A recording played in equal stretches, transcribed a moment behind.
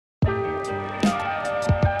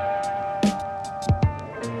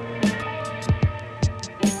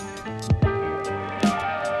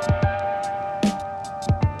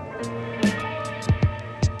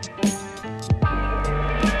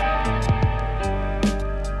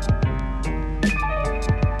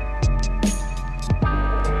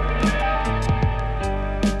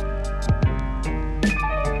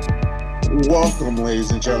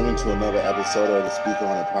ladies and gentlemen, to another episode of the Speaker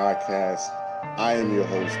on It podcast. I am your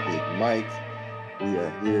host, Big Mike. We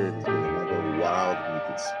are here. It has been another wild week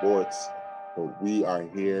in sports, but we are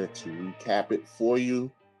here to recap it for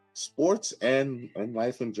you, sports and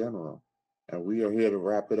life in general. And we are here to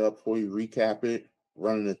wrap it up for you, recap it,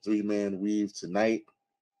 running a three-man weave tonight.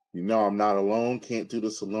 You know I'm not alone. Can't do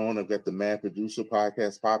this alone. I've got the Mad Producer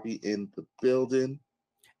Podcast, Poppy, in the building.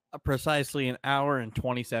 Precisely an hour and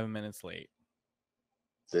 27 minutes late.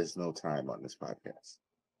 There's no time on this podcast.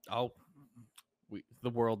 Oh, the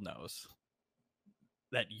world knows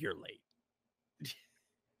that you're late.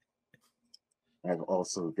 I've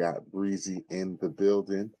also got Breezy in the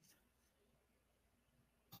building.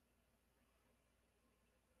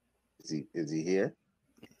 Is he here?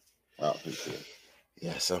 Oh, he's here.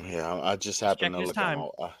 Yes, I'm here. I just happened to look time.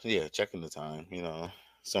 Checking the time. You know,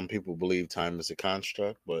 some people believe time is a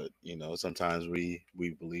construct, but you know, sometimes we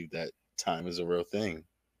believe that time is a real thing.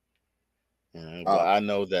 But I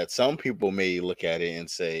know that some people may look at it and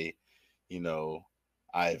say, you know,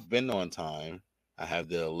 I've been on time. I have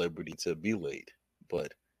the liberty to be late,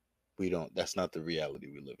 but we don't. That's not the reality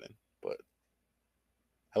we live in. But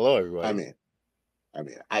hello, everybody. I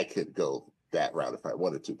mean, I could go that route if I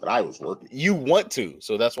wanted to, but I was working. You want to,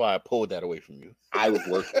 so that's why I pulled that away from you. I was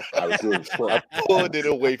working. I was doing. I pulled it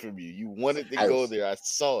away from you. You wanted to go there. I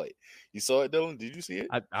saw it. You saw it, Dylan? Did you see it?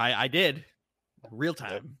 I did. Real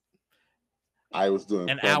time. I was doing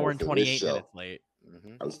an hour and 28 minutes late.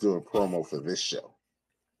 Mm-hmm. I was doing promo for this show,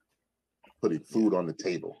 putting food on the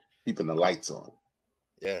table, keeping the lights on.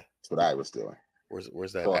 Yeah, that's what I was doing.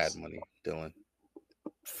 Where's that ad money, Dylan?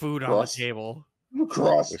 Food on the table.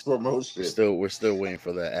 Cross promotion. We're still waiting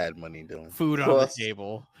for that ad money, Dylan. Food on the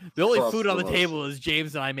table. The only food on the table is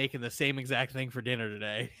James and I making the same exact thing for dinner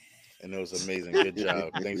today. And it was amazing. Good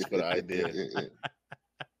job. Thanks for the idea.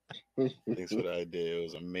 Thanks for the idea. It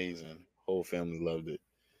was amazing. Whole family loved it.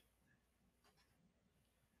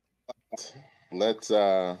 Let's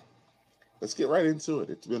get right into it.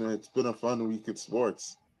 It's been a fun week in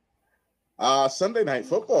sports. Sunday night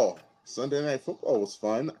football. Sunday night football was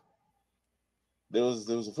fun. There was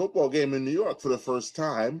a football game in New York for the first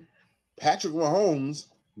time. Patrick Mahomes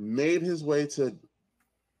made his way to,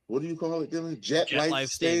 what do you call it, Dylan? Jet Life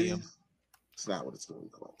Stadium. It's not what it's going to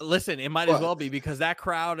be called. Listen, it might as well be, because that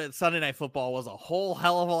crowd at Sunday Night Football was a whole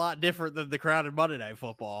hell of a lot different than the crowd at Monday Night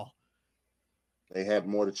Football. They had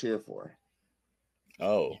more to cheer for.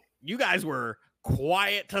 Oh. You guys were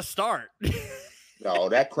quiet to start. No,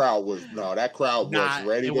 that crowd was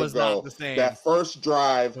ready to go. That first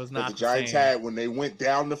drive that the Giants had when they went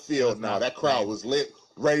down the field, that crowd was lit,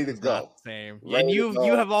 ready to go. Same. And you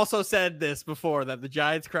have also said this before, that the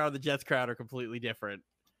Giants crowd and the Jets crowd are completely different.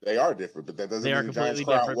 They are different, but that doesn't mean the Giants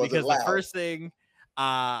crowd different, wasn't because loud. The first thing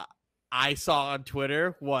I saw on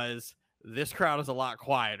Twitter was, this crowd is a lot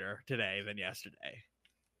quieter today than yesterday.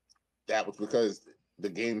 That was because the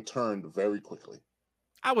game turned very quickly.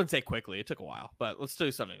 I wouldn't say quickly. It took a while, but let's do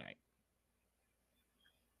Sunday night.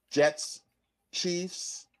 Jets,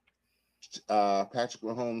 Chiefs. Patrick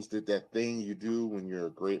Mahomes did that thing you do when you're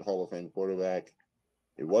a great Hall of Fame quarterback.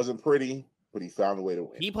 It wasn't pretty, but he found a way to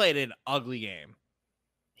win. He played an ugly game.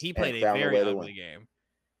 He played a very ugly game.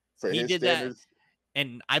 He did that,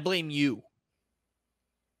 and I blame you.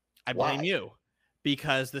 I blame you,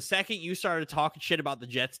 because the second you started talking shit about the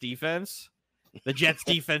Jets defense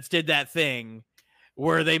did that thing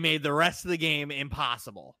where they made the rest of the game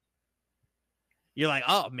impossible. You're like,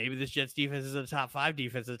 oh, maybe this Jets defense is a top 5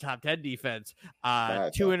 defense, a top 10 defense. 2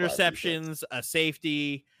 interceptions, a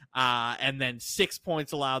safety, and then 6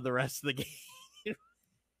 points allowed the rest of the game.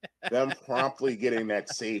 Them promptly getting that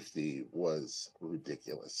safety was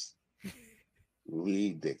ridiculous.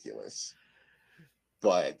 Ridiculous.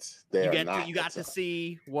 But you got to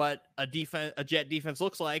see what a Jet defense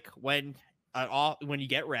looks like when you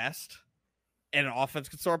get rest and an offense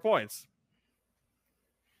can score points.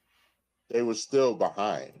 They were still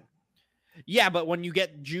behind. Yeah, but when you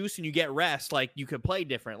get juice and you get rest, like, you could play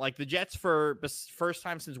different. Like, the Jets, for the first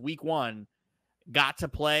time since week 1, got to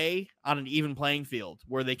play on an even playing field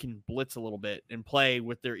where they can blitz a little bit and play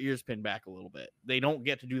with their ears pinned back a little bit. They don't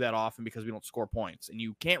get to do that often because we don't score points, and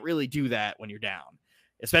you can't really do that when you're down,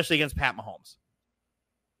 especially against Pat Mahomes.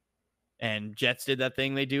 And Jets did that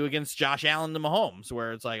thing they do against Josh Allen to Mahomes,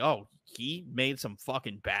 where it's like, oh, he made some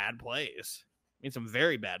fucking bad plays. Made some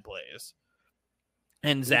very bad plays.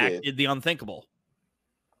 And Zach did the unthinkable.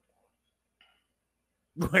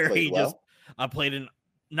 Where he just played an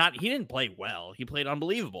he didn't play well. He played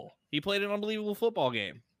unbelievable. He played an unbelievable football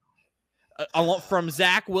game. From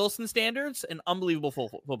Zach Wilson standards, an unbelievable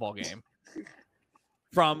football game.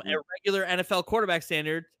 From a regular NFL quarterback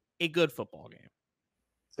standard, a good football game.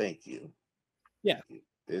 Thank you. Yeah.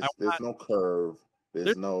 There's no curve.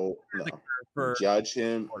 There's no. Judge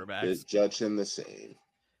him the same.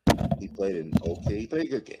 He played He played a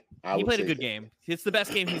good game. He played a good game. It's the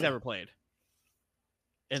best game he's ever played.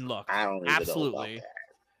 And look, I don't absolutely know about that.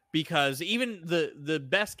 Because even the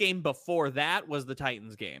best game before that was the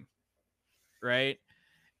Titans game, right?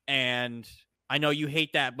 And I know you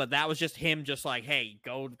hate that, but that was just him just like, hey,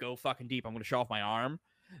 go fucking deep. I'm going to show off my arm.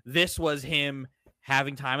 This was him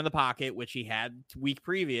having time in the pocket, which he had week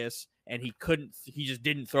previous, and he just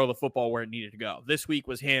didn't throw the football where it needed to go. This week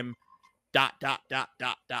was him ... and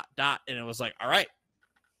it was like, all right,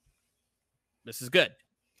 this is good.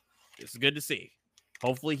 This is good to see.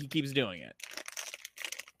 Hopefully he keeps doing it.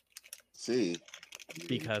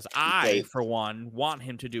 Because I, for one, want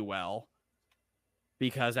him to do well,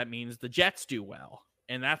 because that means the Jets do well.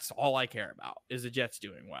 And that's all I care about, is the Jets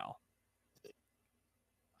doing well.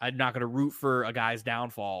 I'm not going to root for a guy's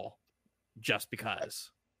downfall just because.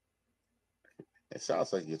 It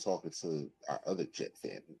sounds like you're talking to our other Jet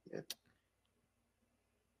fan.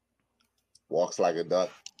 Walks like a duck.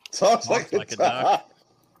 Talks like a duck.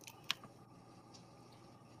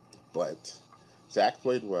 But Zach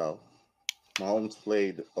played well. Mahomes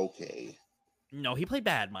played okay. No, he played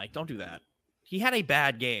bad, Mike. Don't do that. He had a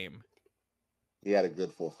bad game. He had a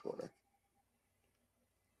good fourth quarter.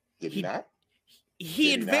 Did he not?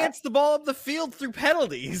 He advanced the ball up the field through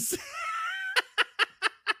penalties.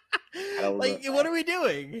 What are we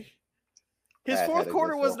doing? His fourth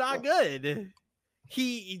quarter was not good.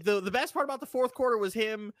 The best part about the fourth quarter was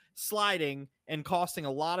him sliding and costing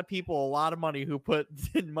a lot of people a lot of money who put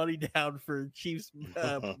money down for Chiefs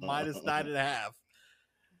minus 9.5.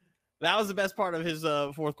 That was the best part of his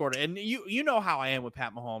fourth quarter. And you know how I am with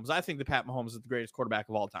Pat Mahomes. I think that Pat Mahomes is the greatest quarterback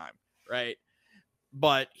of all time, right?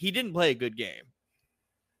 But he didn't play a good game.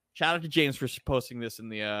 Shout out to James for posting this in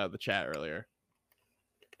the chat earlier.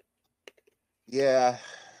 Yeah,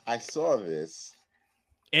 I saw this.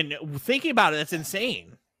 And thinking about it, that's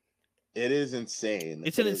insane. It is insane.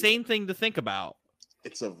 It's an insane thing to think about.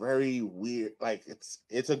 It's a very weird,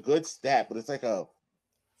 it's a good stat, but it's like a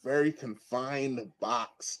very confined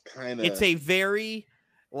box kind of. It's a very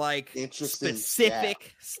interesting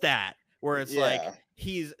specific stat where it's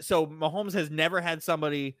so Mahomes has never had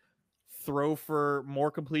somebody throw for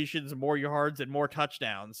more completions, more yards, and more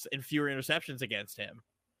touchdowns and fewer interceptions against him.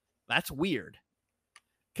 That's weird.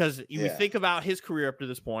 Because you think about his career up to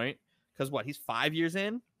this point, because he's 5 years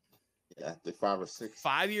in? Yeah, 5 or 6.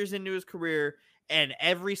 5 years into his career, and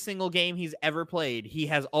every single game he's ever played, he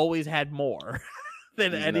has always had more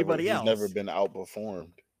than anybody else. He's never been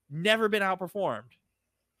outperformed. Never been outperformed.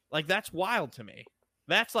 That's wild to me.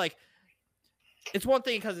 That's it's one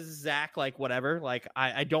thing because it's Zach, whatever.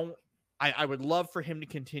 I would love for him to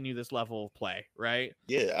continue this level of play, right?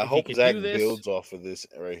 Yeah, I hope Zach builds off of this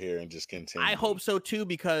right here and just continues. I hope so too,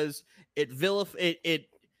 because it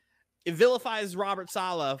vilifies Robert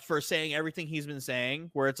Saleh for saying everything he's been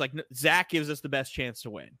saying, where it's like Zach gives us the best chance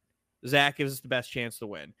to win. Zach gives us the best chance to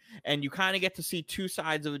win. And you kind of get to see two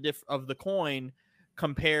sides of the coin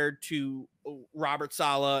compared to Robert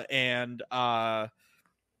Saleh and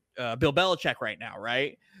Bill Belichick right now,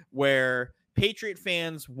 right? Where Patriot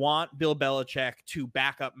fans want Bill Belichick to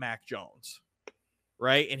back up Mac Jones,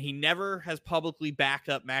 right? And he never has publicly backed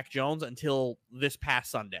up Mac Jones until this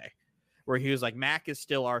past Sunday, where he was like, Mac is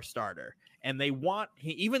still our starter. And they want,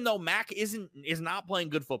 even though Mac is not playing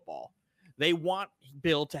good football, they want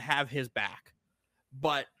Bill to have his back.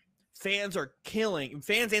 But fans and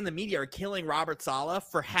the media are killing Robert Saleh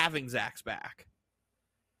for having Zach's back.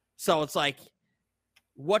 So it's like,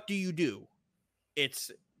 what do you do?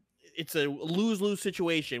 It's a lose-lose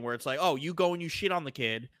situation where it's like, oh, you go and you shit on the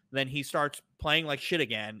kid, then he starts playing like shit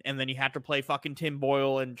again, and then you have to play fucking Tim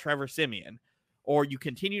Boyle and Trevor Siemian. Or you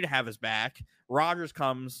continue to have his back. Rodgers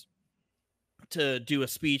comes to do a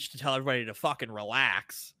speech to tell everybody to fucking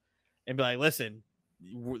relax and be like, listen,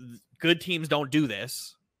 good teams don't do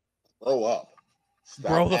this. Grow up.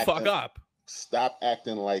 Grow the fuck up. Stop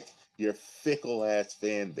acting like your fickle-ass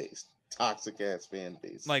fan base, toxic-ass fan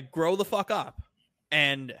base. Grow the fuck up.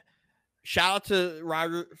 And shout out to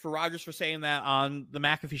Rodgers for saying that on the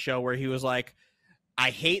McAfee show, where he was like, I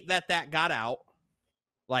hate that got out.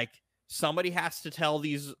 Somebody has to tell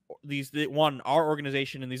our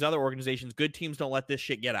organization and these other organizations, good teams don't let this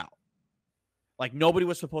shit get out. Nobody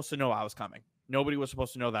was supposed to know I was coming. Nobody was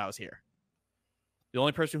supposed to know that I was here. The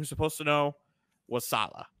only person who's supposed to know was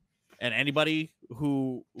Saleh. And anybody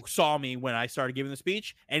who saw me when I started giving the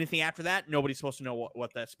speech, anything after that, nobody's supposed to know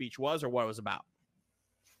what that speech was or what it was about.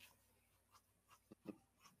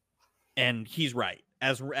 And he's right.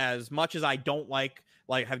 As much as I don't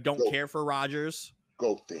don't care for Rodgers,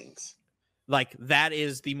 GOAT things. Like, that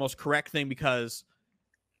is the most correct thing, because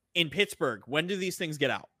in Pittsburgh, when do these things get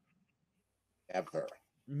out?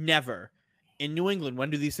 Never. In New England, when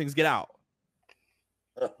do these things get out?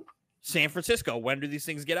 San Francisco, when do these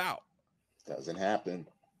things get out? Doesn't happen.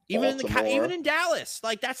 Even in Dallas,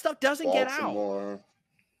 like, that stuff doesn't get out.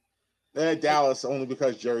 Dallas only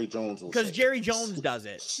because Jerry Jones Jerry Jones does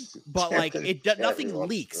it. But like, nothing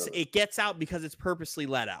leaks. It gets out because it's purposely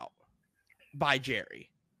let out by Jerry.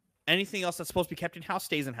 Anything else that's supposed to be kept in house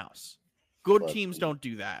stays in house. Good teams don't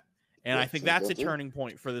do that. And I think that's a turning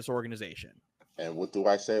point for this organization. And what do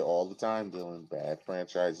I say all the time, Dylan? Bad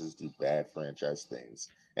franchises do bad franchise things.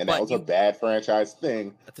 And that was a bad franchise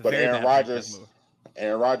thing. But Aaron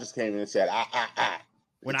Rodgers came in and said,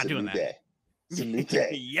 we're not doing that. It's a new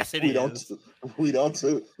day. Yes, it is. We don't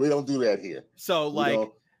do that here. So, like,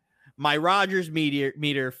 my Rodgers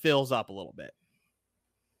meter fills up a little bit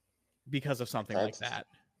because of something like that.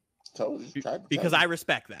 Because I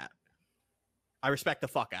respect that. I respect the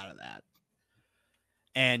fuck out of that.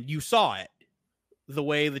 And you saw it. The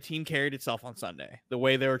way the team carried itself on Sunday, the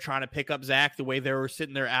way they were trying to pick up Zach, the way they were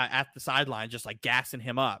sitting there at the sideline, just like gassing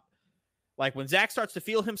him up. Like, when Zach starts to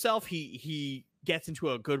feel himself, he gets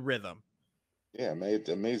into a good rhythm. Yeah, man, it's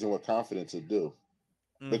amazing what confidence will do.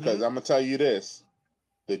 Because I'm going to tell you this,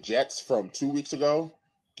 the Jets from 2 weeks ago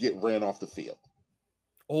get ran off the field.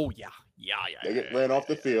 Oh, yeah. They get ran off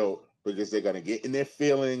the field because they're going to get in their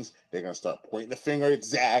feelings. They're going to start pointing the finger at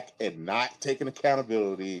Zach and not taking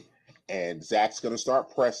accountability. And Zach's going to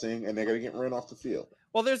start pressing, and they're going to get run off the field.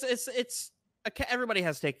 Well, everybody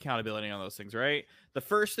has to take accountability on those things, right? The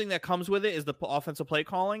first thing that comes with it is the offensive play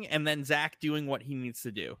calling, and then Zach doing what he needs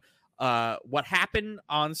to do. What happened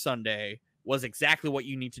on Sunday was exactly what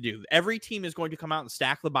you need to do. Every team is going to come out and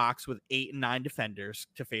stack the box with 8 and 9 defenders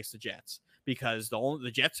to face the Jets, because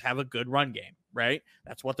the Jets have a good run game, right?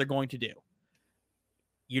 That's what they're going to do.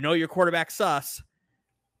 You know your quarterback's sus.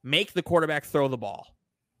 Make the quarterback throw the ball.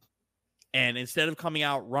 And instead of coming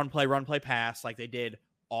out run, play, pass like they did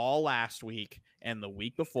all last week and the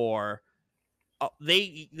week before,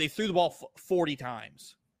 they threw the ball 40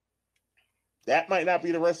 times. That might not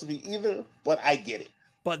be the recipe either, but I get it.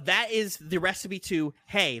 But that is the recipe to,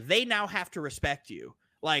 hey, they now have to respect you.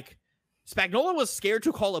 Like, Spagnuolo was scared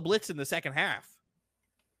to call a blitz in the second half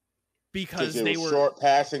because they were short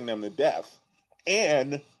passing them to death.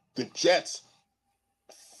 And the Jets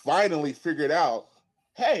finally figured out,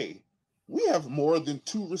 hey, we have more than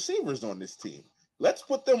 2 receivers on this team. Let's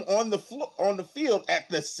put them on the field at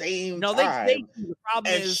the same time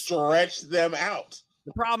and stretch them out.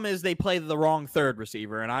 The problem is they play the wrong third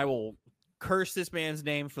receiver, and I will curse this man's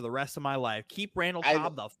name for the rest of my life. Keep Randall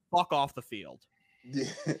Cobb the fuck off the field. Yeah,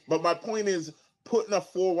 but my point is putting a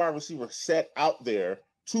 4 wide receiver set out there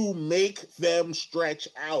to make them stretch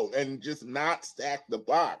out and just not stack the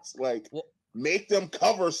box. Like, make them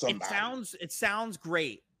cover somebody. It sounds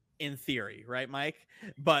great in theory, right, Mike?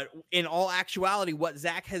 But in all actuality, what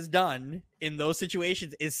Zach has done in those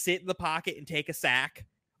situations is sit in the pocket and take a sack,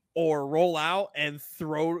 or roll out and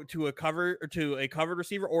throw to a covered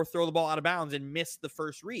receiver, or throw the ball out of bounds and miss the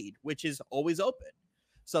first read, which is always open.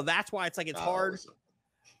 So that's why it's hard.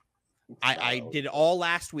 I did it all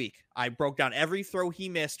last week. I broke down every throw he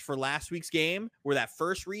missed for last week's game, where that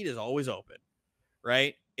first read is always open,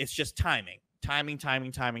 right? It's just timing.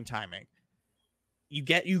 You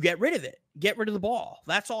get rid of it. Get rid of the ball.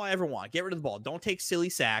 That's all I ever want. Get rid of the ball. Don't take silly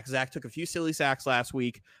sacks. Zach took a few silly sacks last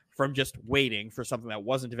week from just waiting for something that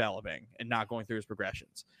wasn't developing and not going through his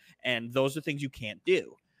progressions. And those are things you can't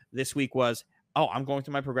do. This week was, I'm going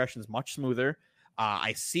through my progressions much smoother.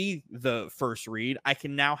 I see the first read. I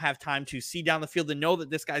can now have time to see down the field and know that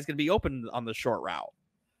this guy's going to be open on the short route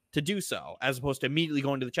to do so, as opposed to immediately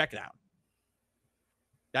going to the check down.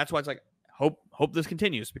 That's why it's like, hope this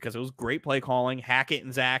continues, because it was great play calling. Hackett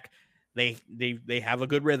and Zach, they have a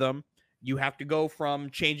good rhythm. You have to go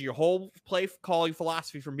from changing your whole play calling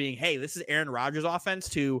philosophy from being, hey, this is Aaron Rodgers offense,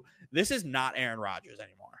 to this is not Aaron Rodgers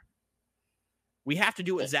anymore. We have to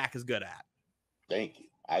do what Zach is good at. Thank you.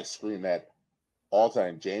 I scream that all the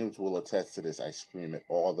time. James will attest to this. I scream it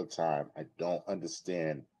all the time. I don't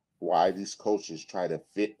understand why these coaches try to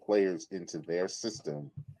fit players into their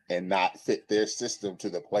system and not fit their system to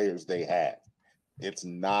the players they have. It's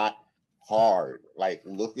not hard. Like,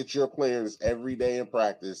 look at your players every day in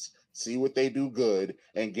practice, see what they do good,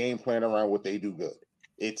 and game plan around what they do good.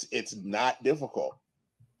 It's not difficult.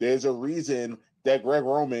 There's a reason that Greg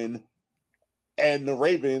Roman and the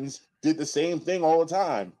Ravens did the same thing all the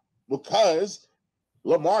time, because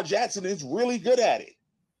Lamar Jackson is really good at it.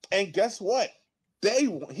 And guess what?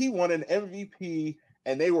 He won an MVP,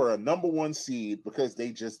 and they were a number 1 seed because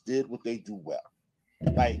they just did what they do well.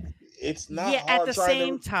 Like, it's not hard. At the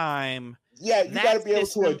same time, you got to be able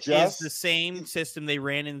to adjust. It's the same system they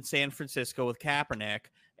ran in San Francisco with Kaepernick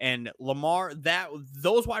and Lamar.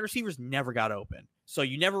 Those wide receivers never got open, so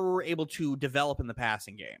you never were able to develop in the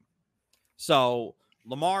passing game. So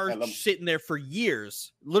Lamar sitting there for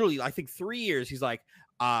years, literally, I think 3 years. He's like,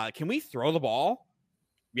 "Can we throw the ball?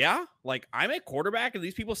 Yeah, like I'm a quarterback, and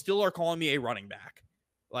these people still are calling me a running back.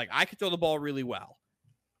 Like I could throw the ball really well."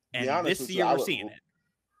 And this year we're seeing it.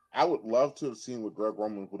 I would love to have seen what Greg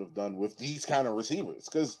Roman would have done with these kind of receivers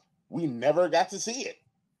because we never got to see it.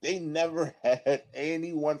 They never had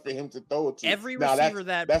anyone for him to throw it to. Every receiver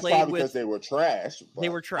that's played probably with, because they were trash. They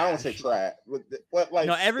were trash. I don't say trash, but like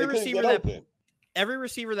no, every receiver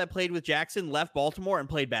that played with Jackson left Baltimore and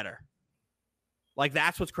played better. Like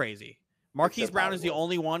that's what's crazy. Marquise Brown is the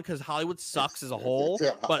only one because Hollywood sucks as a whole.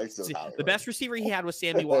 But the best receiver he had was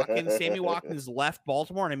Sammy Watkins. Sammy Watkins left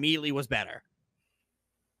Baltimore and immediately was better.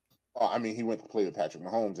 Oh, I mean, he went to play with Patrick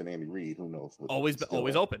Mahomes and Andy Reid. Who knows? Always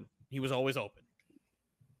open. He was always open.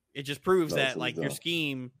 It just proves that like your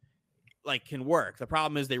scheme like can work. The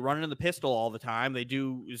problem is they run into the pistol all the time. They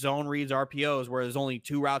do zone reads, RPOs, where there's only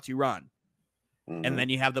 2 routes you run. Mm-hmm. And then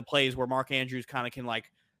you have the plays where Mark Andrews kind of can like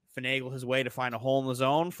finagle his way to find a hole in the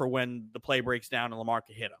zone for when the play breaks down and Lamar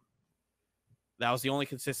can hit him. That was the only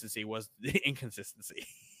consistency, was the inconsistency.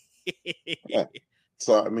 Yeah.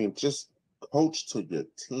 So, I mean, just coach to your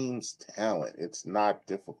team's talent. It's not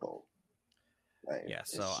difficult. Like, yeah,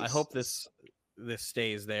 so I hope this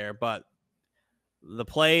stays there. But the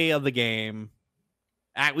play of the game,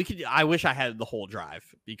 I wish I had the whole drive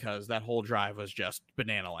because that whole drive was just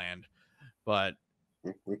banana land. But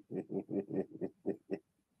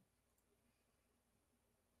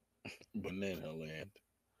banana land.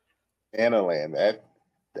 Banana land. That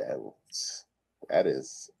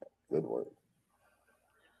is a good word.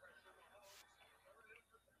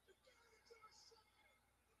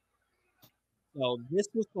 So this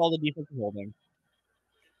was called a defensive holding.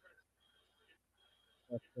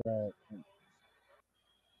 That's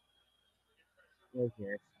right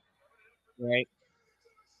here. Right.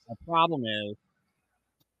 The problem is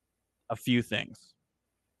a few things.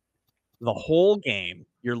 The whole game,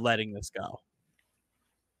 you're letting this go.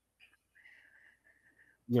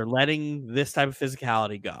 You're letting this type of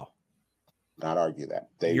physicality go. Not argue that.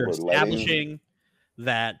 You're establishing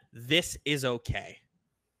that this is okay.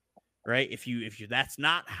 Right? If you that's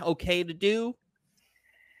not okay to do,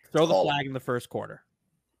 throw the flag in the first quarter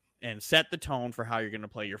and set the tone for how you're going to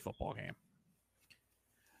play your football game.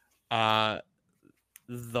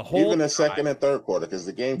 The whole even the second and third quarter, because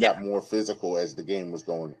the game got more physical as the game was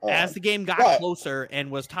going on. As the game got closer and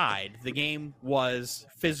was tied, the game was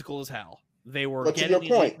physical as hell. They were getting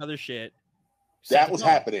into each other shit. That was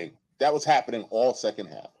happening. That was happening all second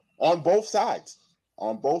half. On both sides.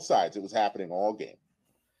 On both sides, it was happening all game.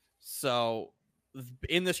 So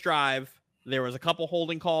in this drive, there was a couple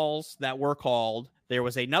holding calls that were called. There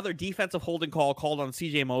was another defensive holding call called on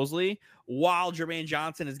CJ Mosley while Jermaine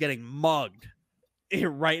Johnson is getting mugged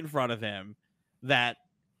right in front of him. That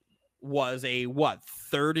was a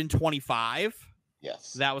 3rd and 25?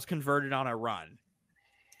 Yes. That was converted on a run.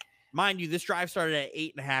 Mind you, this drive started at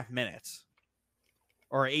 8.5 minutes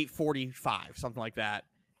or 8:45, something like that,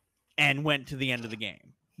 and went to the end of the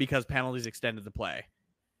game because penalties extended the play.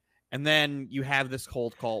 And then you have this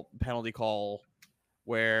penalty call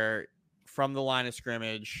where from the line of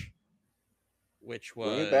scrimmage, which was...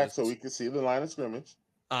 Bring it back so we can see the line of scrimmage.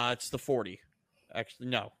 It's the 40. Actually,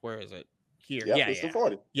 no. Where is it? Here. Yep, it's the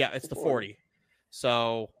 40. Yeah, it's the 40.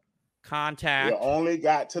 So, contact... You only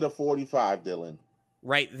got to the 45, Dylan.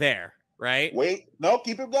 Right there, right? Wait. No,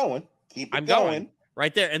 keep it going. I'm going.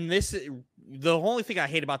 Right there. And the only thing I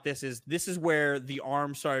hate about this is where the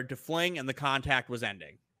arm started to fling and the contact was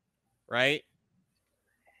ending. Right?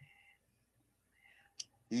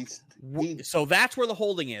 So that's where the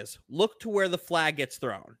holding is. Look to where the flag gets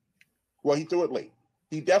thrown. Well, he threw it late.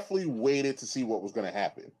 He definitely waited to see what was going to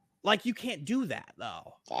happen. Like, you can't do that,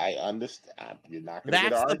 though. I understand. You're not going to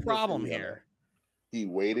get That's the problem here. He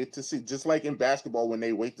waited to see, just like in basketball when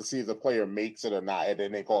they wait to see if the player makes it or not, and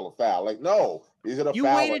then they call a foul. Like, no, is it a foul or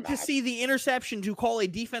not? You waited to see the interception to call a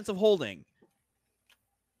defensive holding.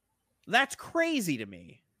 That's crazy to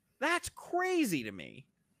me.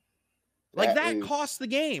 Like, that costs the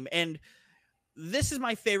game. And this is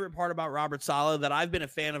my favorite part about Robert Saleh, that I've been a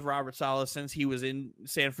fan of Robert Saleh since he was in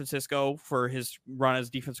San Francisco for his run as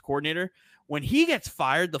defensive coordinator. When he gets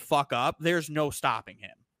fired the fuck up, there's no stopping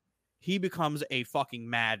him. He becomes a fucking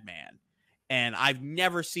madman. And I've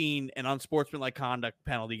never seen an unsportsmanlike conduct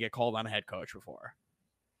penalty get called on a head coach before.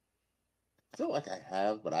 I feel like I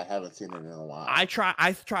have, but I haven't seen it in a while. I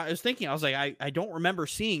was thinking, I was like, I don't remember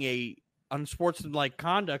seeing a unsportsmanlike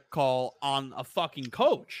conduct call on a fucking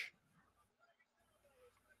coach.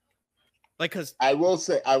 Like, because I will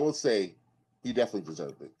say he definitely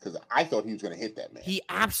deserved it, because I thought he was going to hit that man. He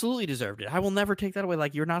absolutely deserved it. I will never take that away.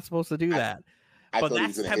 Like, you're not supposed to do that. But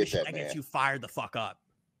that's the type of shit that gets you fired the fuck up.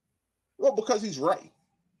 Well, because he's right.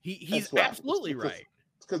 He's absolutely right.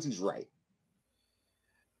 It's because he's right.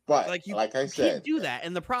 But like I said, can't do that.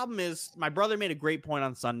 And the problem is, my brother made a great point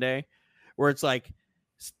on Sunday, where it's like,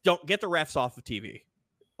 don't get the refs off of TV.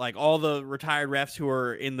 Like, all the retired refs who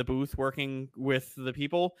are in the booth working with the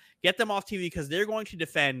people, get them off TV, because they're going to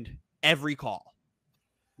defend every call.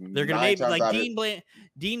 They're going to make, like, Dean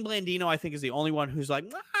Blandino, I think, is the only one who's like,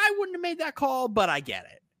 I wouldn't have made that call, but I get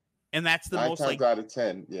it. And that's the 9 most, times like, out of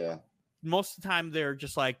 10, yeah. Most of the time, they're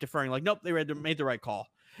just like deferring, like, nope, they made the right call.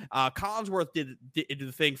 Collinsworth did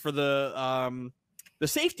the thing for the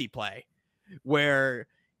safety play, where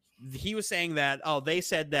he was saying that, they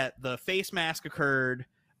said that the face mask occurred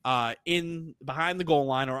in behind the goal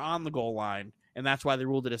line or on the goal line, and that's why they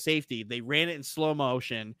ruled it a safety. They ran it in slow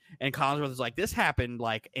motion, and Collinsworth was like, this happened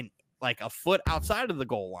like a foot outside of the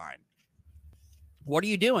goal line. What are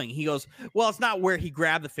you doing? He goes, well, it's not where he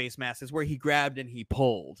grabbed the face mask, it's where he grabbed and he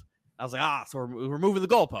pulled. I was like, so we're moving the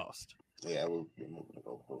goalpost. Yeah, we're moving the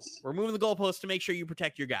goalpost. We're moving the goalpost to make sure you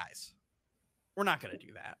protect your guys. We're not going to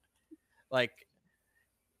do that. Like,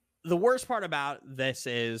 the worst part about this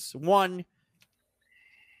is, one,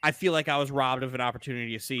 I feel like I was robbed of an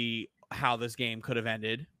opportunity to see how this game could have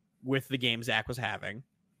ended with the game Zach was having.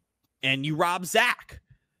 And you rob Zach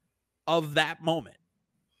of that moment.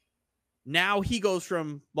 Now he goes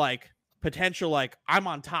from, like, potential, like, I'm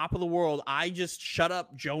on top of the world, I just shut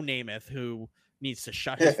up Joe Namath, who needs to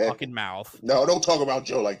shut his fucking mouth. No, don't talk about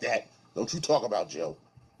Joe like that. Don't you talk about Joe.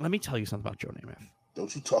 Let me tell you something about Joe Namath.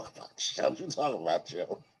 Don't you talk about Joe. Don't you talk about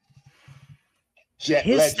Joe.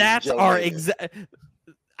 His stats are exact.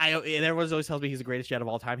 Everyone always tells me he's the greatest Jet of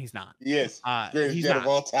all time. He's not. Yes, greatest Jet of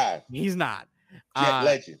all time. He's not. Jet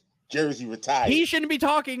legend. Jersey retired. He shouldn't be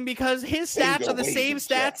talking, because his stats are the same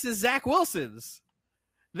stats as Zach Wilson's.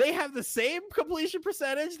 They have the same completion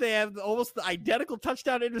percentage. They have almost the identical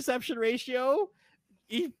touchdown interception ratio.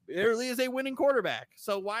 He literally is a winning quarterback.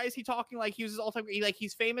 So why is he talking like he was his all-time? Like,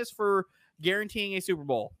 he's famous for guaranteeing a Super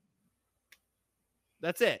Bowl.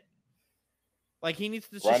 That's it. Like, he needs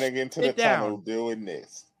to just running into the tunnel doing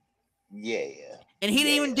this. Yeah. And he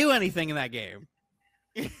didn't even do anything in that game.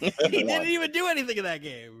 He didn't even do anything in that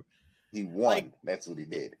game. He won. That's what he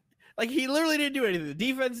did. Like, he literally didn't do anything. The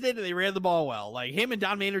defense did, and they ran the ball well. Like, him and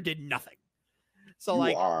Don Maynard did nothing. So,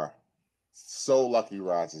 you are so lucky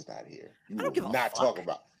Roz is not here. You will not talk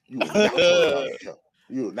about Joe.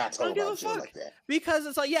 You will not talk about Joe like that. Because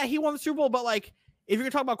it's like, yeah, he won the Super Bowl, but, like, if you're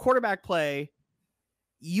going to talk about quarterback play,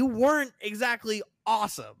 you weren't exactly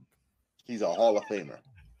awesome. He's a Hall of Famer.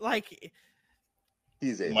 Like,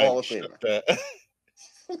 he's a Hall of Famer.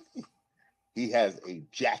 He has a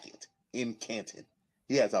jacket in Canton.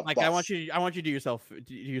 He has a bus. I want you to do yourself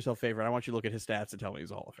a favor. I want you to look at his stats and tell me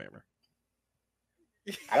he's a Hall of Famer.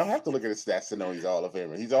 I don't have to look at his stats to know he's a Hall of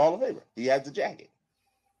Famer. He's a Hall of Famer. He has the jacket.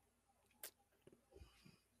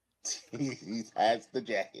 He has the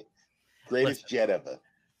jacket. Greatest Jet ever.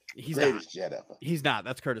 Greatest Jet ever. He's not.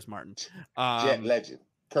 That's Curtis Martin. Jet legend.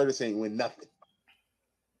 Curtis ain't win nothing.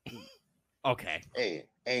 Okay.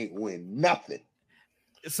 Ain't win nothing.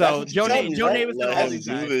 So Joe Namath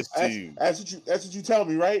do this to you. That's what you tell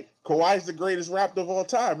me, right? Kawhi's the greatest Raptor of all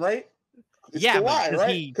time, right? It's Kawhi,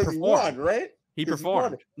 right? Because he won, right? He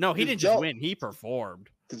performed. No, he didn't just win. He performed.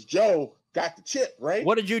 Because Joe got the chip, right?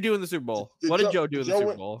 What did you do in the Super Bowl? What did Joe do in the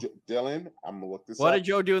Super Bowl? Dylan, I'm gonna look this up. What did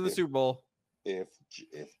Joe do in the Super Bowl? If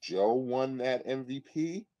Joe won that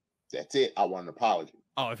MVP, that's it. I want an apology.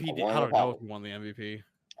 Oh, if he did, I don't know if he won the MVP.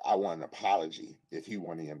 I want an apology if he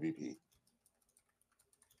won the MVP.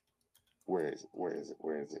 Where is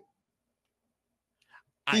it?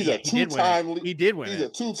 He's a two-time league. He did win. He's a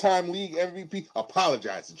two-time league MVP.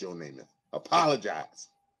 Apologize to Joe Namath. Apologize.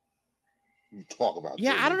 You talk about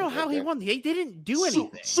Joe I don't know how he won. They didn't do anything.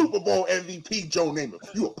 Super Bowl MVP Joe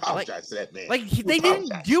Namath. You apologize to that man. They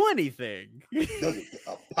didn't do anything.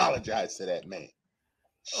 Apologize to that man.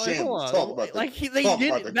 Talk about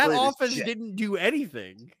that offense didn't do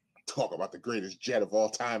anything. Talk about the greatest Jet of all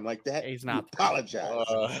time like that. He's not. Apologize.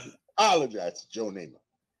 Apologize to Joe Namath.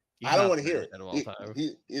 I don't want to hear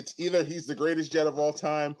it. It's either he's the greatest Jet of all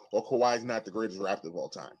time or Kawhi's not the greatest Raptor of all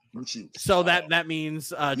time. You choose. So that means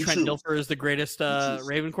Trent Dilfer is the greatest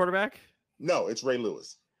Raven quarterback? No, it's Ray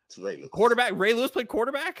Lewis. It's Ray Lewis. Quarterback. Ray Lewis played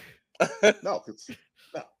quarterback? No.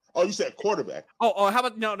 Oh, you said quarterback. Oh, how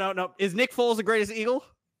about no. Is Nick Foles the greatest Eagle?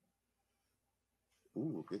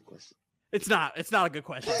 Ooh, good question. It's not. It's not a good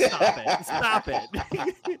question. Stop it. Stop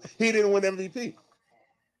it. He didn't win MVP.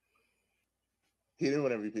 He didn't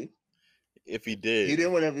win MVP. If he did, he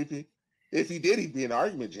didn't win MVP. If he did, he'd be in an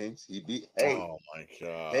argument, James. He'd be. Hey, oh my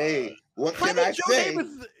god. Hey, what can I say?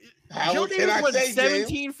 Joe Davis went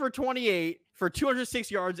 17 for 28 for 206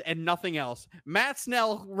 yards and nothing else. Matt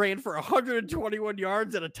Snell ran for 121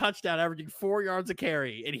 yards and a touchdown, averaging 4 yards a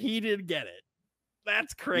carry, and he didn't get it.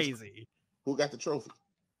 That's crazy. Who got the trophy?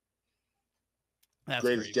 That's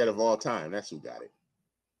greatest crazy. Jet of all time. That's who got it.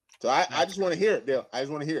 So I just want to hear it, Dale. I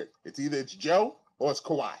just want to hear it. It's either Joe or it's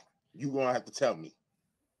Kawhi. You're going to have to tell me.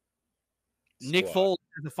 Nick Foles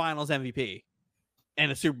is the Finals MVP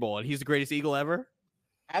and a Super Bowl, and he's the greatest Eagle ever.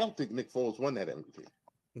 I don't think Nick Foles won that MVP.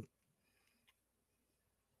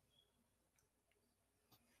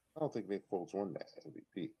 I don't think Nick Foles won that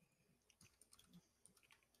MVP.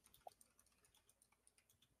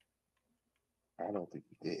 I don't think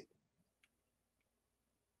he did.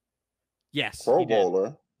 Yes. Pro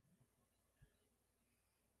Bowler.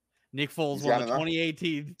 Nick Foles won the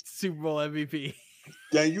 2018 Super Bowl MVP.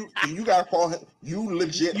 Then you gotta call him. You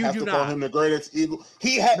legit have to call him the greatest Eagle.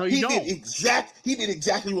 He did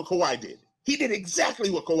exactly what Kawhi did. He did exactly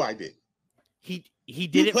what Kawhi did. He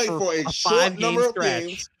did it for a short number of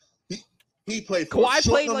games. He played for Kawhi a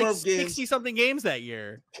short played number like of games, 60-something games that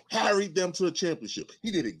year. Carried them to a championship.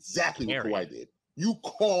 He did exactly what Kawhi did. You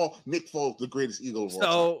call Nick Foles the greatest Eagle of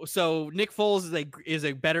all time. So Nick Foles is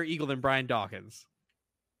a better Eagle than Brian Dawkins.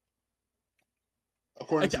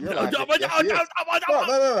 According to your logic,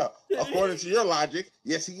 no. According to your logic,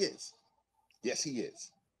 yes, he is. Yes, he is.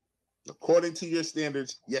 According to your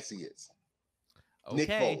standards, yes, he is. Okay. Nick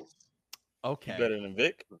Foles. Okay. Better than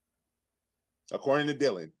Vic? According to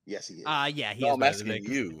Dylan, yes, he is. Yeah, he is. I'm asking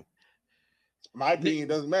you. My opinion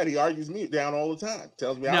doesn't matter. He argues me down all the time.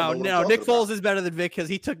 Tells me no. Nick Foles is better than Vic because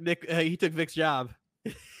he took Vic's job.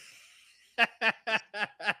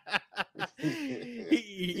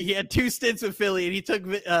 he had 2 stints with Philly, and he took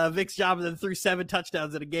Vic's job and then threw 7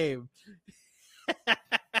 touchdowns in a game.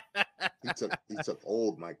 He took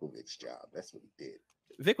old Michael Vick's job. That's what he did.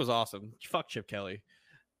 Vic was awesome. Fuck Chip Kelly.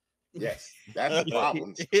 Yes, that's the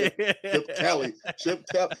problem.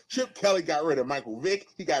 Chip Kelly got rid of Michael Vick.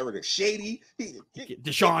 He got rid of Shady.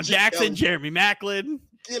 Deshaun Jackson, Kelly. Jeremy Maclin.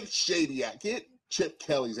 Get Shady out. Get Chip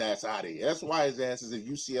Kelly's ass out of here. That's why his ass is at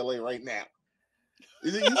UCLA right now.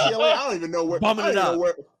 Is it UCLA? I don't even know where. Bumming it up.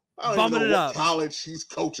 I don't even know what college he's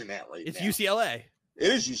coaching at right now. It's UCLA. It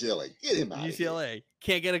is UCLA. Get him out UCLA. Of here.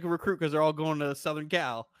 Can't get a recruit because they're all going to Southern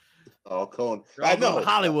Cal. Oh, going. I know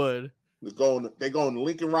Hollywood. They're going to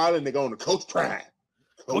Lincoln Riley and they're going to Coach Prime.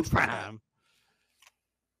 Coach Prime.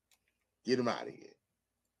 Get him out of here.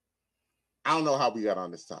 I don't know how we got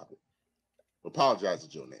on this topic. Apologize to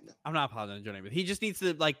Joe Namath. I'm not apologizing to Joe Namath. He just needs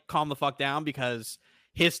to calm the fuck down because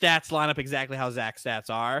his stats line up exactly how Zach's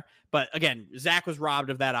stats are. But again, Zach was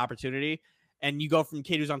robbed of that opportunity. And you go from a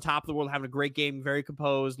kid who's on top of the world, having a great game, very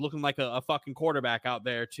composed, looking like a fucking quarterback out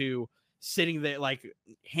there, to sitting there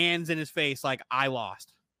hands in his face like, I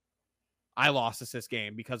lost this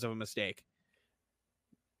game because of a mistake.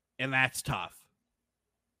 And that's tough.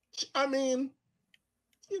 I mean,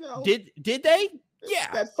 Did they?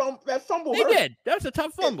 Yeah. That fumble They hurt. did. That's a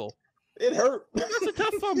tough fumble. It hurt. That's a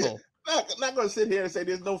tough fumble. I'm not going to sit here and say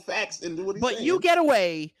there's no facts and do what he's saying. But you get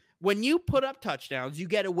away. When you put up touchdowns, you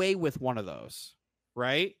get away with one of those,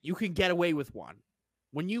 right? You can get away with one.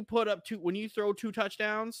 When you throw 2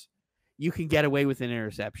 touchdowns, you can get away with an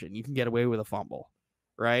interception. You can get away with a fumble,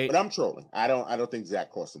 right? But I'm trolling. I don't think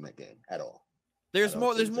Zach cost him that game at all. There's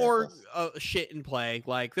more shit in play.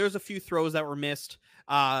 There's a few throws that were missed.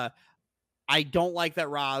 I don't like that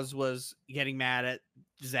Roz was getting mad at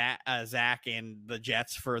Zach and the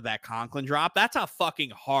Jets for that Conklin drop. That's a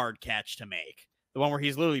fucking hard catch to make. The one where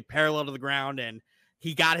he's literally parallel to the ground and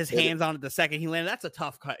he got his hands on it the second he landed. That's a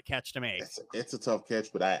tough catch to make. It's a tough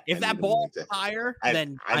catch, but if that ball is higher,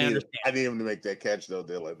 then I understand. I need him to make that catch though,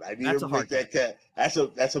 Dylan. I need him to make that catch. That's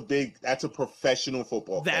a professional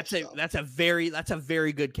football catch. That's a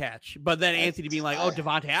very good catch. But then Anthony being like, "Oh,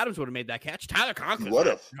 Devontae Adams would have made that catch." Tyler Conklin would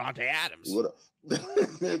have. Devontae Adams would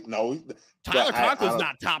have. No, Tyler Conklin's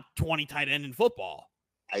not top 20 tight end in football.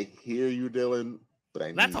 I hear you, Dylan.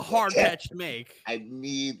 But that's a hard catch to make. I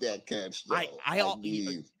need that catch. Though. I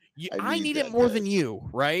need it more than you,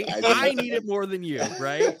 right? I need it more than you,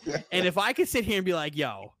 right? And if I could sit here and be like,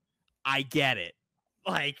 "Yo, I get it,"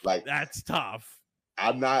 like that's tough.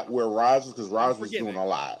 I'm not where Roz was because Roz was doing a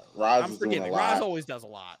lot. Roz was doing a lot. Roz always does a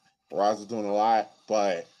lot. Roz was doing a lot,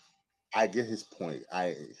 but I get his point.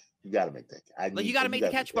 You got to make that. You got to make the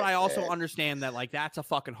catch, but I also understand that like that's a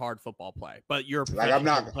fucking hard football play. But you're a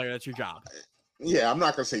professional player. That's your job. Yeah, I'm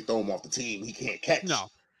not gonna say throw him off the team. He can't catch. No,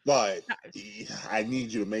 but I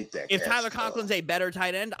need you to make that. If Tyler Conklin's a better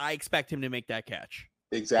tight end, I expect him to make that catch.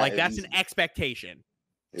 Exactly. Like that's an expectation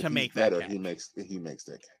to make that catch. He makes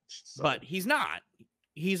that catch. So. But he's not.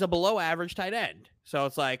 He's a below average tight end. So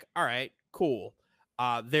it's like, all right, cool.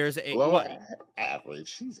 There's a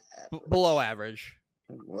average. He's average. Below average.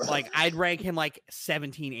 Like I'd rank him like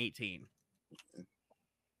 17, 18.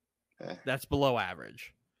 That's below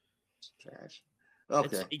average. Trash.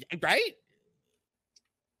 Okay. Right?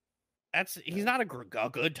 He's not a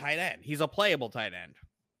good tight end. He's a playable tight end.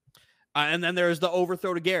 And then there's the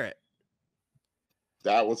overthrow to Garrett.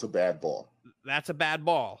 That was a bad ball. That's a bad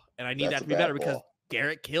ball. And I need that to be better because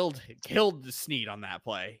Garrett killed the Snead on that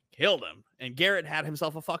play. Killed him. And Garrett had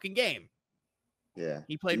himself a fucking game. Yeah.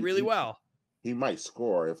 He played really well. He might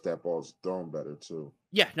score if that ball's thrown better too.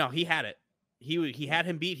 Yeah, no, he had it. He had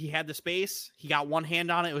him beat. He had the space. He got one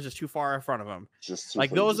hand on it. It was just too far in front of him. Just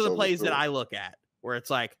like those are the plays that I look at where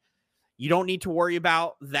it's like, you don't need to worry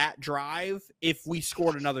about that drive if we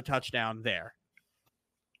scored another touchdown there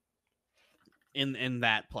in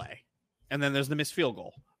that play. And then there's the missed field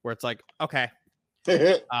goal where it's like, okay,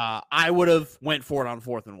 I would have went for it on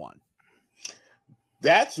 4th and 1.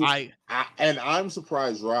 That's and I'm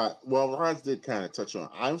surprised Rod did kind of touch on.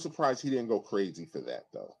 I'm surprised he didn't go crazy for that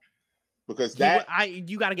though. Because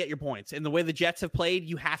you got to get your points. And the way the Jets have played,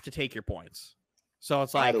 you have to take your points. So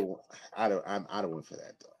it's like I don't went for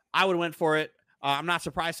that though. I would have went for it. I'm not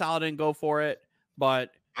surprised Salah didn't go for it,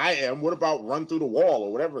 but I am. What about run through the wall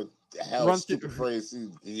or whatever the hell stupid phrase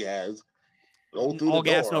he has? Go through all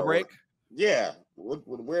gas, no break. Yeah,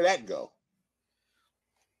 where'd that go?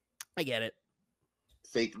 I get it.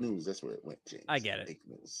 Fake news. That's where it went, James. I get it. Fake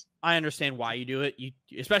news. I understand why you do it. You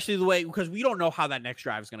especially the way because we don't know how that next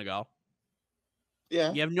drive is going to go.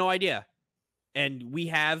 Yeah, you have no idea, and we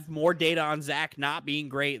have more data on Zach not being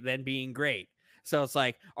great than being great. So it's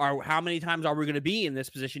like, how many times are we going to be in this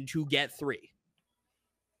position to get 3?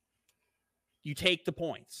 You take the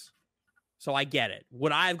points. So I get it.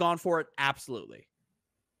 Would I have gone for it? Absolutely.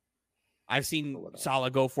 I've seen Salah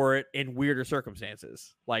go for it in weirder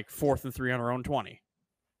circumstances, like 4th and 3 on our own 20.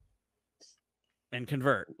 And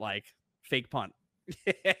convert, like fake punt.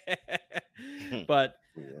 But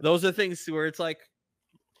those are things where it's like,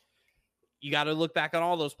 you got to look back on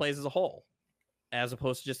all those plays as a whole, as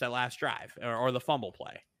opposed to just that last drive or the fumble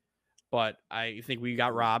play. But I think we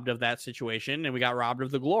got robbed of that situation and we got robbed of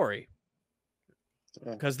the glory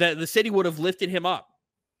because the city would have lifted him up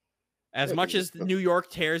as much as New York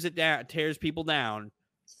tears people down.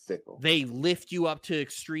 They lift you up to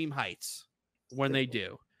extreme heights when they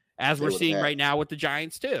do, as we're seeing right now with the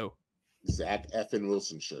Giants too. Zach effing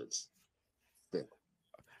Wilson shirts.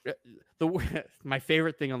 My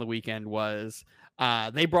favorite thing on the weekend was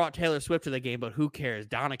they brought Taylor Swift to the game, but who cares?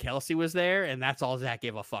 Donna Kelsey was there, and that's all Zach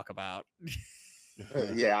gave a fuck about.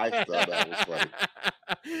 Yeah, I thought that was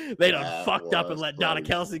funny. They done fucked up and let Donna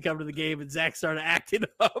Kelsey come to the game, and Zach started acting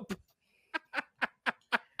up.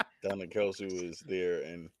 Donna Kelsey was there,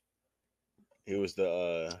 and he was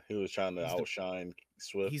trying to outshine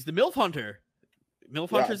Swift. He's the MILF hunter.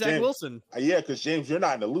 MILF hunter Zach James, Wilson. Yeah, because James, you're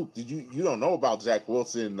not in the loop. You don't know about Zach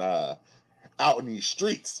Wilson out in these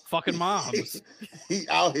streets. Fucking moms. He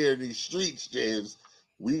out here in these streets, James.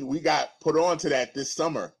 We got put on to that this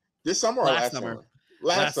summer. This summer or last summer?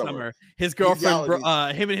 Last summer. His girlfriend,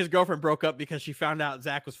 him and his girlfriend broke up because she found out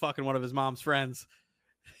Zach was fucking one of his mom's friends.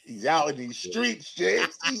 He's out in these streets,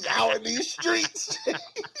 James. He's out in these streets.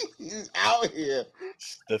 He's out here.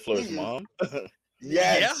 Stifler's mom?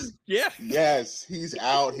 Yes. Yeah. Yes, he's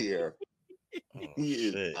out here. Oh, he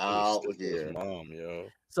is out here. Mom, yo.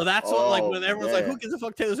 So that's what, like, when everyone's like, who gives a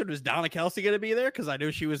fuck Taylor Swift? Was Donna Kelsey going to be there? Because I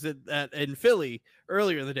knew she was in Philly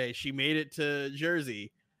earlier in the day. She made it to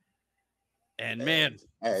Jersey. And man,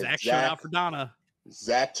 Zach showed out for Donna.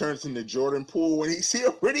 Zach turns into Jordan Poole when he see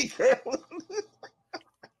a pretty girl.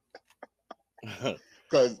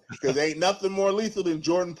 Because ain't nothing more lethal than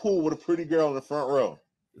Jordan Poole with a pretty girl in the front row.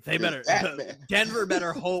 They better, Denver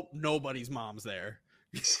better hope nobody's mom's there.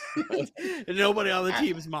 Nobody on the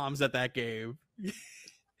team's mom's at that game.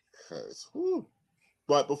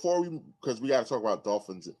 But because we got to talk about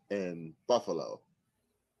Dolphins and Buffalo,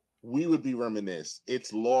 we would be reminisced.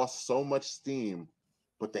 It's lost so much steam,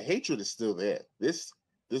 but the hatred is still there. This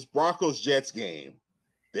Broncos Jets game,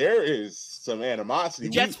 there is some animosity.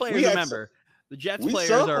 The Jets players remember. The Jets we players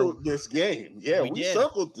circled this game. Yeah, we did.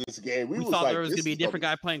 circled this game. We thought there was going to be a different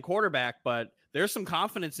guy playing quarterback, but there's some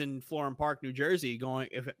confidence in Florham Park, New Jersey,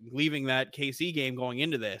 leaving that KC game going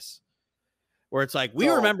into this, where it's like, we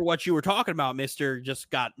remember what you were talking about, mister. Just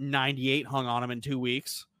got 98 hung on him in 2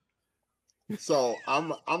 weeks. So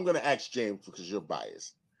I'm going to ask James because you're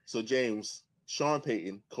biased. So James, Sean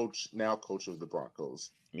Payton, coach of the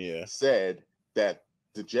Broncos, said that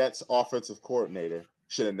the Jets offensive coordinator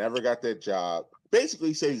should have never got that job. Basically,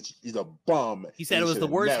 he says he's a bum. He said it was the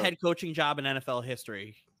worst head coaching job in NFL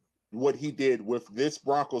history. What he did with this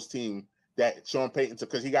Broncos team that Sean Payton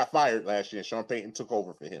took, because he got fired last year, and Sean Payton took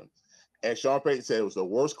over for him. And Sean Payton said it was the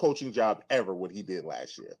worst coaching job ever, what he did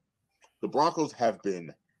last year. The Broncos have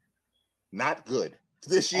been not good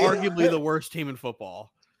this year. Arguably the worst team in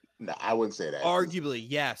football. No, I wouldn't say that. Arguably,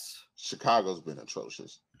 yes. Chicago's been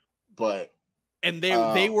atrocious. But and they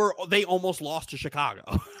almost lost to Chicago.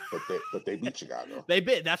 but they beat Chicago. They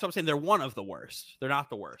beat. That's what I'm saying. They're one of the worst. They're not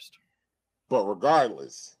the worst. But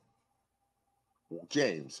regardless,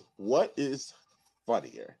 James, what is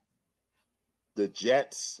funnier? The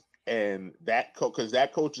Jets and that coach, because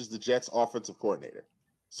that coach is the Jets offensive coordinator.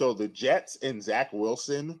 So the Jets and Zach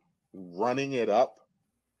Wilson running it up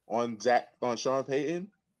on Sean Payton,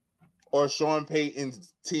 or Sean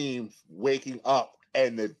Payton's team waking up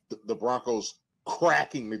and the Broncos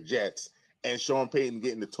cracking the Jets and Sean Payton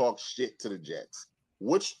getting to talk shit to the Jets.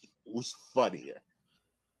 Which was funnier?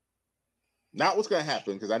 Not what's going to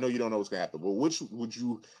happen, because I know you don't know what's going to happen, but which would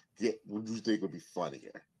you think would be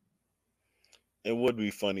funnier? It would be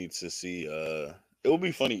funny to see. It would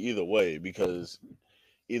be funny either way, because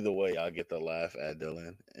either way, I'll get the laugh at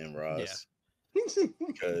Dylan and Ross. Yeah.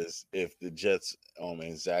 Because if the Jets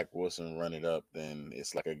and Zach Wilson run it up, then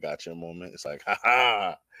it's like a gotcha moment. It's like,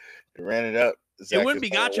 ha, they ran it up. Zach, it wouldn't be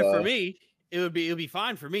gotcha for me. It would be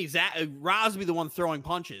fine for me. Ross would be the one throwing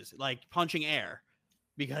punches, like punching air,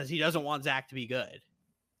 because he doesn't want Zach to be good.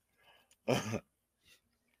 But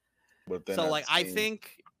then I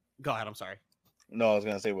think. Go ahead. I'm sorry. No, I was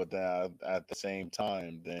gonna say, but then at the same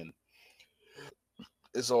time, then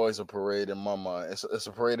it's always a parade in my mind. It's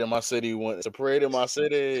a parade in my city. It's a parade in my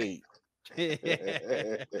city.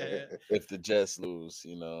 If the Jets lose,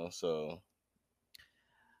 so.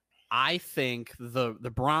 I think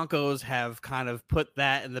the Broncos have kind of put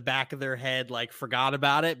that in the back of their head, like forgot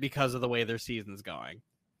about it because of the way their season's going.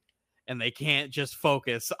 And they can't just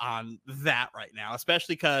focus on that right now,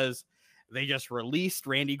 especially because they just released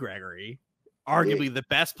Randy Gregory, arguably the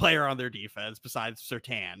best player on their defense besides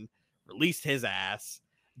Surtain, released his ass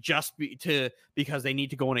because they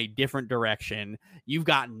need to go in a different direction. You've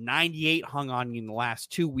got 98 hung on you in the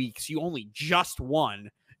last 2 weeks. You only just won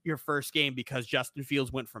your first game because Justin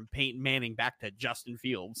Fields went from Peyton Manning back to Justin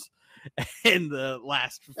Fields in the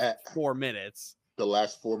last 4 minutes. The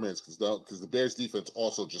last 4 minutes, because the Bears defense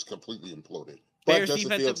also just completely imploded. Bears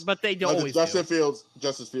defense, but they don't always Justin Fields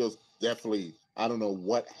definitely. I don't know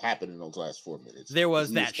what happened in those last 4 minutes. There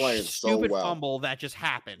was that stupid fumble that just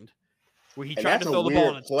happened where he tried to throw the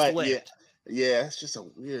ball and it slipped. Yeah, it's just a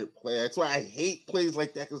weird play. That's why I hate plays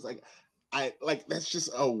like that, because that's just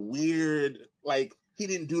a weird, like, he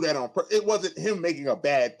didn't do that on purpose. It wasn't him making a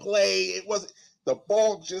bad play. It wasn't. The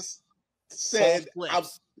ball just said,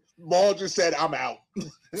 I'm out.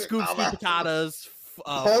 Scoop patatas,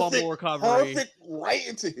 fumble recovery. Perfect, right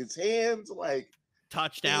into his hands, like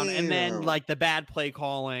touchdown. Damn. And then like the bad play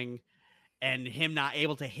calling and him not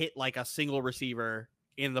able to hit like a single receiver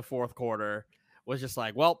in the fourth quarter was just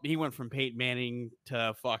like, well, he went from Peyton Manning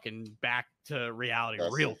to fucking back to reality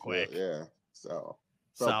real quick. Yeah. So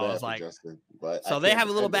I was like, so they have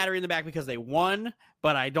a little battery in the back because they won,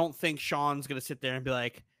 but I don't think Sean's going to sit there and be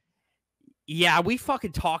like, yeah, we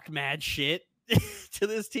fucking talked mad shit to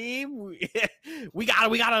this team. We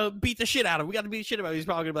gotta beat the shit out of him. We got to beat the shit out of him. He's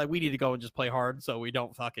probably going to be like, we need to go and just play hard so we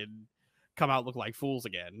don't fucking come out look like fools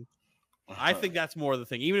again. I think that's more the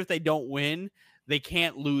thing. Even if they don't win, they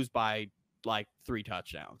can't lose by like 3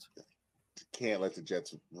 touchdowns. Can't let the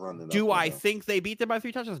Jets run it. Do I think they beat them by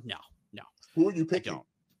 3 touchdowns? No. Who are you picking?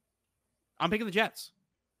 I'm picking the Jets.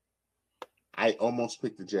 I almost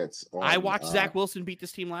picked the Jets. I watched Zach Wilson beat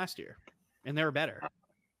this team last year, and they were better.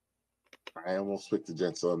 I almost picked the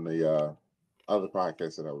Jets on the other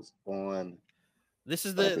podcast that I was on. This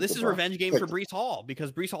is revenge game for Breece Hall,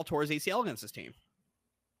 because Breece Hall tore his ACL against this team.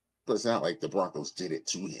 But it's not like the Broncos did it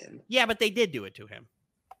to him. Yeah, but they did do it to him.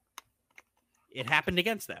 It happened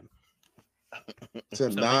against them. It's a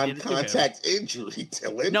non-contact injury,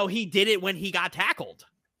 Dylan. No, he did it when he got tackled.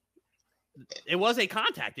 It was a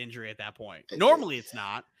contact injury at that point. Normally it's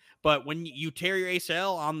not, but when you tear your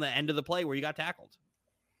ACL on the end of the play where you got tackled.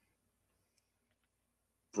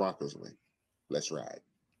 Broncos win. Let's ride.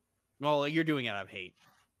 Well, you're doing it out of hate.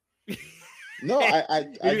 No, I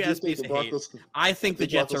do think the Broncos. I think the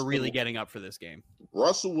Jets Broncos are really getting up for this game.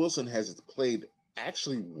 Russell Wilson has played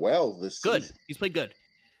actually well this season. Good. He's played good.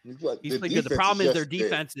 He's played good. The problem is their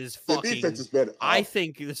defense is fucking. The defense is better. I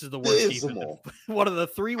think this is the worst defense. One of the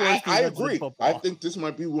 3 worst defenses I agree. in football. I think this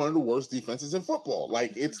might be one of the worst defenses in football.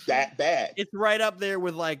 Like, it's that bad. It's right up there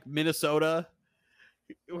with like Minnesota,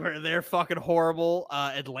 where they're fucking horrible.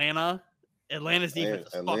 Atlanta's defense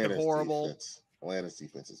is fucking horrible. Atlanta's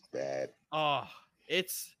defense is bad. Oh,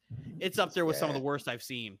 it's up there with some of the worst I've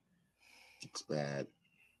seen. It's bad.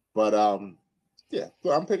 But yeah, but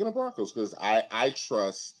I'm picking the Broncos because I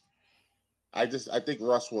trust. I think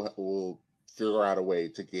Russ will figure out a way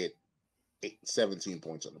to get 17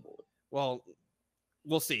 points on the board. Well,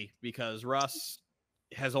 we'll see, because Russ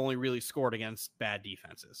has only really scored against bad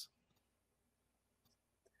defenses.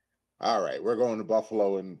 All right, we're going to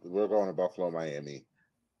Buffalo, Miami.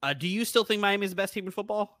 Do you still think Miami is the best team in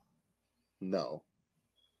football? No.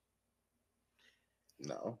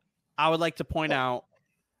 I would like to point out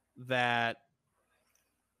that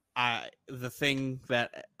the thing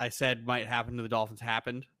that I said might happen to the Dolphins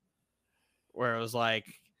happened, where it was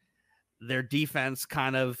like their defense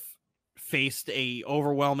kind of faced a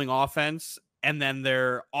overwhelming offense, and then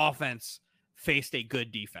their offense faced a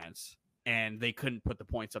good defense, and they couldn't put the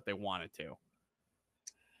points up they wanted to.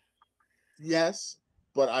 Yes,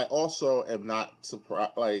 but I also am not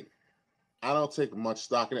surprised. Like, I don't take much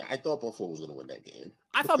stock in it. I thought Buffalo was going to win that game.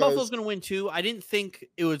 I thought Buffalo was going to win too. I didn't think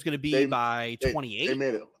it was going to be by 28. They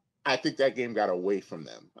made it. I think that game got away from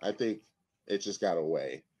them. I think it just got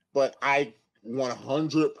away. But I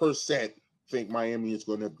 100% think Miami is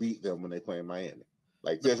going to beat them when they play in Miami.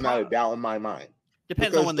 Like, there's not a doubt in my mind.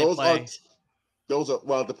 Depends on when they play. Those are,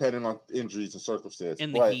 well, depending on injuries and circumstances.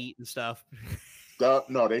 In the heat and stuff.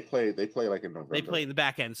 No, they play like in November. They play in the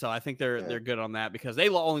back end, so I think they're good on that, because they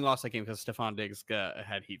only lost that game because Stephon Diggs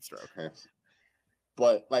had heat stroke. Okay.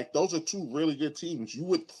 But like, those are two really good teams. You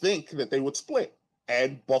would think that they would split,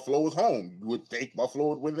 and Buffalo was home. You would think Buffalo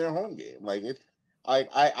would win their home game. Like, it,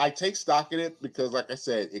 I take stock in it because, like I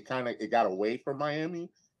said, it got away from Miami.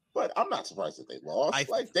 But I'm not surprised that they lost.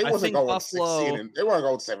 They weren't going 16 and they weren't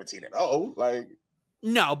going 17-0. Like,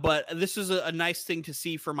 no, but this is a nice thing to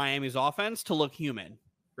see for Miami's offense to look human,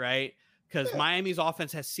 right? Because Miami's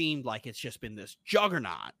offense has seemed like it's just been this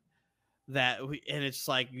juggernaut and it's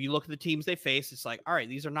like, you look at the teams they face, it's like, all right,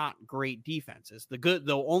 these are not great defenses.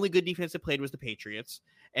 The only good defense they played was the Patriots,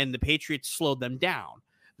 and the Patriots slowed them down.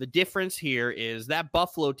 The difference here is that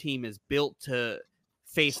Buffalo team is built to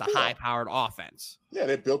face a high-powered offense. Yeah,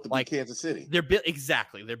 they're built to beat Kansas City. They're built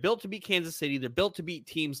They're built to beat Kansas City. They're built to beat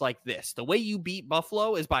teams like this. The way you beat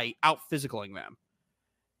Buffalo is by out-physicaling them,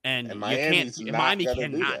 and Miami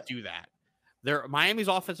cannot do that. Miami's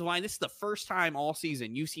offensive line. This is the first time all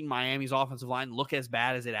season you've seen Miami's offensive line look as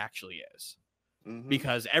bad as it actually is,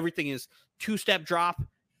 because everything is two-step drop,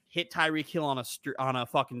 hit Tyreek Hill on a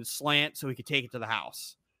fucking slant so he could take it to the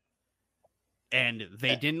house, and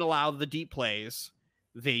they didn't allow the deep plays.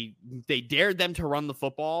 They dared them to run the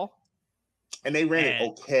football, and they ran it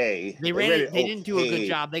okay. They didn't do a good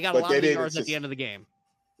job. They got a lot of yards at the end of the game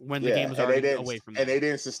when the game was already away from them. And they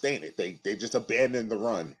didn't sustain it. They just abandoned the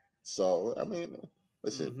run. So, I mean,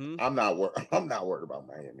 listen, I'm not worried about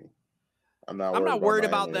Miami. I'm not worried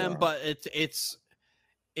about them, but it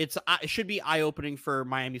should be eye-opening for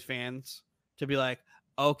Miami's fans to be like,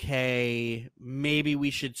 okay, maybe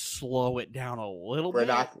we should slow it down a little bit.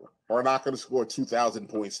 We're not going to score 2,000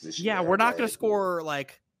 points this year. Yeah, we're not going to score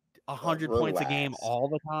like 100 points a game all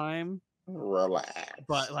the time. Relax.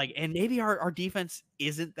 But and maybe our defense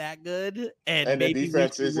isn't that good, and the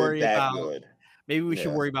defense isn't that good. Maybe we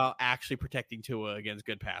should worry about actually protecting Tua against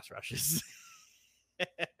good pass rushes.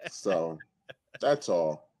 So that's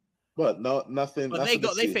all. But nothing. But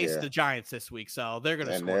they face the Giants this week, so they're going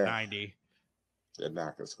to score 90. They're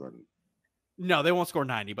not going to score. No, they won't score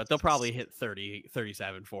 90, but they'll probably hit 30,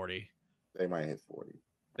 37, 40. They might hit 40.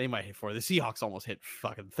 The Seahawks almost hit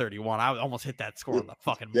fucking 31. I almost hit that score on the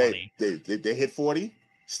fucking money. They hit 40?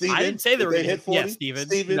 Steven? I didn't say they were going to hit 40. Yeah,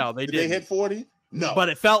 Steven? No, they didn't. They hit 40? No. But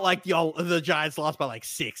it felt like the Giants lost by like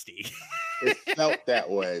 60. It felt that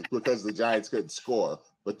way because the Giants couldn't score,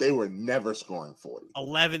 but they were never scoring 40.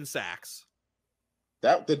 11 sacks.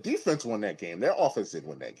 The defense won that game. Their offense didn't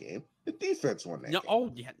win that game. The defense won that game.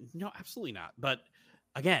 Oh, yeah. No, absolutely not. But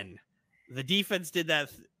again, the defense did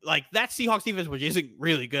that. That Seahawks defense, which isn't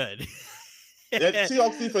really good. That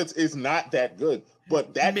Seahawks defense is not that good.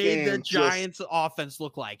 But that made the Giants offense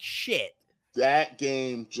look like shit. That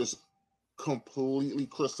game just completely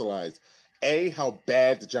crystallized A, how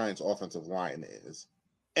bad the Giants' offensive line is,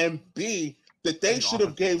 and B, that they should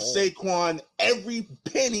have gave Saquon every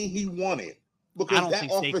penny he wanted. Because I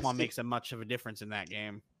don't think Saquon makes a much of a difference in that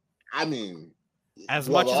game. I mean, as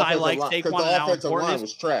much as I like Saquon, because the offensive line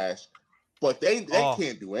was trash, but they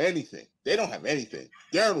can't do anything. They don't have anything.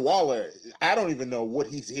 Darren Waller, I don't even know what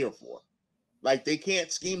he's here for. Like, they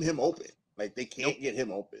can't scheme him open. Like, they can't get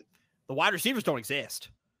him open. The wide receivers don't exist.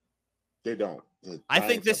 They don't. I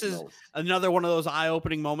think this is another one of those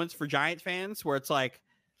eye-opening moments for Giants fans where it's like,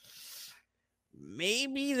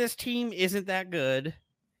 maybe this team isn't that good.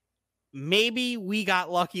 Maybe we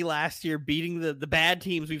got lucky last year beating the bad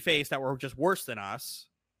teams we faced that were just worse than us,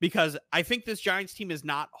 because I think this Giants team is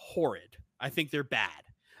not horrid. I think they're bad,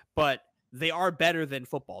 but they are better than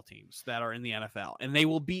football teams that are in the NFL, and they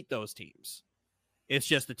will beat those teams. It's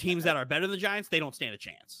just the teams that are better than the Giants, they don't stand a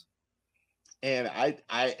chance. And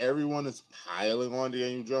everyone is piling on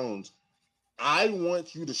Daniel Jones. I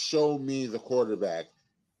want you to show me the quarterback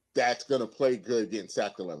that's going to play good getting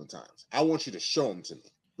sacked 11 times. I want you to show him to me,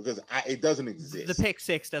 because it doesn't exist. The pick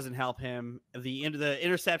six doesn't help him. The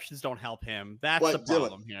interceptions don't help him. That's the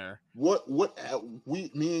problem here.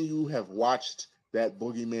 Me and you have watched that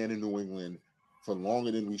boogeyman in New England for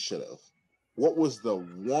longer than we should have. What was the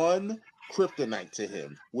one kryptonite to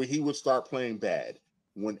him where he would start playing bad?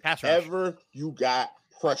 Whenever you got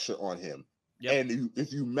pressure on him, and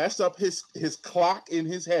if you mess up his clock in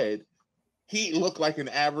his head, he looked like an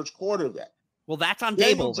average quarterback. Well, that's on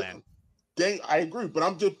Dable then. I agree,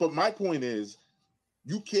 but my point is,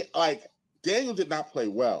 you can't, like, Daniel did not play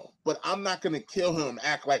well, but I'm not going to kill him and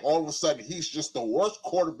act like all of a sudden he's just the worst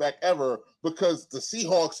quarterback ever because the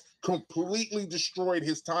Seahawks completely destroyed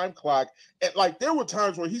his time clock. And like, there were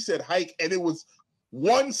times where he said hike and it was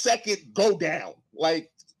 1 second go down.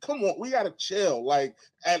 Like, come on, we got to chill. Like,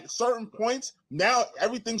 at certain points, now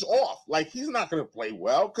everything's off. Like, he's not going to play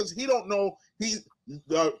well because he don't know. He's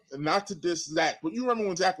not to diss Zach, but you remember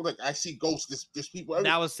when Zach was like, I see ghosts, there's people.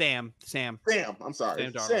 That was Sam. I'm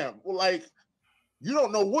sorry. Sam. Well, like, you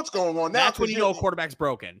don't know what's going on now. That's when you know a quarterback's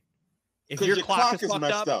broken. If your clock is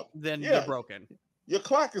messed up, then you're broken. Your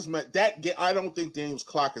clock is I don't think Daniel's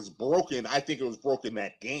clock is broken. I think it was broken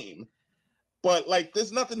that game. But, like,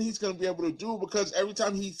 there's nothing he's going to be able to do because every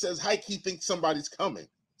time he says hike, he thinks somebody's coming.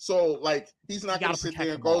 So, like, he's not going to sit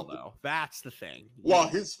there and go. Though. That's the thing. Well,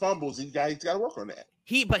 his fumbles, he's got to work on that.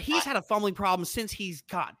 He's had a fumbling problem since he's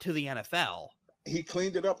got to the NFL. He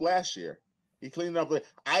cleaned it up last year. He cleaned it up.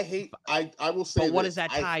 I will say. But what is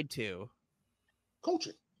that tied to?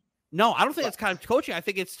 Coaching. No, I don't think it's kind of coaching. I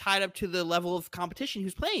think it's tied up to the level of competition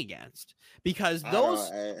he's playing against, because those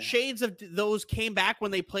shades of those came back when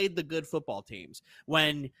they played the good football teams.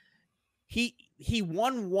 When he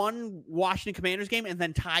won one Washington Commanders game and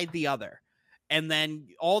then tied the other. And then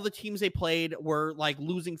all the teams they played were like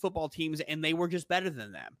losing football teams, and they were just better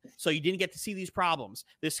than them. So you didn't get to see these problems.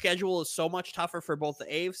 This schedule is so much tougher for both the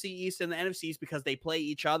AFC East and the NFC East because they play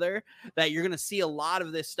each other, that you're going to see a lot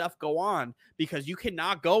of this stuff go on, because you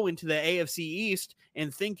cannot go into the AFC East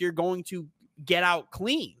and think you're going to get out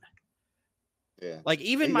clean. Yeah. Like,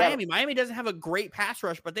 even Miami doesn't have a great pass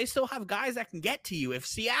rush, but they still have guys that can get to you. If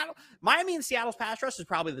Miami and Seattle's pass rush is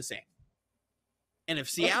probably the same. And if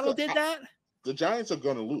Seattle did that, the Giants are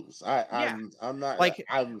going to lose. I'm not like.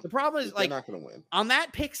 The problem is, like, they're not going to win on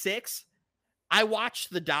that pick six. I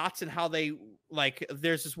watched the dots and how they, like.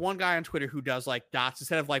 There's this one guy on Twitter who does like dots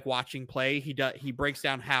instead of like watching play. He breaks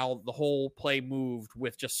down how the whole play moved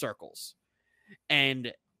with just circles,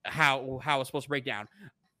 and how it's supposed to break down.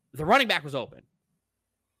 The running back was open.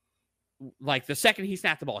 Like, the second he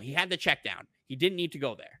snapped the ball, he had the check down. He didn't need to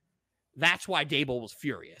go there. That's why Dable was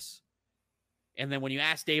furious. And then when you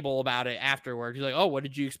ask Dable about it afterwards, he's like, oh, what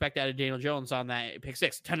did you expect out of Daniel Jones on that pick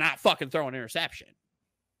six? To not fucking throw an interception.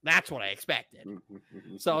 That's what I expected.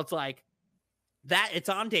 So it's like that. It's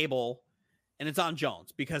on Dable and it's on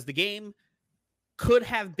Jones, because the game could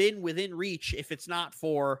have been within reach if it's not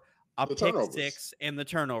for a pick six and the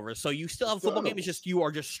turnovers. So you still have a football game. It's just you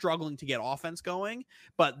are just struggling to get offense going.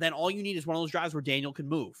 But then all you need is one of those drives where Daniel can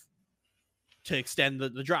move to extend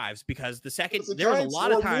the drives, because there was a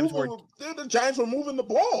lot of times where the Giants were moving the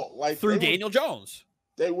ball like through Daniel Jones.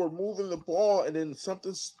 They were moving the ball, and then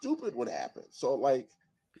something stupid would happen. So, like,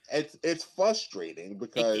 it's frustrating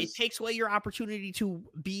because it takes away your opportunity to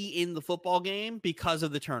be in the football game because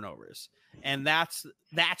of the turnovers, and that's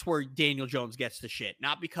where Daniel Jones gets the shit.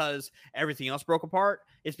 Not because everything else broke apart;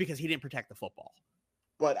 it's because he didn't protect the football.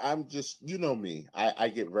 But I'm just, you know me, I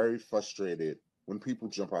get very frustrated when people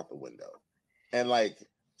jump out the window. And, like,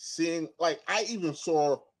 seeing, like, I even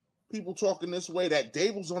saw people talking this way that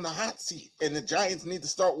Dable's on the hot seat and the Giants need to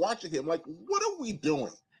start watching him. Like, what are we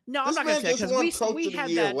doing? No, I'm This not going to man say just won because Coach we of the had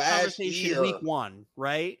Year that last conversation year. week 1,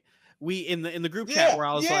 right? We in the group chat where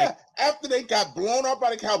I was like, after they got blown up by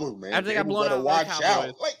the Cowboys, man, after they got blown better out by the watch Cowboys.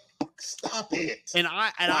 out. Like, stop it. And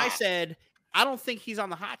I said, I don't think he's on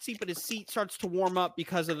the hot seat, but his seat starts to warm up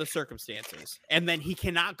because of the circumstances, and then he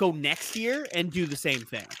cannot go next year and do the same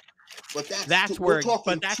thing. But that's normal.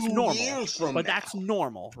 But that's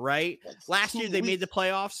normal, right? That's Last year they made the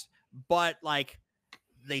playoffs, but like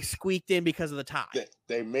they squeaked in because of the tie.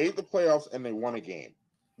 They made the playoffs and they won a game.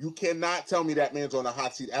 You cannot tell me that man's on the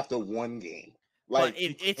hot seat after one game. Like, but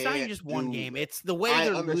it's not even just one game. It's the way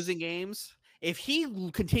they're losing games. If he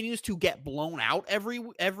continues to get blown out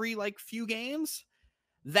every like few games,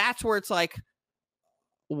 that's where it's like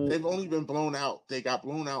they've only been blown out. They got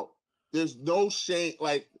blown out. There's no shame.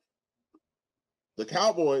 Like, the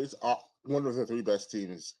Cowboys are one of the 3 best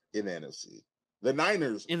teams in the NFC. The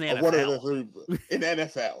Niners are one of the 3 in the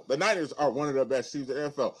NFL. The Niners are one of the best teams in the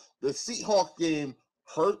NFL. The Seahawks game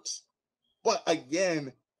hurts, but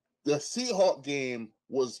again, the Seahawks game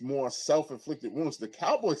was more self-inflicted wounds. The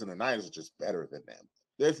Cowboys and the Niners are just better than them.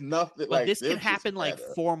 There's nothing. But this can happen like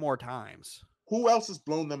 4 more times. Who else has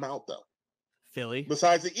blown them out though? Philly,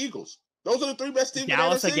 besides the Eagles. Those are the 3 best teams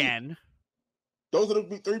Dallas in the NFC. Again. Those are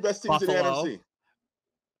the 3 best teams Buffalo. in the NFC.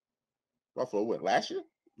 Buffalo went last year?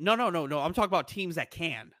 No. I'm talking about teams that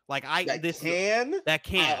can. Like that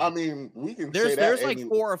can. I mean, we can. There's like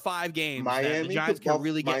 4 or 5 games. Miami, the Giants can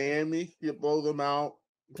really get. Miami could blow them out.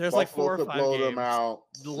 There's Buffalo like 4 or 5 blow games them out.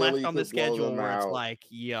 left on the schedule where it's like,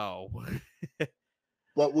 yo.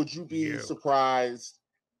 But would you be surprised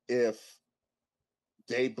if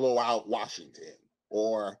they blow out Washington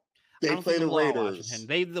or they play the Raiders?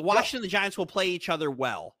 The Giants will play each other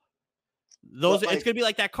well. It's going to be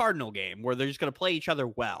like that Cardinal game where they're just going to play each other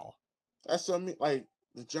well. That's what I mean. Like,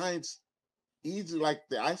 the Giants,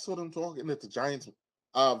 I saw them talking that the Giants,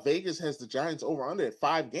 Vegas has the Giants over under at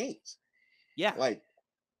 5 games. Yeah. Like,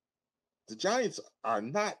 the Giants are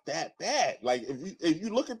not that bad. Like, if you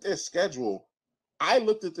look at their schedule, I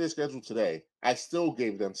looked at their schedule today. I still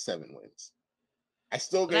gave them 7 wins. I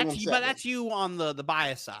still gave them 7. But that's you on the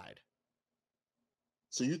bias side.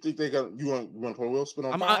 So you think you want to put a wheel spin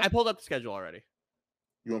on 5? I pulled up the schedule already.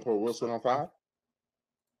 You want to put a wheel spin on 5?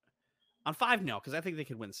 On 5, no, because I think they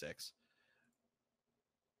could win 6.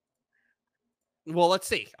 Well, let's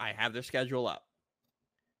see. I have their schedule up.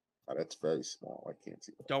 Oh, that's very small. I can't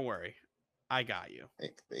see that. Don't worry. I got you.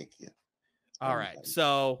 Thank you. All right.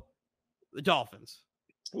 So the Dolphins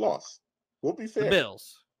lost. We'll be fair. The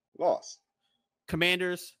Bills lost.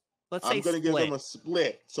 Commanders. I'm going to give them a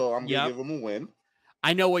split, so I'm going to give them a win.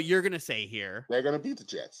 I know what you're going to say here. They're going to beat the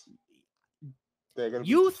Jets. I'm just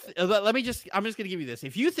going to give you this.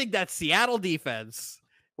 If you think that Seattle defense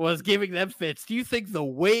was giving them fits, do you think the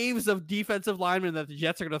waves of defensive linemen that the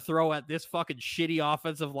Jets are going to throw at this fucking shitty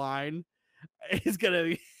offensive line is going to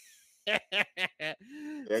be...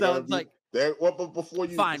 So it's like... But before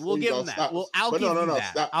you... Fine, we'll give them that. I'll give you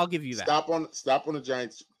that. Stop, I'll give you that. Stop on the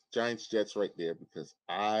Giants Jets right there, because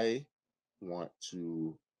I want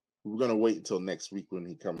to... We're going to wait until next week when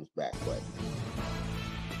he comes back, but...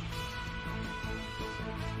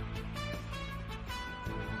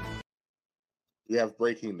 We have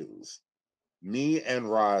breaking news. Me and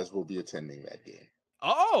Roz will be attending that game.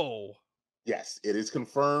 Oh! Yes, it is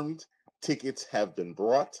confirmed. Tickets have been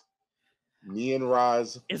brought. Me and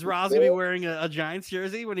Roz... Is Roz going to be wearing a Giants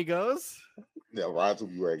jersey when he goes? No, Roz will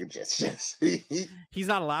be wearing a Jets jersey. He's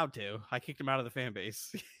not allowed to. I kicked him out of the fan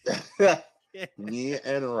base. Me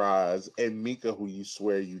and Roz and Mika, who you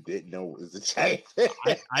swear you didn't know was the Giants.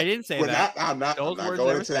 I didn't say that. I'm not going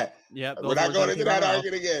into that. Yeah, we're not going into that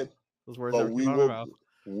argument again. Those words but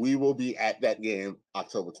we will be at that game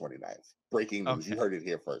October 29th. Breaking news. Okay. You heard it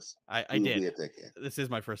here first. I did. This is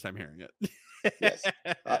my first time hearing it. Yes.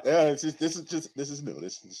 This is new.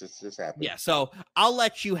 This is just happening. Yeah. So I'll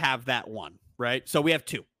let you have that one, right? So we have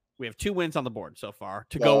 2. We have 2 wins on the board so far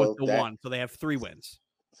to go with the 1. So they have 3 wins.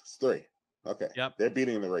 It's 3. Okay. Yep. They're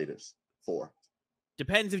beating the Raiders. 4.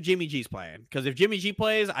 Depends if Jimmy G's playing. Because if Jimmy G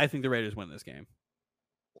plays, I think the Raiders win this game.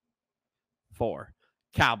 4.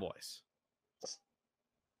 Cowboys.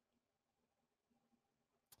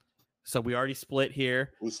 So we already split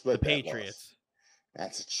here. We split the Patriots.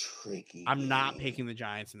 That's a tricky. I'm not picking the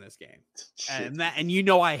Giants in this game. And you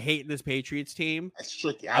know I hate this Patriots team. That's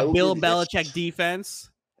tricky. Bill Belichick defense.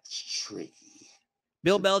 It's tricky.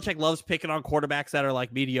 Bill Belichick loves picking on quarterbacks that are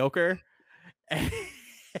like mediocre.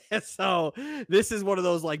 So this is one of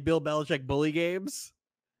those like Bill Belichick bully games.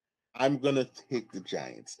 I'm going to pick the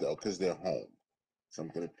Giants though, because they're home. So I'm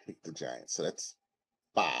going to pick the Giants. So that's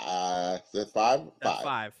 5. Is that 5? That's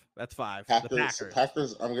 5. That's 5. Packers. The Packers.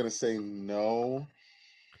 Packers, I'm going to say no.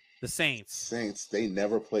 The Saints. Saints, they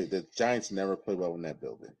never played. The Giants never play well in that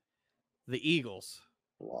building. The Eagles.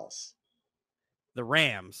 Loss. The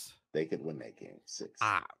Rams. They could win that game. 6.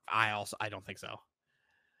 I don't think so.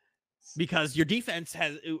 Because your defense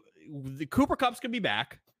has the Cooper Kupp's gonna be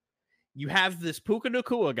back. You have this Puka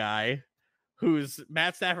Nacua guy who's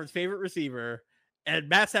Matt Stafford's favorite receiver, and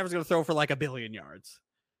Matt Stafford's gonna throw for like 1 billion yards.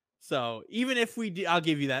 So even if I'll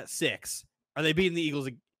give you that 6. Are they beating the Eagles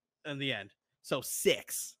in the end? So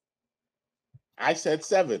 6. I said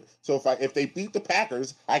 7. So if they beat the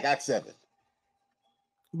Packers, I got 7.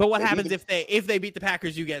 But what happens if they beat the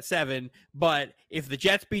Packers? You get 7. But if the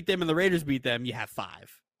Jets beat them and the Raiders beat them, you have 5.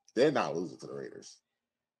 They're not losing to the Raiders.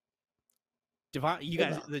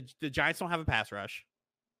 The Giants don't have a pass rush.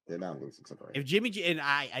 They're not losing to the Raiders. If Jimmy G, and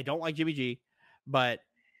I don't like Jimmy G, but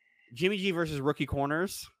Jimmy G versus rookie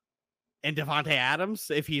corners and Devontae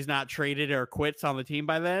Adams, if he's not traded or quits on the team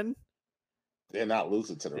by then, they're not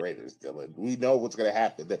losing to the Raiders, Dylan. We know what's going to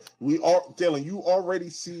happen. Dylan, you already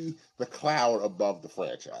see the cloud above the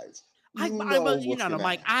franchise.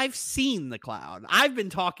 Mike, I've seen the cloud. I've been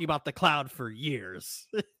talking about the cloud for years.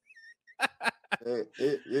 It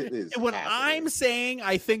is. When happening. I'm saying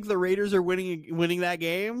I think the Raiders are winning that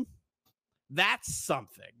game, that's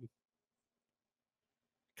something.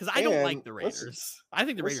 Because I don't like the Raiders. I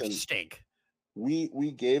think the Raiders stink.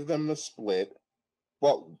 We gave them the split,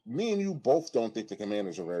 but me and you both don't think the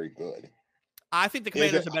Commanders are very good. I think the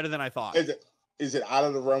Commanders are better than I thought. Is it out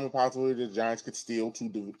of the realm of possibility the Giants could steal two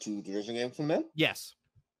division games from them? Yes.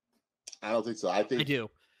 I don't think so. I do.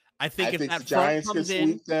 I think if that the Giants could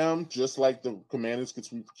sweep them, just like the Commanders could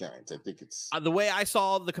sweep the Giants. I think it's the way I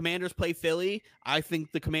saw the Commanders play Philly. I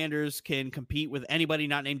think the Commanders can compete with anybody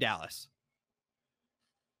not named Dallas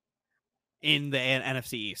in the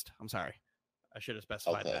NFC East. I'm sorry, I should have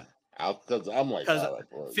specified that. Because I'm like,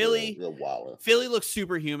 Philly looks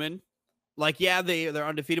superhuman. Like, yeah, they're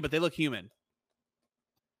undefeated, but they look human.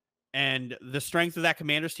 And the strength of that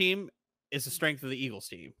Commanders team is the strength of the Eagles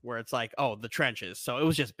team, where it's like, oh, the trenches. So it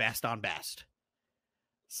was just best on best.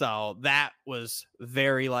 So that was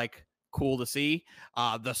very cool to see.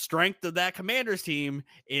 The strength of that Commanders team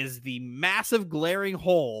is the massive glaring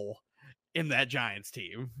hole in that Giants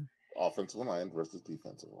team. Offensive line versus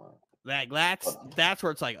defensive line. That's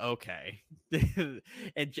where it's like, okay.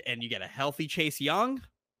 and you get a healthy Chase Young.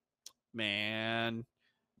 Man.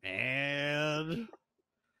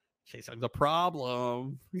 Chase Young's a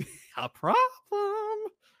problem. A problem.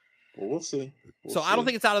 Well, we'll see. I don't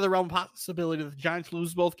think it's out of the realm of possibility that the Giants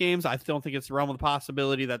lose both games. I don't think it's the realm of the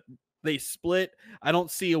possibility that they split. I don't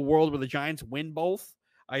see a world where the Giants win both.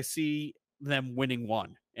 I see them winning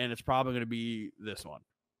one, and it's probably going to be this one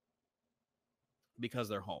because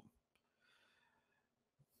they're home.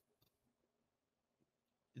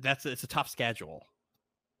 It's a tough schedule.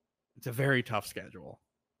 It's a very tough schedule.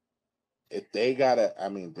 If they gotta,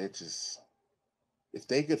 if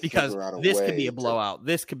they could figure out a way, this could be a blowout.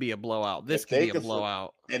 This could be a blowout. This could be a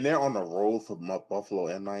blowout. And they're on the road for Buffalo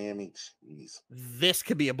and Miami. Jeez. This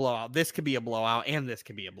could be a blowout. This could be a blowout, and this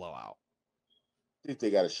could be a blowout. I think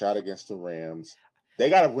they got a shot against the Rams. They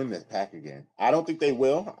got to win this pack again. I don't think they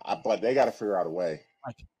will, but they got to figure out a way.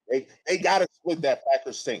 They got to split that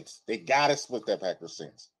Packers Saints. They got to split that Packers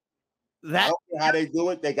Saints. I don't know how they do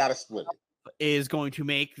it. They got to split it. Is going to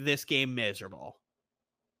make this game miserable.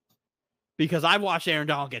 Because I've watched Aaron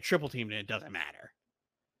Donald get triple teamed and it doesn't matter.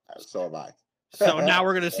 So have I. So now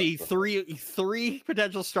we're going to see three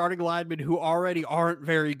potential starting linemen who already aren't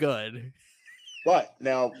very good. But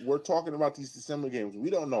now we're talking about these December games. We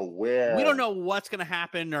don't know where. We don't know what's going to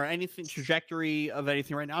happen or anything, trajectory of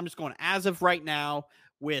anything right now. I'm just going as of right now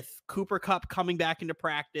with Cooper Kupp coming back into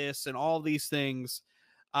practice and all these things.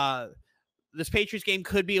 This Patriots game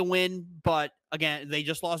could be a win, but again, they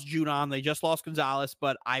just lost Judon. They just lost Gonzalez,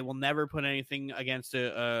 but I will never put anything against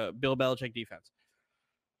a Bill Belichick defense.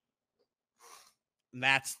 And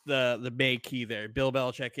that's the big key there. Bill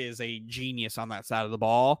Belichick is a genius on that side of the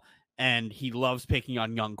ball, and he loves picking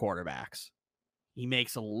on young quarterbacks. He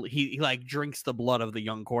makes he drinks the blood of the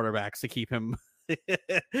young quarterbacks to keep him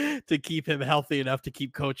healthy enough to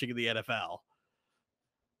keep coaching in the NFL.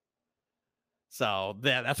 So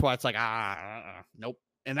that's why it's like, nope.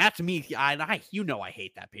 And that's me. I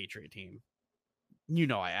hate that Patriot team.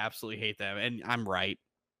 I absolutely hate them, and I'm right.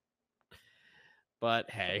 But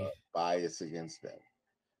hey, bias against them.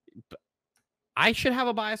 I should have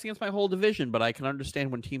a bias against my whole division, but I can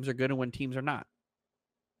understand when teams are good and when teams are not.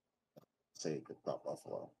 Say about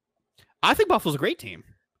Buffalo. I think Buffalo's a great team.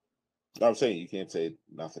 I'm saying you can't say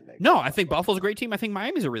nothing negative. No, I think Buffalo's a great team. I think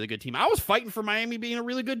Miami's a really good team. I was fighting for Miami being a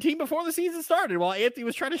really good team before the season started while Anthony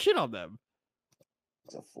was trying to shit on them.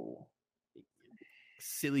 It's a fool.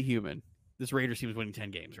 Silly human. This Raiders team is winning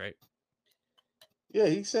 10 games, right? Yeah,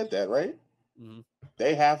 he said that, right? Mm-hmm.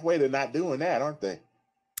 They halfway to not doing that, aren't they?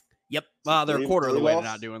 Yep. They're a quarter of the way to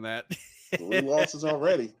not doing that. 3 losses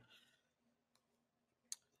already.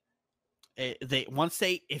 If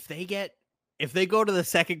they go to the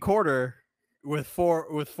second quarter with four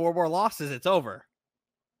more losses, it's over.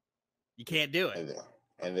 You can't do it.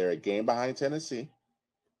 And they're a game behind Tennessee.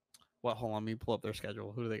 Well, hold on, let me pull up their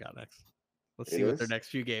schedule. Who do they got next? Let's see what their next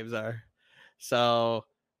few games are. So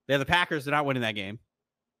they're the Packers. They're not winning that game.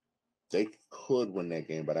 They could win that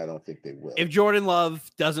game, but I don't think they will. If Jordan Love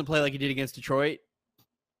doesn't play like he did against Detroit,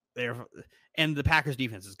 and the Packers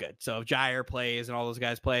defense is good. So if Jair plays and all those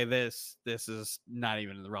guys play, this is not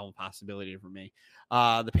even in the realm of possibility for me.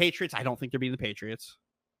 The Patriots, I don't think they're beating the Patriots.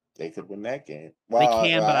 They could win that game. Well, they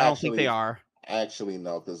can, but I don't think they are. Actually,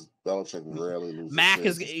 no, because Belichick rarely loses.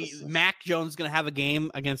 Mac Jones is going to have a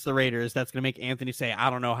game against the Raiders that's going to make Anthony say, I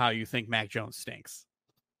don't know how you think Mac Jones stinks.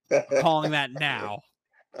 I'm calling that now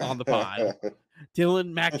on the pod.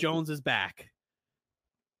 Dylan, Mac Jones is back.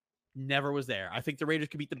 Never was there. I think the Raiders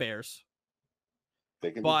could beat the Bears.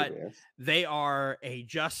 But they are a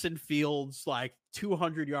Justin Fields,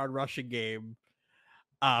 200-yard rushing game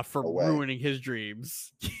for ruining his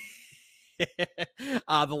dreams.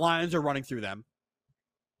 The Lions are running through them.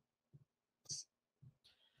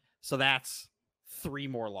 So that's 3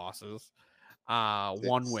 more losses. 1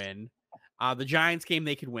 win. The Giants game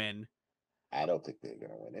they could win. I don't think they're going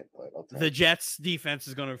to win it, but okay. The Jets defense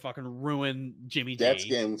is going to fucking ruin Jimmy G. Jets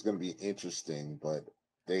game is going to be interesting, but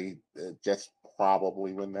the Jets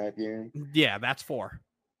probably win that game. Yeah, that's 4.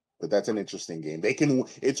 But that's an interesting game.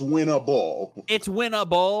 It's winnable. It's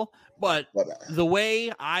winnable, but the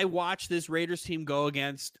way I watch this Raiders team go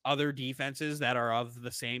against other defenses that are of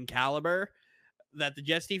the same caliber that the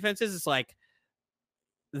Jets defense is, it's like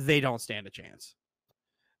they don't stand a chance.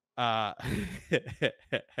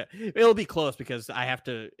 It'll be close because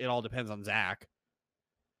it all depends on Zach.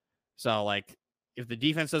 So if the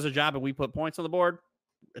defense does a job and we put points on the board,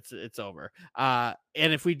 it's over. And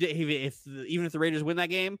even if the Raiders win that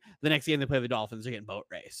game, the next game they play the Dolphins, they're getting boat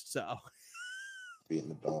raced. So beating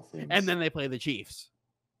the Dolphins. And then they play the Chiefs.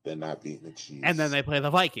 They're not beating the Chiefs. And then they play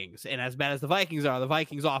the Vikings. And as bad as the Vikings are, the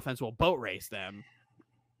Vikings offense will boat race them.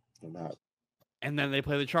 They're not. And then they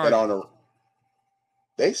play the Chargers.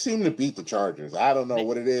 They seem to beat the Chargers. I don't know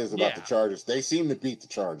what it is about the Chargers. They seem to beat the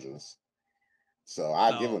Chargers. So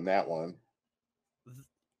I give them that one.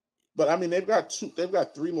 But I mean, they've got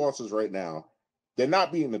 3 losses right now. They're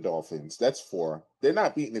not beating the Dolphins. That's 4. They're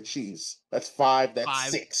not beating the Chiefs. That's 5.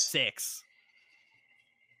 That's 6.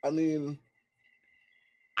 I mean,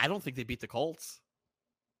 I don't think they beat the Colts.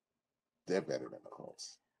 They're better than the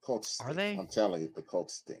Colts. Colts stink. Are they? I'm telling you, the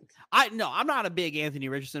Colts stink. I'm not a big Anthony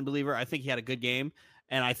Richardson believer. I think he had a good game,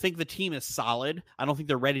 and I think the team is solid. I don't think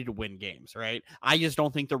they're ready to win games, right? I just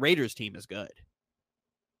don't think the Raiders team is good.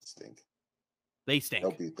 Stink. They stink.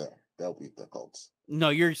 They'll beat the Colts. No,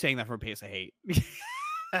 you're saying that from a place of hate.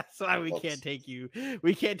 That's why we can't take you.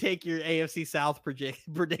 We can't take your AFC South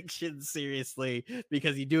predictions seriously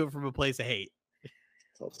because you do it from a place of hate.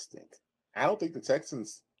 Colts stink. I don't think the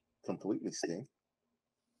Texans completely stink.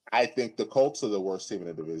 I think the Colts are the worst team in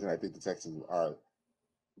the division. I think the Texans are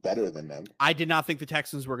better than them. I did not think the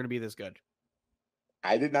Texans were going to be this good.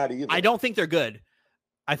 I did not either. I don't think they're good.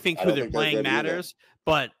 I think who they're playing matters,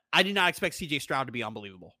 but I did not expect CJ Stroud to be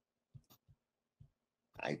unbelievable.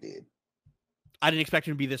 I did. I didn't expect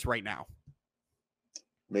him to be this right now.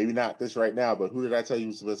 Maybe not this right now, but who did I tell you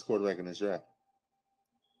was the best quarterback in this draft?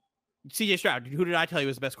 CJ Stroud. Who did I tell you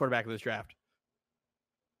was the best quarterback in this draft?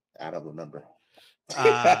 I don't remember.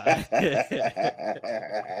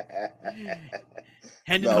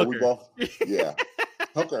 Hendon Hooker.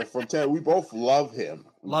 Hooker from 10. We both love him.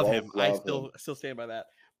 I still stand by that.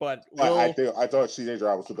 But I thought CJ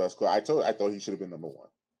Stroud was the best player. I thought he should have been number 1.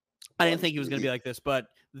 I didn't think he was going to be like this, but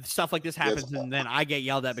stuff like this happens, and then I get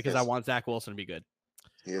yelled at because I want Zach Wilson to be good.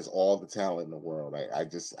 He has all the talent in the world.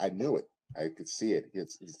 I knew it. I could see it.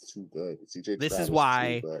 He's too good. This is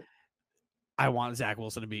why I want Zach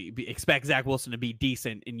Wilson to expect Zach Wilson to be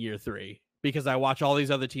decent in year 3 because I watch all these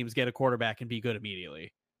other teams get a quarterback and be good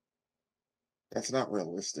immediately. That's not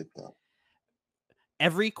realistic, though.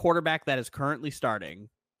 Every quarterback that is currently starting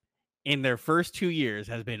in their first 2 years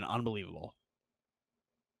has been unbelievable.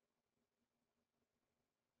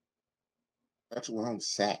 That's where I'm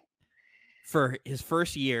sat. For his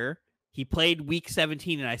first year, he played week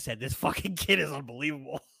 17, and I said, this fucking kid is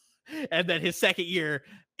unbelievable. And then his second year,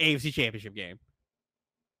 AFC Championship game.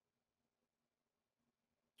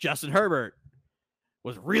 Justin Herbert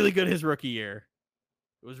was really good his rookie year.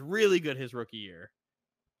 It was really good his rookie year.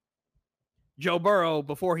 Joe Burrow,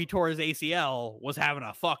 before he tore his ACL, was having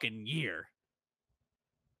a fucking year.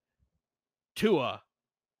 Tua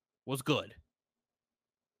was good.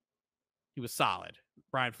 He was solid.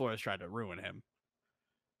 Brian Flores tried to ruin him.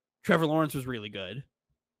 Trevor Lawrence was really good.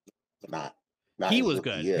 Not he was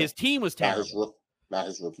good. Year. His team was terrible. Not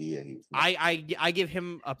his rookie year. I give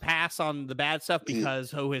him a pass on the bad stuff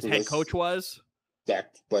because who his head coach was.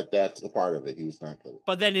 But that's a part of it. He was not good.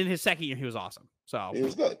 But then in his second year, he was awesome. So he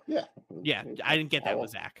was good. Yeah. Yeah. I didn't get that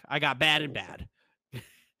with Zach. I got bad and bad.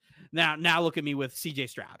 Now look at me with CJ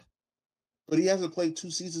Stroud. But he hasn't played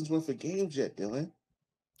 2 seasons worth of games yet, Dylan.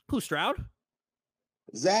 Who, Stroud?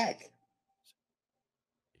 Zach.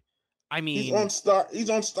 I mean, he's on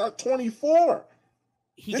start 24.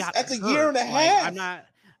 That's a year and a half. I'm not.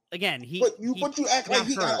 Again, But you act like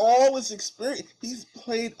he got all this experience. He's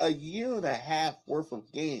played a year and a half worth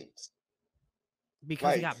of games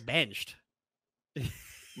because he got benched.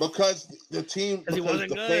 Because the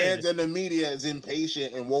fans and the media is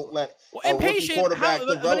impatient and won't let impatient. Quarterback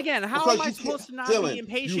develop. But again, how am I supposed to not be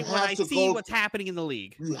impatient when I see what's happening in the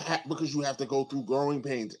league? Because you have to go through growing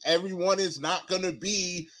pains. Everyone is not going to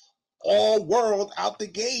be all world out the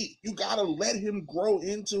gate. You got to let him grow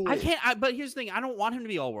into it. But here's the thing. I don't want him to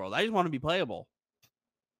be all world. I just want him to be playable.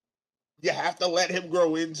 You have to let him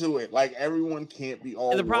grow into it. Like, everyone can't be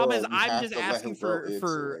all. And the problem is, I'm just asking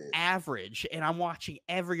for average, and I'm watching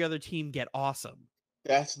every other team get awesome.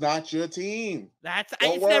 That's not your team.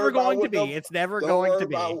 It's never going to be. It's never going to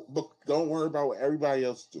be. Don't worry about what everybody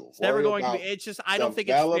else do. It's never going to be. It's just I don't think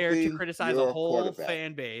it's fair to criticize a whole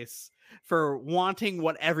fan base for wanting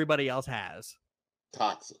what everybody else has.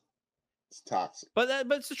 Toxic. It's toxic. But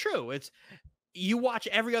it's true. It's you watch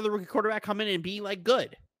every other rookie quarterback come in and be like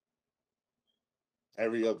good.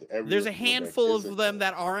 There's a handful of them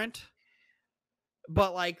that aren't,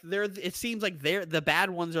 but like it seems like the bad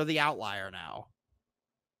ones are the outlier now,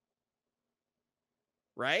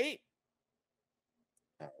 right?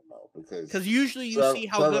 I don't know because usually you see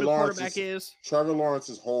how good a quarterback is. Trevor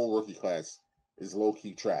Lawrence's whole rookie class is low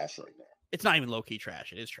key trash right now. It's not even low key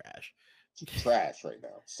trash. It is trash. It's trash right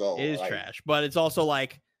now. So it is trash, but it's also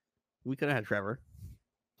like we could have had Trevor.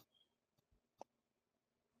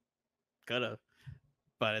 Could have.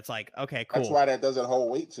 But it's like, okay, cool. That's why that doesn't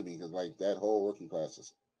hold weight to me, because like that whole rookie class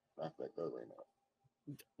is not that good right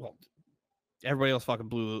now. Well, everybody else fucking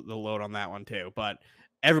blew the load on that one too. But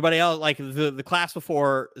everybody else, like the class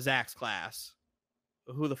before Zach's class,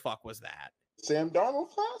 who the fuck was that? Sam Darnold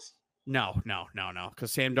class? No.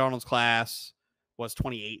 Because Sam Darnold's class was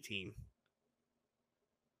 2018.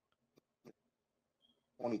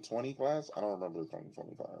 2020 class? I don't remember the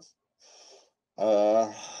 2020 class.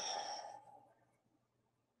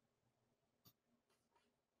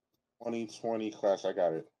 2020 class. I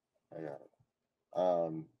got it.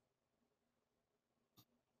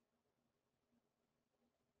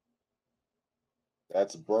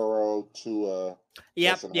 That's Burrow to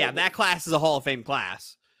yeah. That class is a Hall of Fame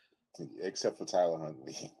class, except for Tyler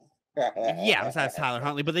Huntley. Yeah, besides Tyler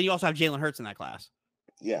Huntley, but then you also have Jalen Hurts in that class.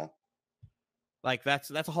 Yeah, like that's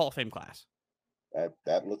a Hall of Fame class.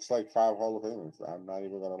 That looks like 5 Hall of Famers. I'm not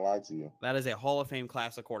even gonna lie to you. That is a Hall of Fame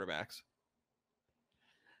class of quarterbacks.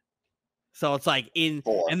 So it's like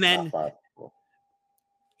 4, and then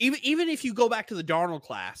even if you go back to the Darnold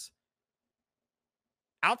class,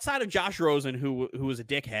 outside of Josh Rosen, who was a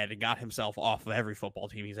dickhead and got himself off of every football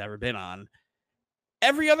team he's ever been on,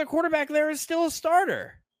 every other quarterback there is still a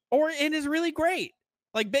starter and is really great.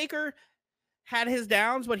 Like Baker had his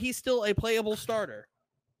downs, but he's still a playable starter.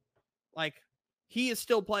 Like he is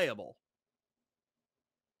still playable.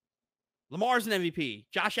 Lamar's an MVP.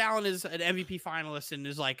 Josh Allen is an MVP finalist and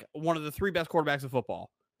is like one of the 3 best quarterbacks in football.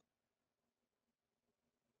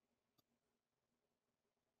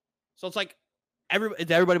 So it's like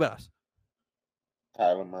it's everybody but us.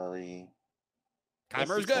 Kyler Murray. Kyler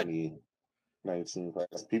Murray's good. 2019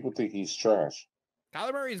 class. People think he's trash.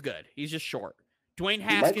 Kyler Murray's good. He's just short. Dwayne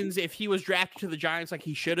Haskins, if he was drafted to the Giants like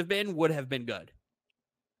he should have been, would have been good.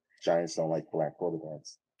 Giants don't like black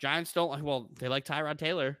quarterbacks. Giants don't. Well, they like Tyrod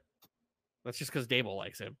Taylor. That's just because Dable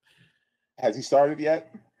likes him. Has he started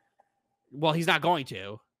yet? Well, he's not going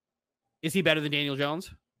to. Is he better than Daniel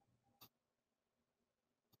Jones?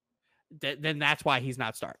 Then that's why he's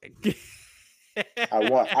not starting.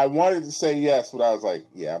 I wanted to say yes, but I was like,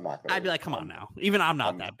 yeah, I'm not gonna. I'd be like, come on now. Even I'm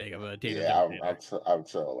not that big of a Daniel Jones fan. I'm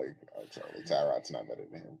trolling. Tyrod's not better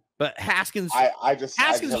than him. But Haskins,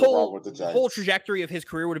 Haskins' whole trajectory of his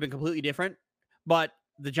career would have been completely different. But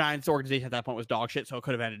the Giants organization at that point was dog shit, so it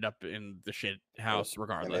could have ended up in the shit house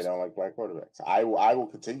regardless. And they don't like black quarterbacks. I will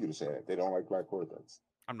continue to say it. They don't like black quarterbacks.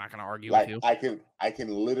 I'm not going to argue with you. I can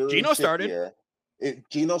literally. Geno started. Here.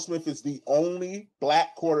 Geno Smith is the only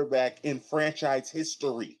black quarterback in franchise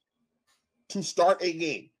history to start a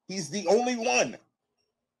game. He's the only one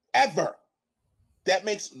ever. That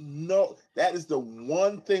is the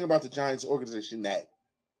one thing about the Giants organization that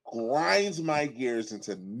grinds my gears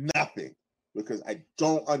into nothing, because I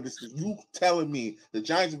don't understand. You telling me the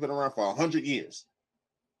Giants have been around for 100 years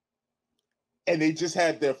and they just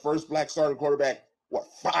had their first black starting quarterback,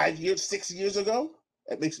 6 years ago?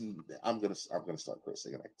 It makes me. I'm gonna start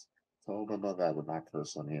cursing. And I told my mother I would not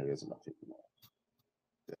curse on here. It's about 50 more.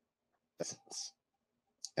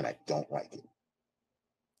 And I don't like it.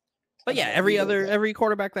 But yeah, every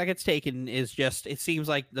quarterback that gets taken is just. It seems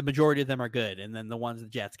like the majority of them are good, and then the ones the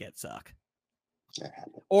Jets get suck.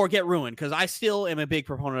 Or get ruined, because I still am a big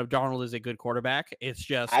proponent of Darnold as a good quarterback. It's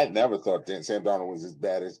just I never thought Sam Darnold was as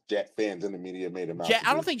bad as Jet fans in the media made him out.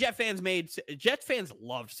 I don't think Jet fans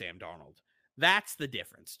loved Sam Darnold. That's the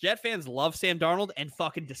difference. Jet fans love Sam Darnold and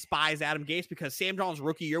fucking despise Adam Gase because Sam Darnold's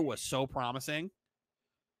rookie year was so promising.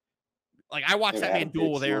 Like, I watched that man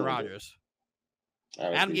duel with Aaron Rodgers.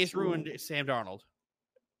 Adam Gase ruined Sam Darnold.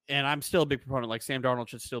 And I'm still a big proponent. Like, Sam Darnold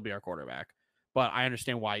should still be our quarterback. But I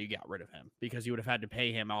understand why you got rid of him, because you would have had to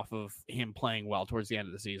pay him off of him playing well towards the end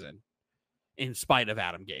of the season, in spite of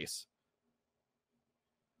Adam Gase.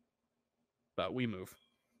 But we move.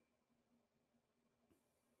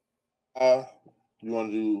 You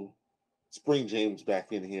want to do Spring James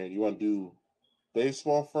back in here? You want to do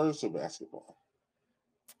baseball first or basketball?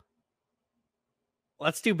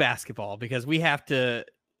 Let's do basketball, because we have to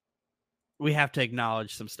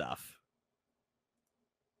acknowledge some stuff.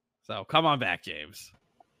 So come on back, James,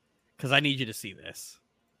 because I need you to see this.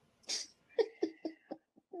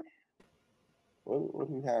 What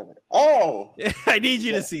do you have? Oh, I need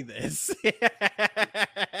you to see this.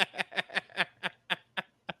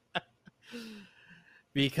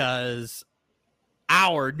 Because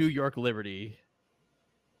our New York Liberty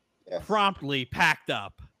promptly packed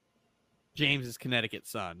up James's Connecticut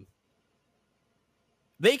Sun.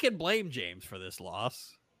 They can blame James for this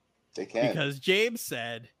loss. They can. Because James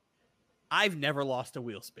said, I've never lost a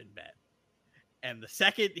wheel spin bet. And the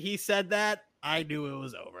second he said that, I knew it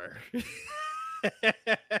was over.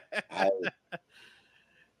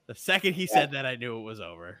 The second he said that, I knew it was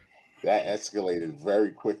over. That escalated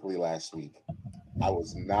very quickly last week. I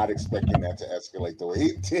was not expecting that to escalate the way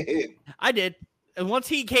it did. I did. And once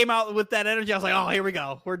he came out with that energy, I was like, oh, here we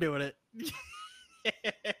go. We're doing it.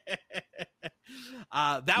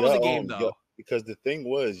 That was a game, though. Because the thing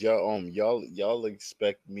was, y'all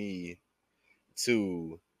expect me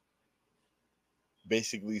to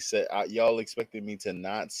basically say, y'all expected me to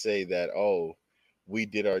not say that, oh, we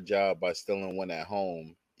did our job by stealing one at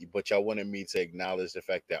home. But y'all wanted me to acknowledge the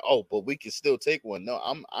fact that, oh, but we can still take one. No,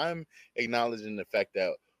 I'm acknowledging the fact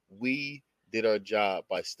that we did our job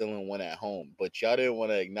by stealing one at home, but y'all didn't want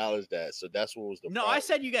to acknowledge that. So that's what was the problem. I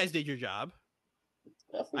said you guys did your job.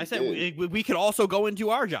 I said we could also go and do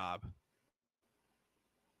our job.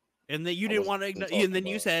 And then you didn't want to, and then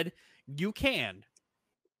you said you can.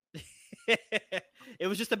 It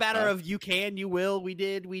was just a matter of you can, you will, we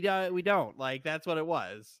did, we don't. Like, that's what it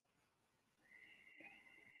was.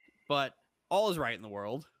 But all is right in the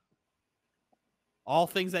world. All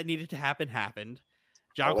things that needed to happen happened.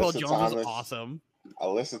 Jonquel Jones was awesome.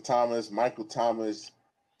 Alyssa Thomas, Michael Thomas,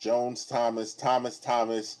 Jones Thomas,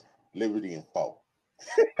 Thomas, Liberty and Foe.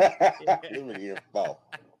 Liberty and Foe.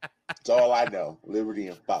 That's all I know. Liberty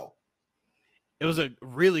and Foe. It was a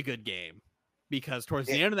really good game because towards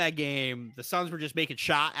the end of that game, the Suns were just making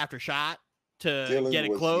shot after shot to get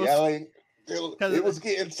it close. Yelling. It was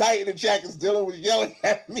getting tight in the jackets. Dylan was yelling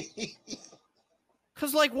at me.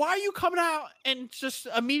 Because, like, why are you coming out and just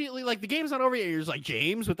immediately, like, the game's not over yet? You're just like,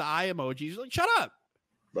 James with the eye emojis. Like, shut up.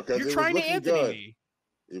 Because you're trying to Anthony me.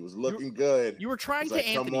 It was looking good. You were trying to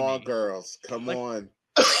Anthony me. Come on, girls. Come on.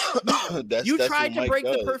 You tried to break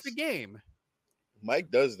the perfect game. Mike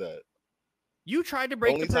does that. You tried to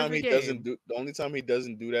break the perfect game. The only time he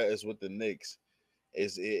doesn't do that is with the Knicks.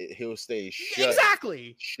 He'll stay shut.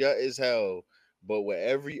 Exactly. Shut as hell. But with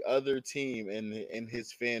every other team in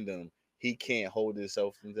his fandom, he can't hold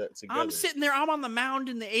himself together. I'm sitting there. I'm on the mound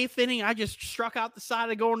in the 8th inning. I just struck out the side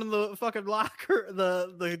of going to the fucking locker,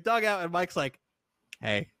 the dugout, and Mike's like,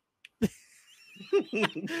 "Hey."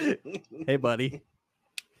 Hey, buddy.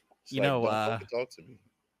 It's don't fucking talk to me.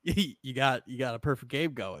 You got a perfect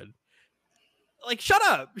game going. Like, shut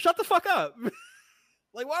up. Shut the fuck up.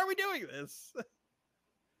 Like, why are we doing this?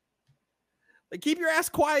 Like, keep your ass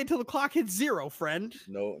quiet until the clock hits 0, friend.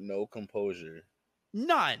 No composure.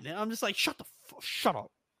 None. And I'm just like, shut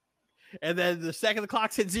up. And then the second the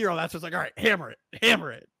clock's hit 0, that's just like, all right,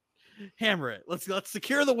 hammer it. Let's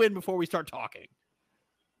secure the win before we start talking.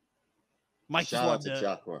 Mike just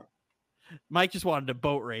wanted to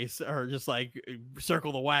boat race or just like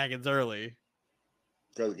circle the wagons early.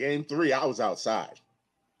 Because game 3, I was outside.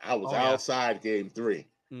 Outside game 3.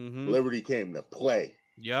 Mm-hmm. Liberty came to play.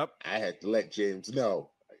 Yep. I had to let James know,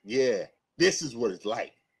 yeah, this is what it's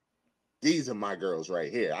like. These are my girls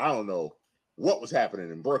right here. I don't know what was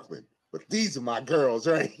happening in Brooklyn, but these are my girls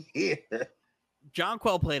right here.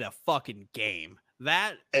 Jonquel played a fucking game.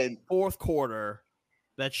 That fourth quarter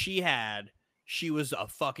that she was a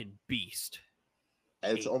fucking beast.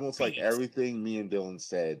 And it's almost like everything me and Dylan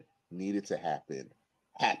said needed to happen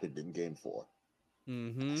happened in game 4.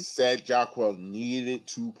 Mm-hmm. Said Jonquel needed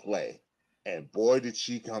to play. And boy, did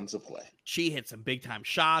she come to play. She hit some big-time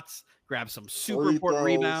shots, grabbed some super important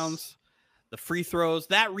rebounds, the free throws.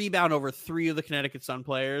 That rebound over 3 of the Connecticut Sun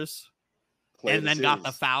players, and then got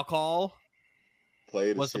the foul call.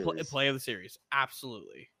 Was the play of the series.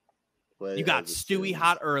 Absolutely. You got Stewie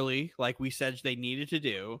hot early, like we said they needed to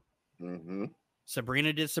do. Mm-hmm.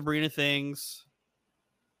 Sabrina did Sabrina things.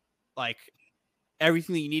 Like,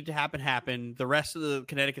 everything that you need to happen happened. The rest of the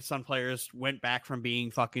Connecticut Sun players went back from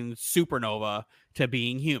being fucking supernova to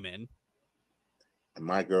being human. And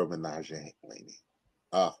my girl Menage lady.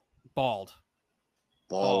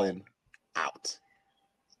 Balling out.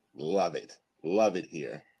 Love it. Love it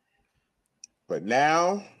here. But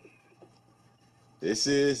now this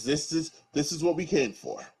is what we came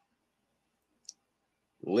for.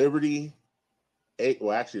 Liberty.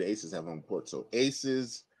 Actually the Aces have home court. So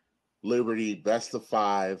Aces, Liberty, best of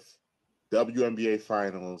 5, WNBA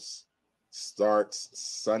Finals starts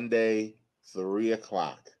Sunday,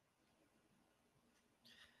 3:00.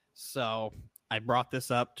 So I brought this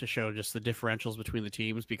up to show just the differentials between the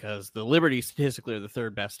teams because the Liberty statistically are the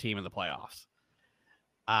 3rd best team in the playoffs.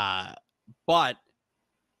 But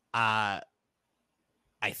I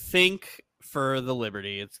think for the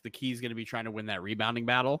Liberty, the key is going to be trying to win that rebounding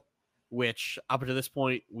battle, which up to this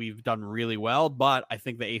point we've done really well, but I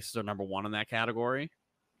think the Aces are number 1 in that category.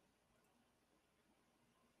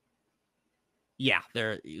 Yeah,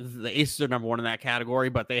 the Aces are number 1 in that category,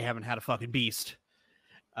 but they haven't had a fucking beast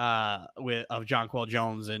of Jonquel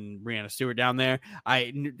Jones and Breanna Stewart down there.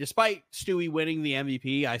 Despite Stewie winning the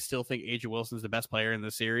MVP, I still think A'ja Wilson's the best player in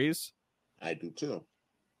the series. I do too.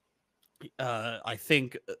 I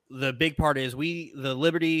think the big part is the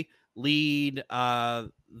Liberty lead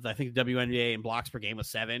I think the WNBA in blocks per game was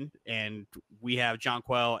 7, and we have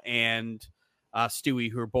Jonquel and Stewie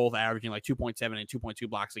who are both averaging like 2.7 and 2.2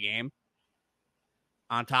 blocks a game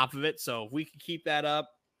on top of it. So if we can keep that up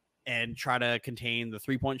and try to contain the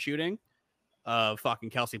 3-point shooting of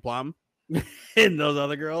fucking Kelsey Plum and those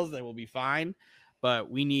other girls, then we'll be fine. But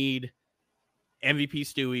we need MVP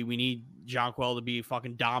Stewie, we need Jonquel to be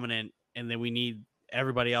fucking dominant, and then we need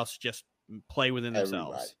everybody else to just play within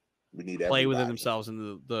themselves. We need play within themselves,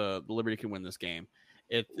 and the Liberty can win this game,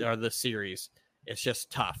 or the series. It's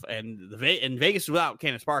just tough, and Vegas is without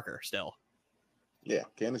Candace Parker still. Yeah,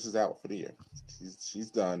 Candace is out for the year. She's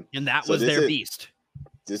done, and that was their beast.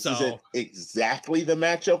 This isn't exactly the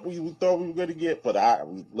matchup we thought we were going to get, but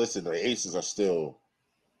listen. The Aces are still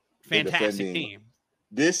fantastic team.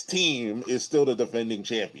 This team is still the defending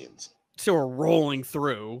champions. So we're rolling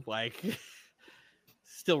through,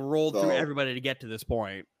 still rolled through everybody to get to this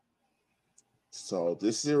point. So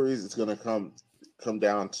this series is going to come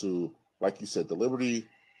down to, like you said, the Liberty.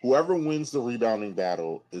 Whoever wins the rebounding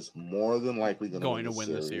battle is more than likely going to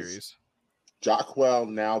win the series. Jonquel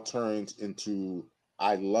now turns into.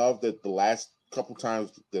 I love that the last 2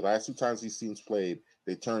 times these teams played,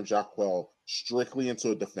 they turned Jonquel strictly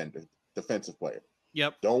into a defensive player.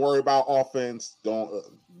 Yep. Don't worry about offense.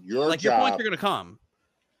 Your points are going to come.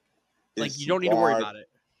 You don't need to worry about it.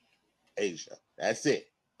 A'ja, that's it.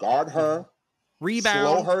 Guard her.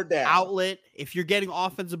 Rebound, slow her down. Outlet. If you're getting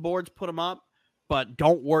offensive boards, put them up, but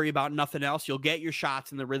don't worry about nothing else. You'll get your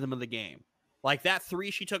shots in the rhythm of the game. Like that 3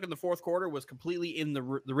 she took in the 4th quarter was completely in the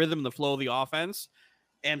rhythm and the flow of the offense,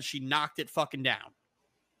 and she knocked it fucking down.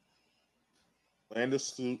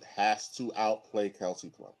 Vandersloot has to outplay Kelsey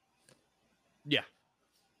Plum. Yeah.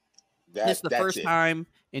 This is the first time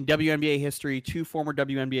in WNBA history 2 former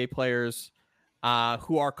WNBA players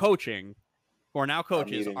who are coaching who are now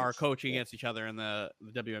coaches, meetings, are coaching yeah. against each other in the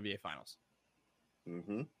WNBA finals.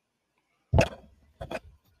 Mm-hmm.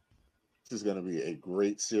 This is going to be a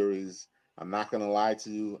great series. I'm not going to lie to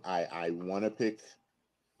you. I want to pick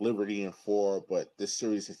Liberty in 4, but this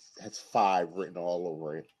series has 5 written all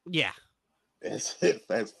over it. Yeah. It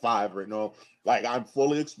has 5 written all. Like, I'm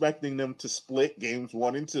fully expecting them to split games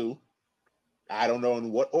 1 and 2. I don't know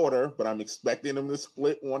in what order, but I'm expecting them to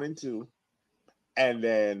split 1 and 2. And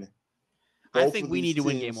then I think we need to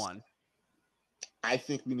win game 1. I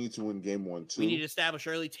think we need to win game 1 too. We need to establish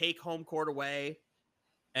early, take home court away,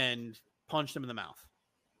 and punch them in the mouth.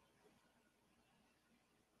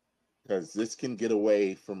 Because this can get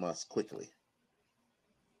away from us quickly.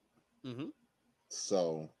 Mm-hmm.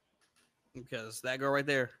 So. Because that girl right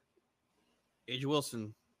there, A'ja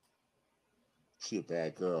Wilson. She a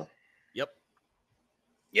bad girl.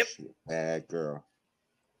 Yep. She a bad girl.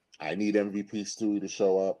 I need MVP Stewie to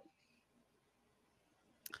show up.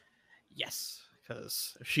 Yes.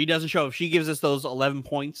 Because if she doesn't show, if she gives us those 11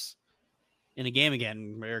 points in a game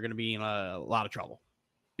again, we're going to be in a lot of trouble.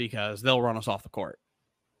 Because they'll run us off the court.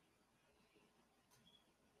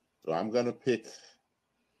 So I'm going to pick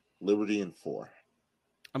Liberty in 4.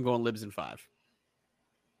 I'm going Libs in 5.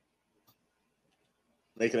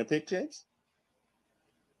 Making a pick, James?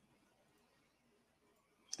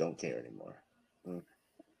 Don't care anymore.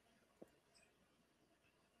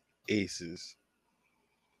 Aces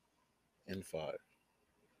in 5.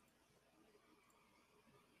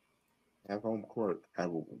 Have home court. I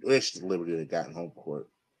wish Liberty had gotten home court.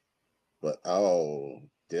 But,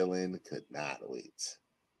 Dylan could not wait.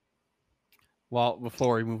 Well,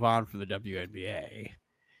 before we move on from the WNBA,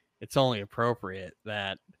 it's only appropriate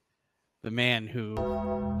that the man who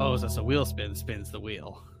owes us a wheel spin spins the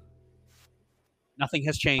wheel. Nothing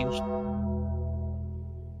has changed.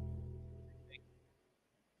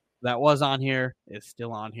 That was on here is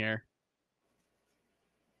still on here.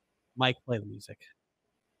 Mike, play the music.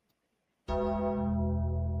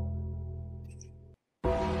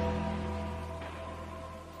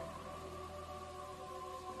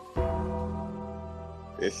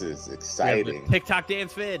 This is exciting. TikTok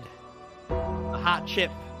dance vid, the hot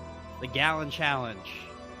chip, the gallon challenge,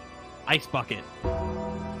 ice bucket,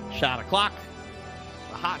 shot o'clock,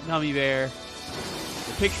 the hot gummy bear,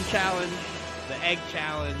 the picture challenge, the egg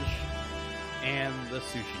challenge, and the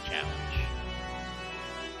sushi challenge.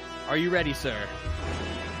 Are you ready, sir?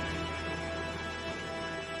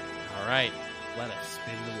 All right, let us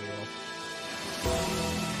spin the wheel.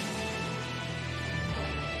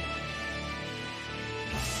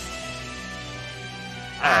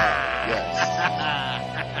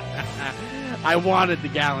 I wanted the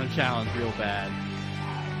gallon challenge real bad,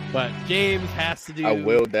 but James has to do. I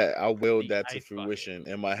willed that to fruition.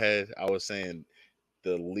 In my head, I was saying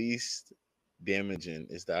the least damaging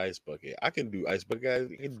is the ice bucket. I can do ice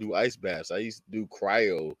bucket. I can do ice baths. I used to do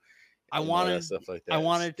cryo. I wanted stuff like that. I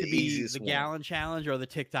wanted to be the gallon challenge or the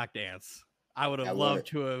TikTok dance. I would have loved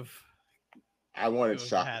to have. I wanted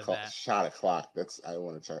shot o'clock. I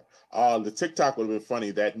want to try. The TikTok would have been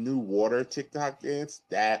funny. That new water TikTok dance,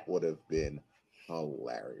 that would have been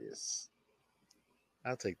hilarious.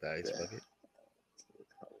 I'll take the ice bucket.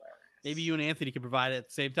 Maybe you and Anthony can provide it at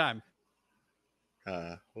the same time.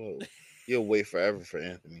 Well, you'll wait forever for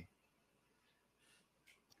Anthony.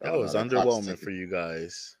 That was underwhelming for you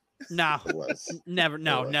guys. No, it was. Never.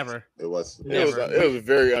 No, never. It was. It was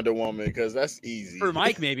very underwhelming because that's easy for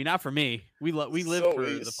Mike. Maybe not for me. We live so for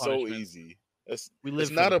the punishment. So easy. It's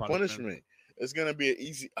not a punishment. It's gonna be an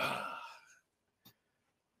easy.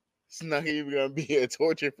 It's not even gonna be a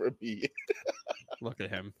torture for me. Look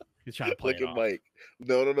at him. He's trying to play it off. Mike.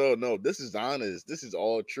 No. This is honest. This is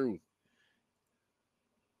all truth.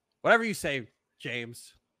 Whatever you say,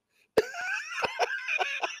 James.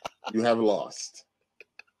 You have lost.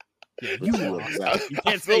 Yeah, you lost. You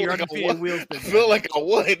can't say you're undefeated wheel spin. I feel like I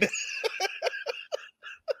won.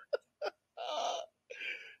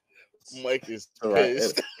 Mike is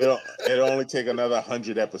pissed. Right. It'll only take another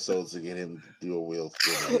 100 episodes to get him to do a wheel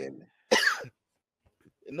spin again.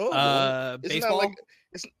 No, baseball.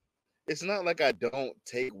 It's not like I don't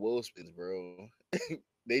take wheel spins, bro.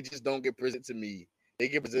 They just don't get presented to me. They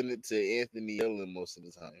get presented to Anthony Ellen most of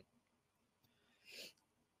the time.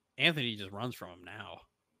 Anthony just runs from him now.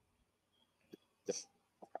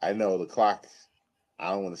 I know the clock. I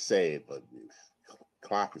don't want to say it, but the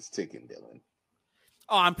clock is ticking, Dylan.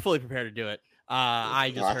 Oh, I'm fully prepared to do it.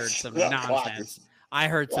 I just heard some nonsense. I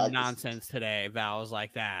heard some nonsense today. Val was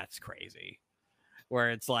like, "That's crazy," where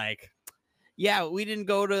it's like, "Yeah, we didn't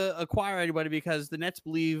go to acquire anybody because the Nets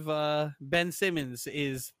believe Ben Simmons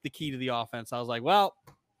is the key to the offense." I was like, "Well,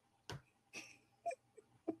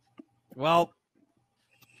 Well,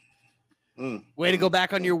 way to go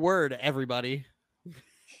back on your word, everybody.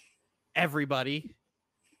 Everybody.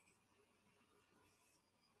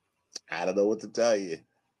 I don't know what to tell you.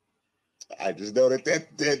 I just know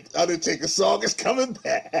that Undertaker song is coming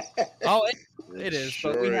back. Oh, it is,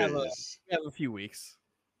 sure but we have a few weeks.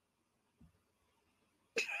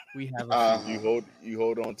 We have a few. You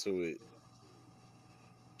hold on to it.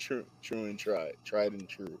 True and tried and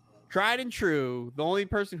true. Tried and true. The only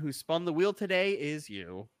person who spun the wheel today is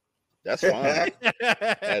you. That's fine.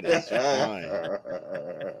 That is fine.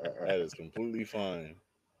 That is completely fine.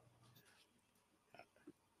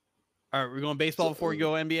 All right, we're going baseball before we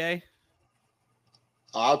go NBA.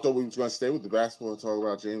 I thought we were going to stay with the basketball and talk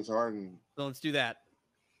about James Harden. So let's do that.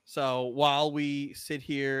 So while we sit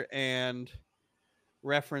here and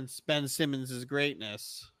reference Ben Simmons'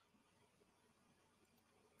 greatness,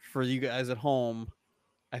 for you guys at home,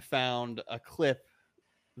 I found a clip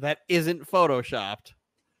that isn't photoshopped.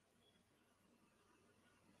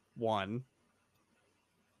 One.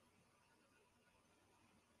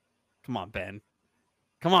 Come on, Ben.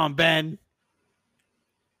 Come on, Ben.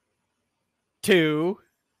 2.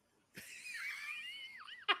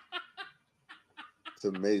 It's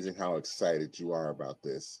amazing how excited you are about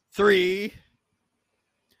this. 3.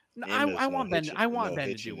 No, I want Ben. I want Ben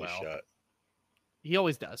to do well. Shot. He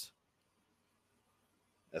always does.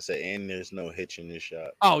 I said, and there's no hitch in this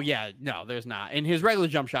shot. Oh yeah, no, there's not. In his regular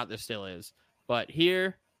jump shot, there still is, but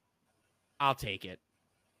here, I'll take it.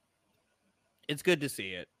 It's good to see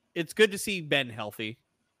it. It's good to see Ben healthy.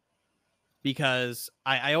 Because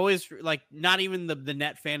I always like, not even the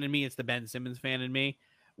net fan in me, it's the Ben Simmons fan in me,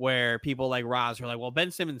 where people like Roz are like, well, Ben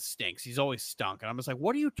Simmons stinks. He's always stunk. And I'm just like,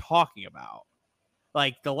 what are you talking about?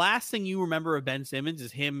 Like, the last thing you remember of Ben Simmons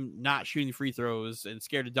is him not shooting free throws and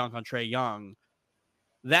scared to dunk on Trae Young.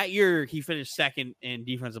 That year, he finished second in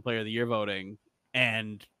Defensive Player of the Year voting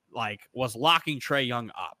and, like, was locking Trae Young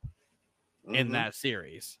up in that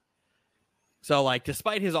series. So, like,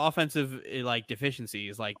 despite his offensive, like,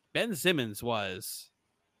 deficiencies, like, Ben Simmons was,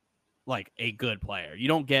 like, a good player. You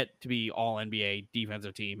don't get to be all NBA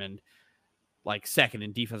defensive team and, like, second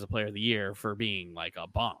in Defensive Player of the Year for being, like, a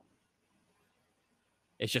bum.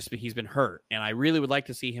 It's just he's been hurt, and I really would like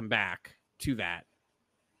to see him back to that.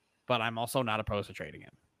 But I'm also not opposed to trading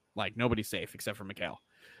him. Like, nobody's safe except for Mikal.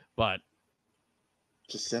 But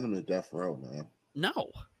just send him to death row, man.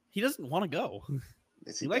 No, he doesn't want to go.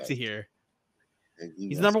 Yes, he likes it here.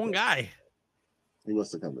 He's the number one guy. He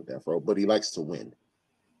wants to come to death row, but he likes to win.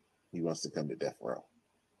 He wants to come to death row.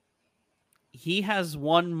 He has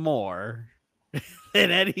one more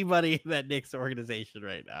than anybody in that Knicks organization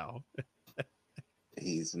right now.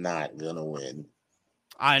 He's not gonna win.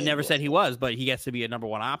 I never said he was, but he gets to be a number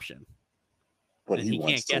one option. But he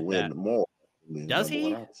wants to win more. Does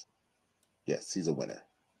he? Yes, he's a winner.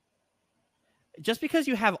 Just because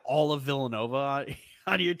you have all of Villanova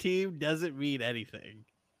on your team doesn't mean anything.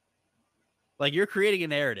 Like, you're creating a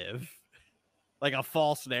narrative, like a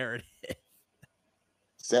false narrative.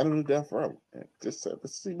 Send him to death row. Just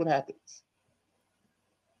let's see what happens.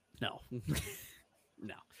 No.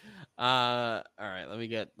 No. All right, let me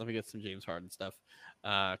get some James Harden stuff.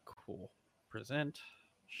 Cool. Present,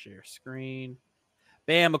 share screen.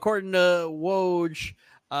 Bam. According to Woj,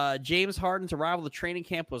 James Harden's arrival to training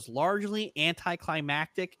camp was largely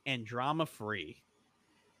anticlimactic and drama-free.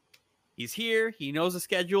 He's here, he knows the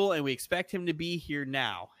schedule, and we expect him to be here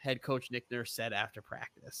now, head coach Nick Nurse said after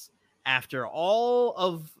practice. After all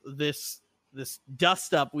of this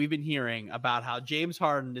dust up we've been hearing about how James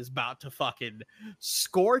Harden is about to fucking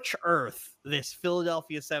scorch earth this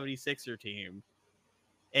Philadelphia 76er team,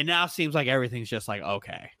 it now seems like everything's just like,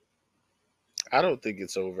 okay. I don't think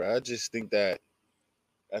it's over. I just think that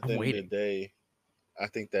at the end of the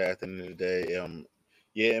day,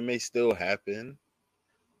 yeah, it may still happen,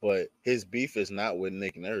 but his beef is not with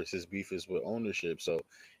Nick Nurse. His beef is with ownership. So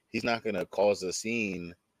he's not going to cause a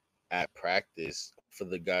scene at practice for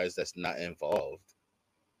the guys that's not involved.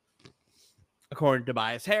 According to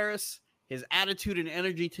Tobias Harris, his attitude and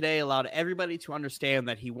energy today allowed everybody to understand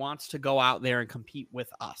that he wants to go out there and compete with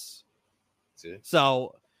us.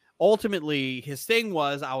 So ultimately, his thing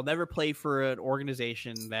was, I will never play for an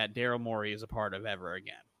organization that Daryl Morey is a part of ever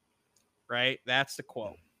again. Right? That's the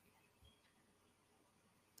quote.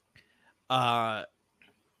 I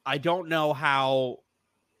don't know how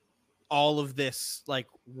all of this like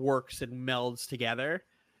works and melds together,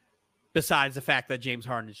 besides the fact that James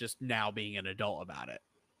Harden is just now being an adult about it.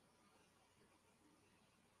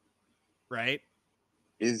 Right?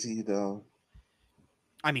 Is he though?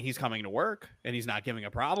 I mean, he's coming to work and he's not giving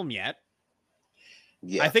a problem yet.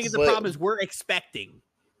 Yeah, I think the problem is we're expecting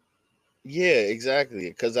Yeah, exactly.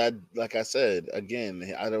 Because like I said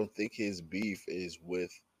again, I don't think his beef is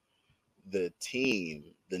with the team,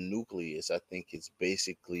 the nucleus. I think it's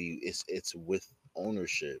basically it's with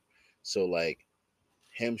ownership. So like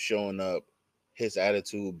him showing up, his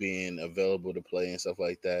attitude being available to play and stuff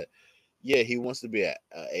like that. Yeah, he wants to be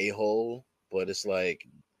a hole, but it's like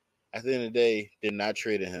at the end of the day, they're not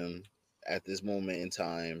trading him at this moment in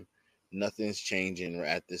time. Nothing's changing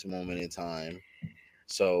at this moment in time.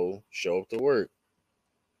 So show up to work.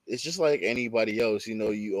 It's just like anybody else,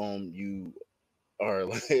 you are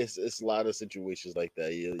like it's a lot of situations like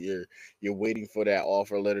that. You're waiting for that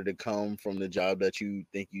offer letter to come from the job that you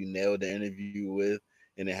think you nailed the interview with,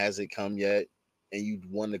 and it hasn't come yet, and you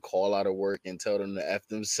want to call out of work and tell them to f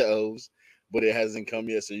themselves, but it hasn't come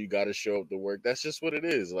yet, so you got to show up to work. That's just what it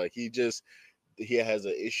is. Like he has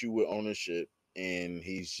an issue with ownership, and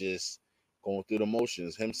he's just going through the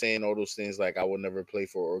motions. Him saying all those things like I would never play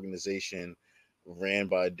for an organization ran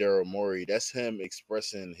by Daryl Morey. That's him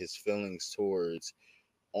expressing his feelings towards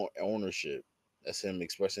ownership. That's him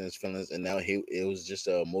expressing his feelings, and now it was just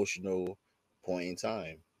an emotional point in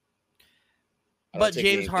time. I don't But take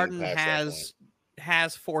James anything Harden past that point.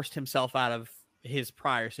 has forced himself out of his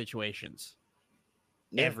prior situations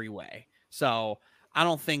Yeah, every way. So I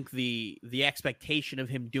don't think the expectation of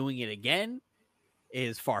him doing it again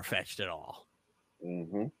is far fetched at all.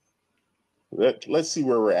 Mm-hmm. Let's see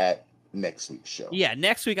where we're at next week's show. Yeah,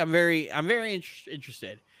 next week I'm very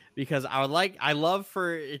interested because I love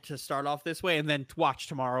for it to start off this way and then to watch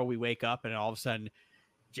tomorrow we wake up and all of a sudden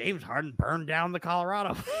James Harden burned down the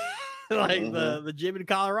Colorado like Mm-hmm. the gym in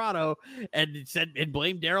Colorado and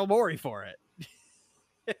blamed Daryl Morey for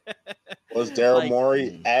it. Was Daryl Like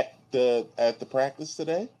Morey at the practice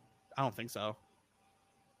today? I don't think so.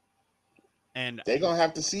 And They're gonna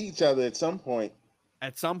have to see each other at some point.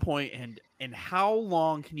 at some point, and how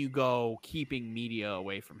long can you go keeping media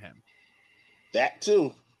away from him? That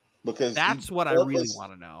too, because That's what I really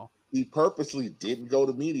want to know. he purposely didn't go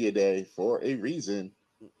to media day for a reason.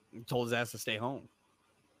 He told his ass to stay home.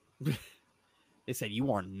 They said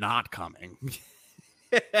you are not coming.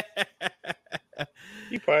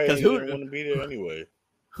 he probably didn't want to be there anyway.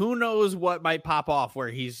 Who knows what might pop off where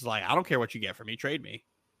he's like, I don't care what you get from me, trade me.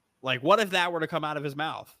 Like, what if that were to come out of his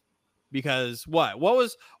mouth? Because what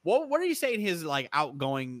are you saying his like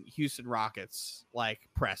outgoing Houston Rockets like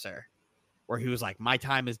presser where he was like, my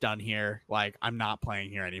time is done here, like I'm not playing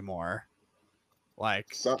here anymore, like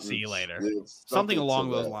see you later, something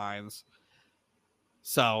along those lines.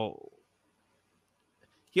 So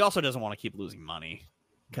he also doesn't want to keep losing money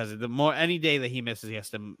because the more any day that he misses, he has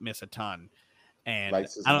to miss a ton. And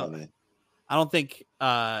I don't think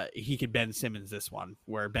he could Ben Simmons this one,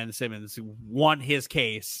 where Ben Simmons won his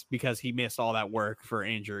case because he missed all that work for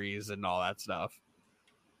injuries and all that stuff.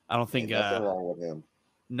 I don't think nothing wrong with him.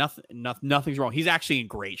 Nothing's wrong. He's actually in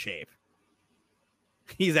great shape.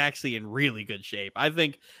 He's actually in really good shape. I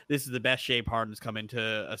think this is the best shape Harden's come into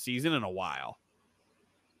a season in a while.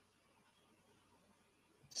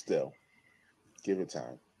 Still, give it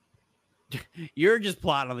time. You're just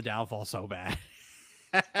plotting on the downfall so bad.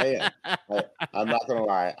 I am. I'm not gonna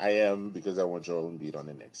lie. I am because I want Joel Embiid on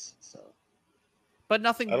the Knicks. So, but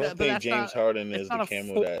nothing. I don't think James Harden is the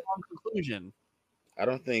camel that. Conclusion. I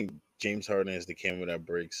don't think James Harden is the camel that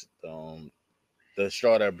breaks the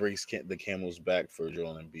straw that breaks the camel's back for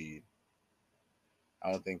Joel Embiid.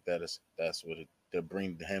 I don't think that's what it to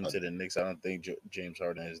bring him to the Knicks. I don't think James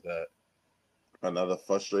Harden is that. Another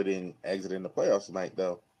frustrating exit in the playoffs tonight,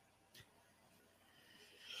 though.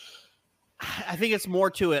 I think it's more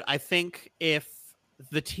to it. I think if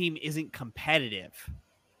the team isn't competitive,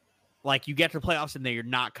 like you get to playoffs and you're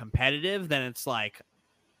not competitive, then it's like,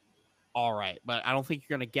 all right. But I don't think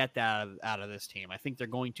you're going to get that out of this team. I think they're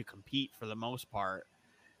going to compete for the most part.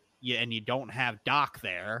 Yeah, and you don't have Doc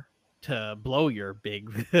there to blow your big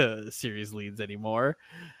series leads anymore.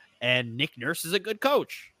 And Nick Nurse is a good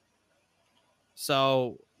coach.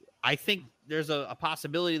 So I think there's a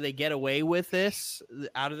possibility they get away with this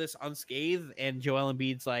out of this unscathed. And Joel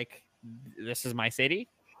Embiid's like, this is my city.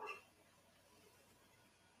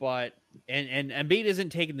 But and Embiid isn't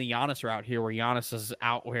taking the Giannis route here, where Giannis is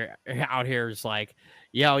out here is like,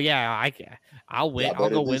 I'll win. Yeah, I'll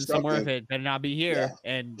go win somewhere if it better not be here.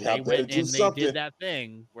 Yeah. And they went and they did that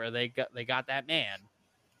thing where they got that man.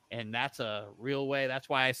 And that's a real way. That's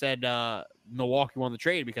why I said Milwaukee won the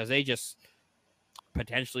trade, because they just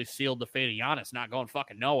potentially sealed the fate of Giannis not going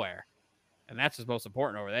fucking nowhere. And that's what's most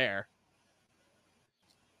important over there.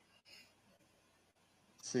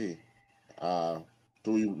 Let's see.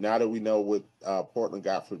 Do we, now that we know what Portland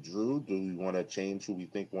got for Drew, do we want to change who we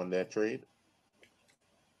think won that trade?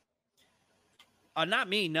 Not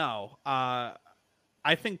me, no. I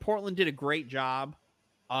think Portland did a great job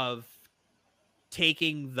of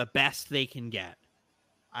taking the best they can get.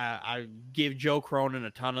 I give Joe Cronin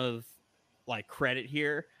a ton of like credit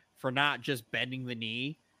here for not just bending the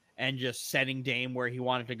knee and just setting Dame where he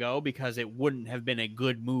wanted to go, because it wouldn't have been a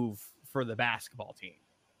good move for the basketball team.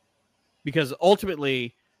 Because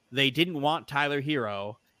ultimately they didn't want Tyler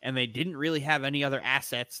Hero, and they didn't really have any other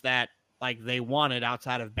assets that like they wanted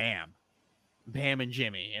outside of Bam and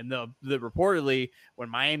Jimmy. And the reportedly when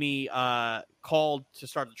Miami called to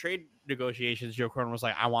start the trade negotiations, Joe Cronin was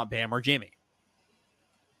like, I want Bam or Jimmy.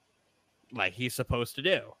 Like he's supposed to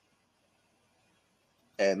do.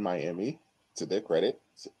 And Miami, to their credit,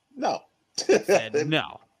 no. Said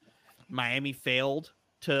no. Miami failed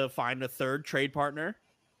to find a third trade partner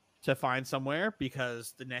to find somewhere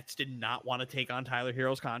because the Nets did not want to take on Tyler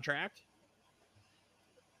Hero's contract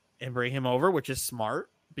and bring him over, which is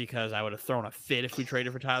smart because I would have thrown a fit if we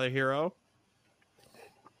traded for Tyler Hero.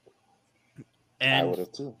 And I would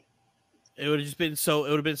have too. It would have just been it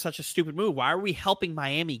would have been such a stupid move. Why are we helping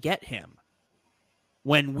Miami get him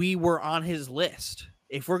when we were on his list?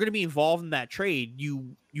 If we're going to be involved in that trade,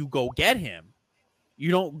 you go get him.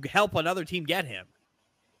 You don't help another team get him.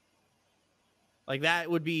 Like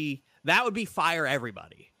that would be fire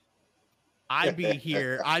everybody. I'd be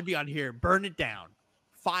here. I'd be on here. Burn it down.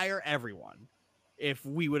 Fire everyone. If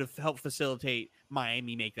we would have helped facilitate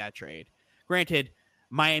Miami make that trade. Granted,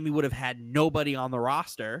 Miami would have had nobody on the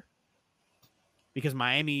roster because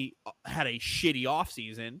Miami had a shitty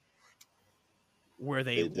offseason where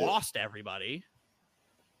they lost everybody.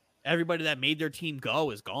 Everybody that made their team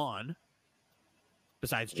go is gone.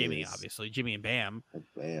 Besides Jimmy, obviously. Jimmy and Bam.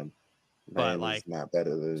 Bam. But like not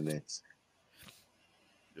better than the Knicks.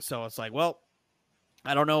 So it's like, well,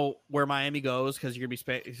 I don't know where Miami goes because you're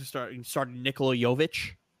gonna be starting Nikola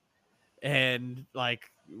Jovic and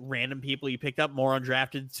like random people you picked up, more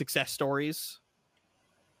undrafted success stories.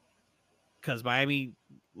 Because Miami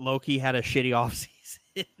low-key had a shitty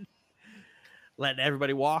offseason, letting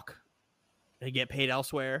everybody walk and get paid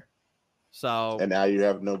elsewhere. So and now you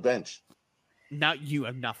have no bench. Now you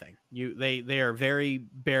have nothing. They are very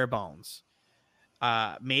bare bones.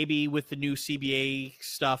 Maybe with the new CBA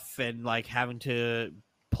stuff and like having to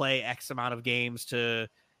play X amount of games to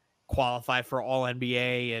qualify for All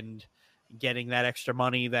NBA and getting that extra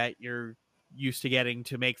money that you're used to getting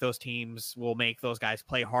to make those teams will make those guys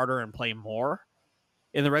play harder and play more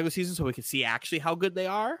in the regular season so we can see actually how good they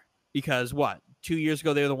are. Because 2 years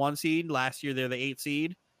ago they were the 1 seed, last year they're the 8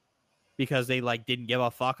 seed because they like didn't give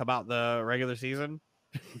a fuck about the regular season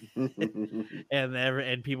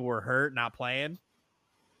and people were hurt, not playing.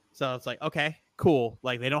 So it's like, okay, cool.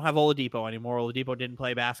 Like they don't have Oladipo anymore. Oladipo didn't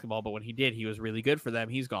play basketball, but when he did, he was really good for them.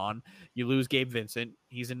 He's gone. You lose Gabe Vincent.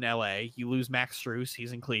 He's in LA. You lose Max Strus.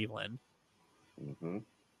 He's in Cleveland. Mm-hmm.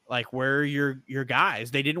 Like where are your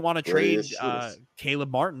guys? They didn't want to trade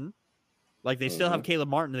Caleb Martin. Like they still have Caleb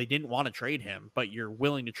Martin. They didn't want to trade him, but you're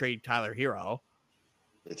willing to trade Tyler Hero.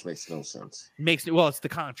 Which makes no sense. Well, it's the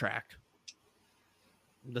contract.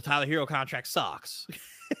 The Tyler Hero contract sucks.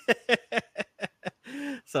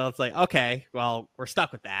 So it's like, okay, well, we're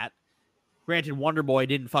stuck with that. Granted, Wonder Boy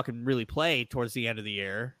didn't fucking really play towards the end of the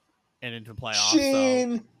year and into the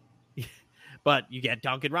playoffs. So. But you get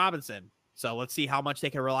Duncan Robinson. So let's see how much they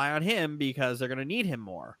can rely on him because they're going to need him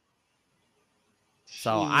more.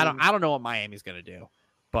 So I don't know what Miami's going to do.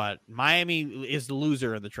 But Miami is the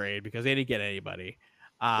loser in the trade because they didn't get anybody.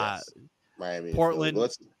 Yes. Miami. Portland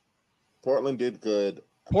did good.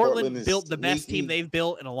 Portland built the best team they've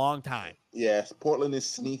built in a long time. Yes, Portland is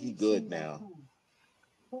sneaky good now.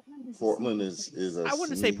 Portland is I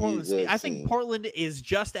wouldn't say Portland is I think Portland is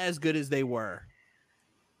just as good as they were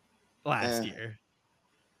last year.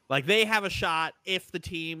 Like they have a shot if the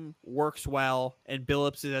team works well and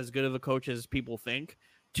Billups is as good of a coach as people think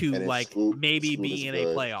to like maybe be in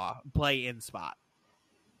a play-in spot.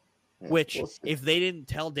 Yeah, which if they didn't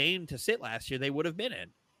tell Dame to sit last year, they would have been in.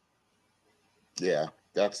 Yeah,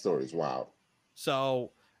 that story's wild.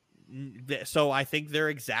 So I think they're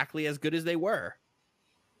exactly as good as they were.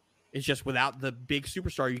 It's just without the big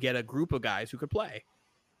superstar, you get a group of guys who could play.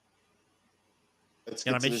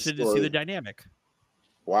 And I'm interested to see the dynamic.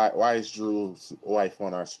 Why is Drew's wife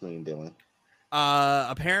on our screen, Dylan?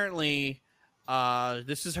 Apparently,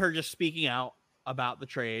 this is her just speaking out about the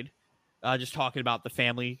trade, just talking about the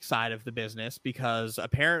family side of the business, because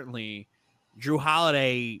apparently Drew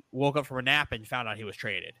Holiday woke up from a nap and found out he was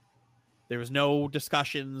traded. There was no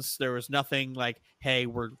discussions. There was nothing like, hey,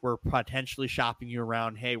 we're potentially shopping you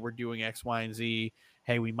around. Hey, we're doing X, Y, and Z.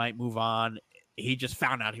 Hey, we might move on. He just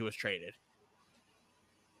found out he was traded.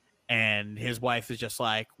 And his wife is just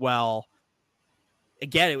like, well,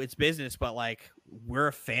 again, it's business, but like we're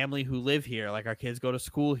a family who live here. Like our kids go to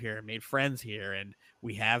school here and made friends here, and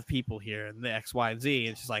we have people here and the X, Y, and Z.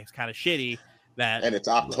 It's just like it's kind of shitty that. And it's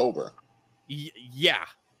October. Yeah.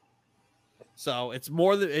 So it's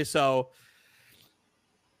more than so.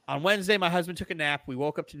 On Wednesday, my husband took a nap. We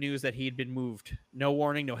woke up to news that he had been moved. No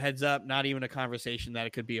warning, no heads up, not even a conversation that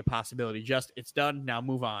it could be a possibility. Just it's done. Now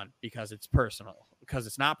move on because it's personal. Because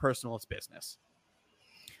it's not personal, it's business.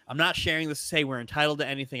 I'm not sharing this to say we're entitled to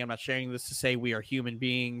anything. I'm not sharing this to say we are human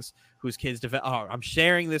beings whose kids develop. Oh, I'm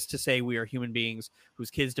sharing this to say we are human beings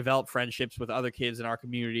whose kids develop friendships with other kids in our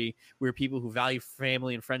community. We're people who value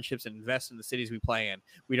family and friendships and invest in the cities we play in.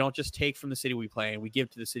 We don't just take from the city we play in. We give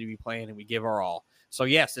to the city we play in, and we give our all. So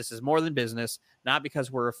yes, this is more than business, not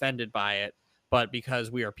because we're offended by it, but because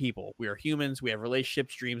we are people. We are humans. We have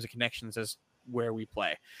relationships, dreams, and connections as where we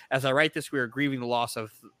play. As I write this, we are grieving the loss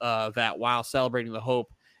of that while celebrating the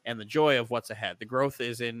hope and the joy of what's ahead. The growth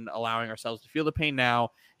is in allowing ourselves to feel the pain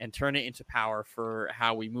now and turn it into power for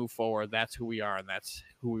how we move forward. That's who we are, and that's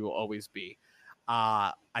who we will always be.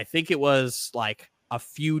 I think it was like a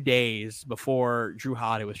few days before Drew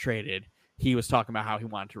Holiday was traded, he was talking about how he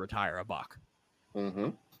wanted to retire a buck. Mm-hmm.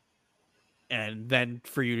 And then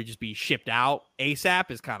for you to just be shipped out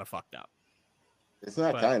ASAP is kind of fucked up. It's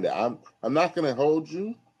not kind of. I'm not going to hold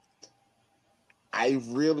you. I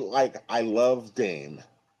love Dame.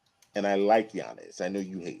 And I like Giannis. I know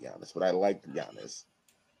you hate Giannis, but I like Giannis.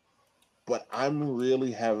 But I'm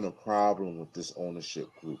really having a problem with this ownership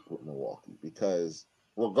group with Milwaukee because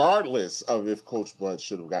regardless of if Coach Bud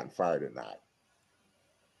should have gotten fired or not,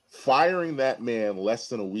 firing that man less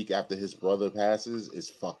than a week after his brother passes is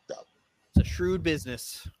fucked up. It's a shrewd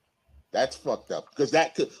business. That's fucked up because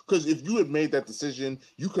if you had made that decision,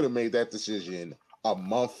 you could have made that decision a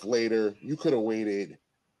month later. You could have waited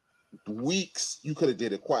weeks. You could have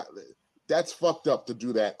did it quietly. That's fucked up to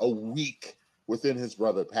do that a week within his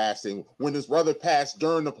brother passing when his brother passed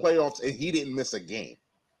during the playoffs and he didn't miss a game.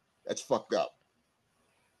 That's fucked up.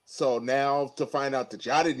 So now to find out that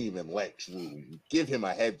y'all didn't even let Drew give him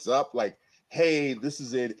a heads up, like, hey, this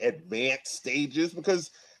is in advanced stages,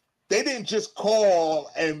 because they didn't just call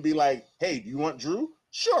and be like, hey, do you want Drew?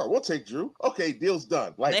 Sure, we'll take Drew. Okay, deal's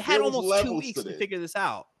done. Like, they had almost 2 weeks to figure this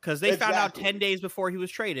out because they found out 10 days before he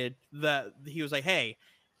was traded that he was like, hey,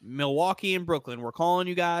 Milwaukee and Brooklyn, we're calling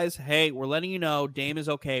you guys. Hey, we're letting you know Dame is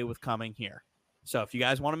okay with coming here. So if you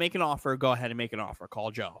guys want to make an offer, go ahead and make an offer.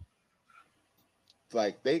 Call Joe.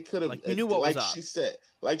 Like, they could have, like, you knew what like was up.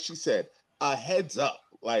 she said, a heads up.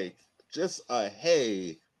 Like, just a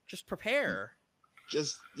hey. Just prepare.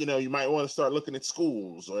 Just, you might want to start looking at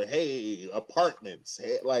schools or, hey, apartments.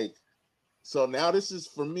 Hey, like, so now this is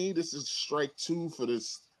strike two for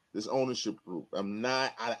this ownership group.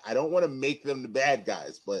 I don't want to make them the bad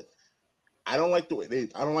guys, but I don't like the way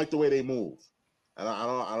they move. I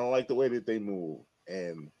don't like the way that they move.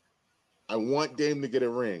 And I want Dame to get a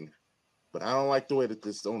ring, but I don't like the way that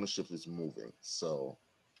this ownership is moving. So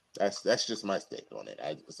that's just my take on it.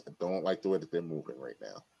 I don't like the way that they're moving right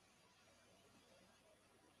now.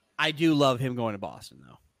 I do love him going to Boston,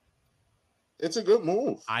 though. It's a good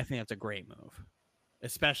move. I think that's a great move,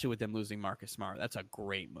 especially with them losing Marcus Smart. That's a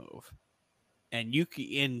great move.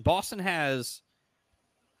 And Boston has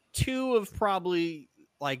two of probably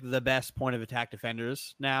like the best point of attack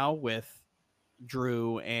defenders now with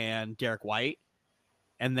Drew and Derek White.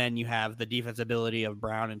 And then you have the defense ability of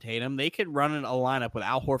Brown and Tatum. They could run a lineup with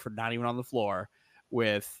Al Horford not even on the floor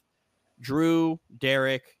with Drew,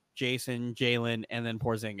 Derek, Jason, Jalen, and then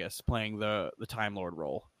Porzingis playing the Time Lord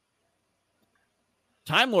role.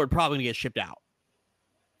 Time Lord probably going to get shipped out.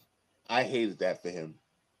 I hated that for him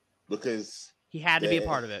because he had to be a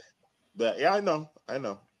part of it. But yeah, I know.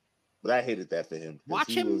 But I hated that for him.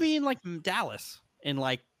 Watch him be in like Dallas in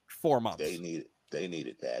like 4 months. They need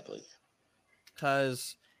it badly.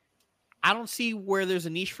 Because I don't see where there's a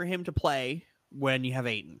niche for him to play when you have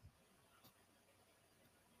Ayton.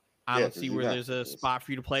 I don't see where there's a spot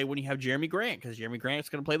for you to play when you have Jeremy Grant, because Jeremy Grant's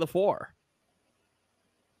going to play the 4.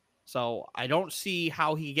 So I don't see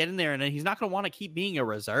how he can get in there, and then he's not going to want to keep being a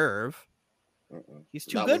reserve. He's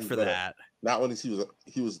too good for that. Not when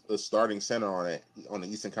he was a starting center on the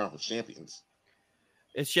Eastern Conference champions.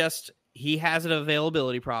 It's just he has an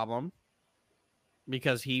availability problem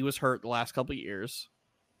because he was hurt the last couple of years.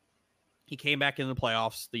 He came back in the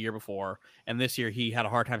playoffs the year before, and this year he had a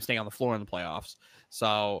hard time staying on the floor in the playoffs.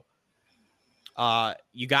 So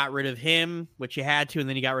you got rid of him, which you had to, and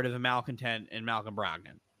then you got rid of a malcontent and Malcolm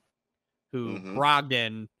Brogdon, who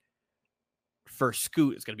Brogdon for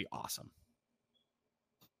Scoot is going to be awesome.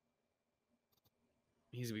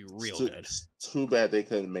 He's gonna be real too, good. It's too bad they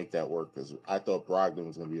couldn't make that work because I thought Brogdon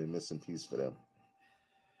was going to be a missing piece for them.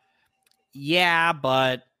 Yeah,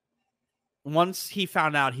 but once he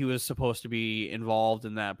found out he was supposed to be involved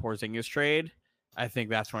in that Porzingis trade, I think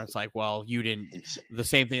that's when it's like, well, you didn't. The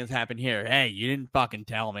same thing that's happened here. Hey, you didn't fucking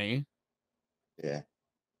tell me. Yeah.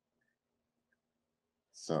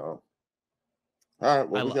 So, all right.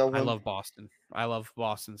 Well, I love Boston. I love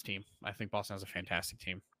Boston's team. I think Boston has a fantastic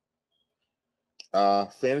team.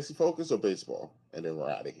 Fantasy focus or baseball, and then we're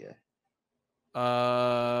out of here.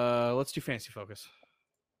 Let's do fantasy focus.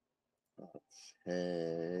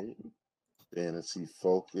 Okay. Fantasy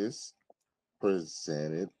focus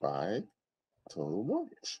presented by Total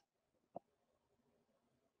Mortgage.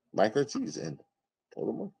 Mike Ortiz and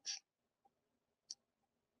Total Mortgage.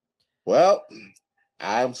 Well,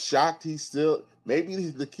 I'm shocked he's still. Maybe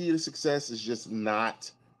the key to success is just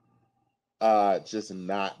not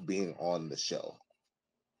being on the show.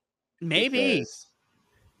 Maybe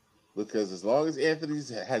because as long as Anthony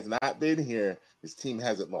has not been here, his team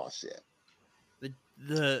hasn't lost yet.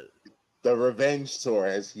 The revenge tour,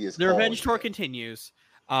 as he is. The revenge tour continues.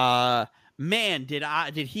 Man,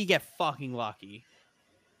 did he get fucking lucky?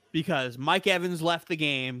 Because Mike Evans left the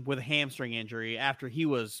game with a hamstring injury after he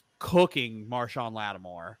was cooking Marshawn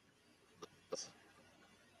Lattimore.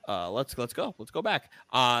 Let's go back.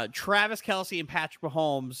 Travis Kelce and Patrick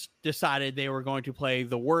Mahomes decided they were going to play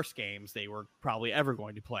the worst games they were probably ever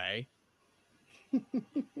going to play.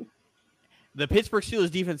 The Pittsburgh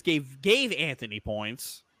Steelers defense gave Anthony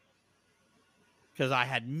points because I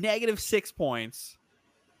had -6 points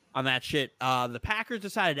on that shit. The Packers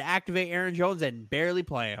decided to activate Aaron Jones and barely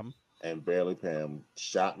play him.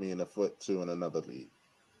 Shot me in the foot too in another league.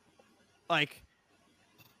 Like,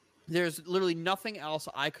 there's literally nothing else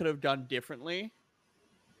I could have done differently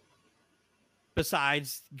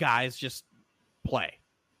besides guys just play.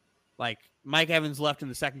 Like, Mike Evans left in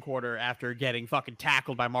the second quarter after getting fucking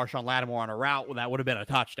tackled by Marshawn Lattimore on a route when that would have been a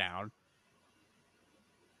touchdown.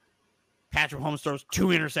 Patrick Mahomes throws 2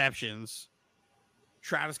 interceptions.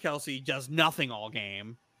 Travis Kelce does nothing all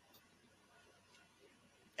game.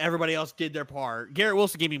 Everybody else did their part. Garrett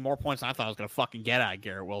Wilson gave me more points than I thought I was going to fucking get out of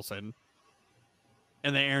Garrett Wilson.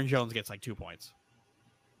 And then Aaron Jones gets like 2 points.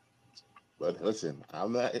 But listen,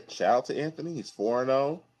 I'm not. Shout out to Anthony. He's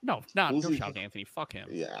 4-0. No, shout out to Anthony. Fuck him.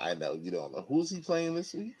 Yeah, I know. You don't know. Who's he playing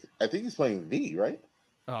this week? I think he's playing V, right?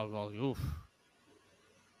 Oh, well, oof.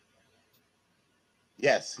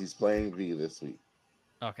 Yes, he's playing V this week.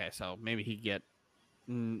 Okay, so maybe he get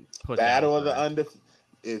put Battle of the undefeated.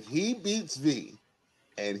 If he beats V,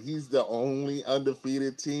 and he's the only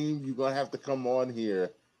undefeated team, you're gonna have to come on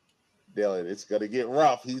here, Dylan. It's gonna get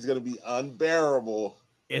rough. He's gonna be unbearable.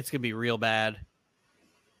 It's gonna be real bad.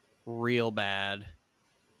 Real bad.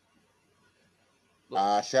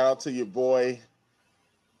 Shout out to your boy.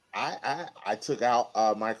 I took out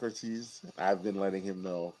Mike Ortiz. I've been letting him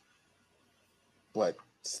know. But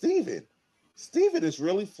Steven is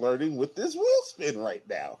really flirting with this wheel spin right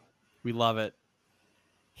now. We love it.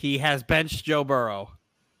 He has benched Joe Burrow.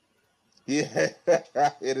 Yeah,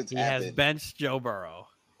 he has benched Joe Burrow.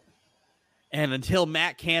 And until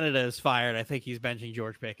Matt Canada is fired, I think he's benching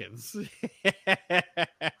George Pickens.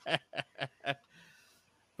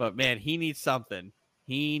 But man, he needs something.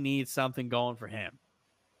 He needs something going for him.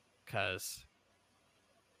 Because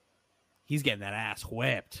he's getting that ass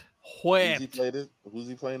whipped. Who's he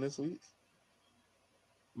playing this week?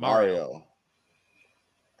 Mario.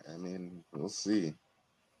 I mean, we'll see.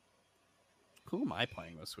 Who am I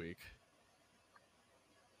playing this week?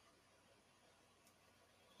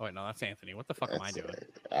 Oh, wait, no, that's Anthony. What the fuck am I doing?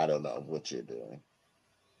 I don't know what you're doing.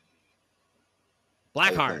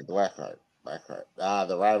 Blackheart. Blackheart.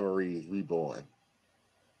 The rivalry is reborn.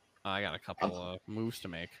 I got a couple of moves to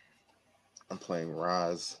make. I'm playing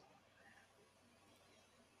Raz.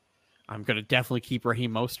 I'm going to definitely keep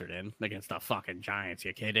Raheem Mostert in against the fucking Giants.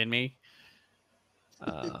 You kidding me?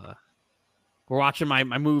 We're watching my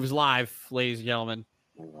moves live, ladies and gentlemen.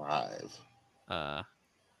 Live. We'll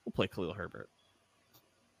play Khalil Herbert.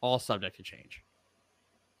 All subject to change.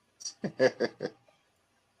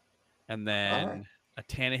 And then a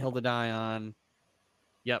Tannehill to die on.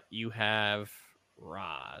 Yep, you have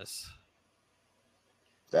Raz.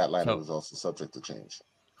 That lineup was also subject to change.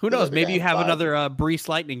 Who knows? Maybe you have another Brees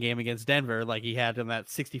Lightning game against Denver like he had in that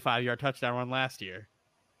 65-yard touchdown run last year.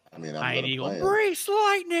 I mean, Brees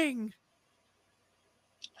Lightning!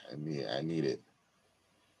 I need it.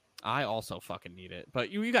 I also fucking need it. But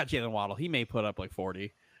you got Jalen Waddle. He may put up like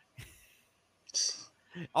 40.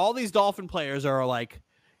 All these Dolphin players are like,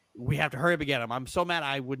 we have to hurry up and get him. I'm so mad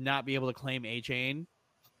I would not be able to claim A-Chain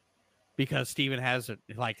because Steven has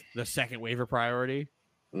like the second waiver priority.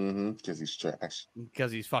 Because he's trash.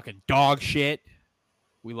 Because he's fucking dog shit.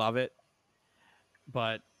 We love it.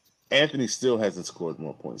 But Anthony still hasn't scored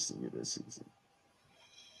more points than you this season.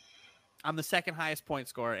 I'm the second highest point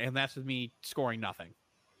scorer, and that's with me scoring nothing.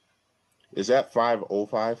 Is that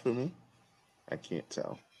 505 for me? I can't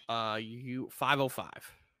tell. You 505.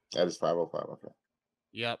 That is 505. Okay.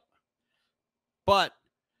 Yep. But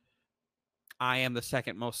I am the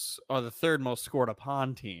second most or the third most scored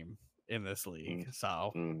upon team in this league.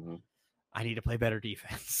 So I need to play better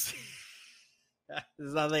defense.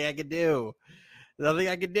 There's nothing I can do. Nothing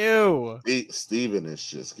I can do. Steven is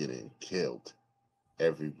just getting killed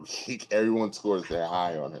every week. Everyone scores their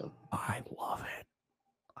high on him. I love it.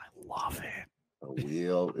 I love it. The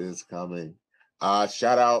wheel is coming.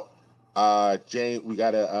 Shout out Jane.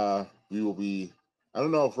 We will be, I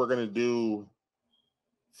don't know if we're gonna do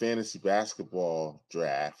fantasy basketball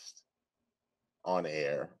draft on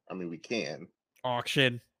air. I mean, we can.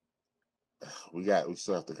 Auction. We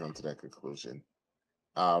still have to come to that conclusion.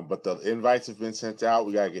 But the invites have been sent out.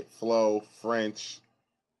 We gotta get Flo, French.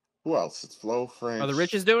 Who else? It's Flo, French. Are the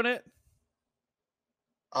Riches doing it?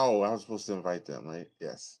 Oh, I was supposed to invite them, right?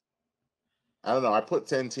 Yes. I don't know. I put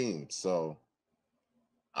 10 teams, so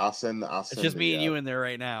I'll send. It's just me and you in there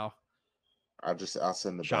right now. I'll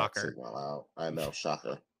send the Shocker. back signal out. I know,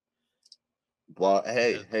 shocker. Well,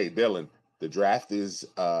 hey, Dylan, the draft is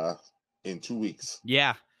in 2 weeks.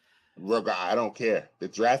 Yeah. I don't care. The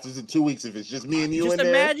draft is in 2 weeks. If it's just me and you just in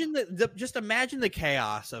imagine there. Just imagine the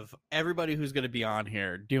chaos of everybody who's going to be on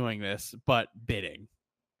here doing this, but bidding.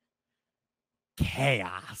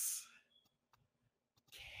 Chaos.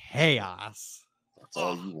 That's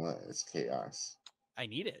all you want. It's chaos. I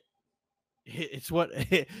need it. It's what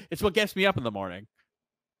gets me up in the morning.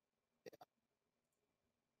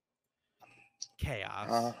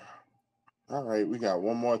 Chaos. All right, we got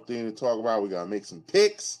one more thing to talk about. We gotta make some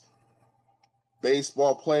picks.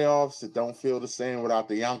 Baseball playoffs that don't feel the same without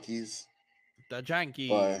the Yankees. The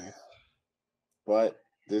Yankees. But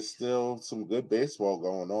there's still some good baseball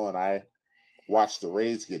going on. I watched the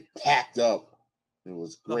Rays get packed up. It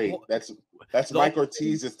was great. That's Mike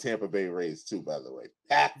Ortiz's Tampa Bay Rays too, by the way.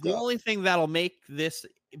 Packed up. The only thing that'll make this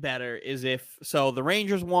better is if the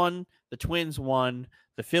Rangers won, the Twins won,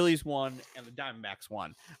 the Phillies won, and the Diamondbacks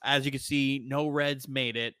won. As you can see, no Reds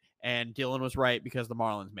made it, and Dylan was right because the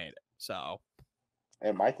Marlins made it. So,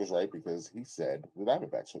 and Mike was right because he said the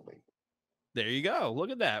Diamondbacks would make it. There you go.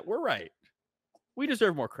 Look at that. We're right. We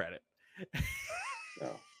deserve more credit.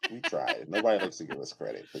 No, we tried. Nobody likes to give us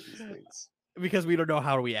credit for these things. Because we don't know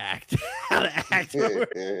how to act. Right.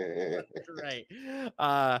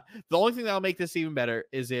 The only thing that'll make this even better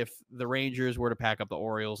is if the Rangers were to pack up the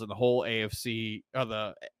Orioles and the whole AFC or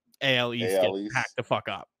the AL East get packed the fuck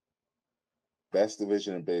up. Best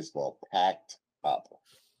division in baseball, packed up.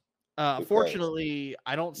 Fortunately,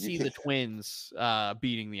 I don't see the Twins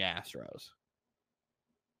beating the Astros.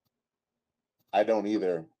 I don't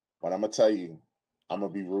either, but I'm gonna tell you, I'm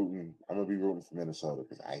gonna be rooting for Minnesota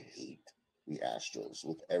because I hate the Astros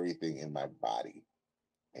with everything in my body.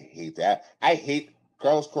 I hate that. I hate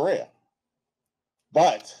Carlos Correa,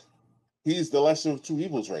 but he's the lesser of two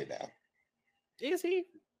evils right now. Is he?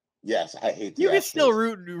 Yes, I hate the You Astros. can still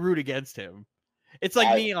root against him. It's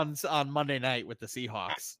like me on Monday night with the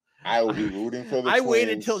Seahawks. I will be rooting for the I Twins.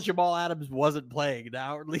 waited until Jamal Adams wasn't playing to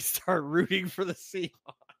outwardly start rooting for the Seahawks.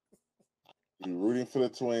 I'll be rooting for the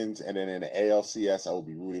Twins, and then in the ALCS, I will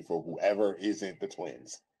be rooting for whoever isn't the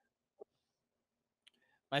Twins.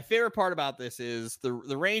 My favorite part about this is the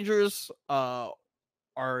Rangers are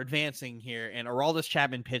advancing here, and Aroldis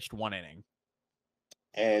Chapman pitched 1 inning.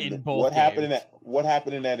 And what happened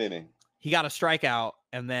in that inning? He got a strikeout,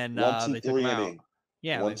 and then 1, 2, they took 3 him inning. out.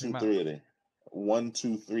 Yeah, 1, 2, 3 inning. 1,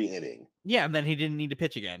 2, 3 inning. Yeah, and then he didn't need to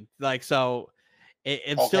pitch again. Like so,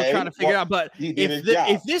 it's still trying to figure out. But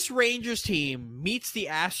if this Rangers team meets the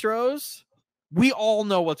Astros, we all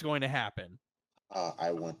know what's going to happen.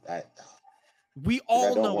 We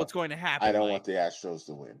all know what's going to happen. I don't want the Astros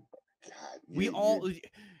to win. God,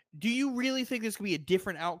 do you really think this could be a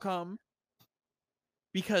different outcome?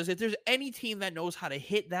 Because if there's any team that knows how to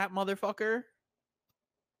hit that motherfucker,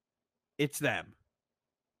 it's them.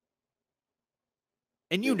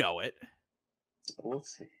 And you know it. We'll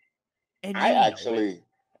see. And I actually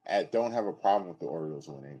don't have a problem with the Orioles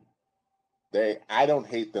winning. I don't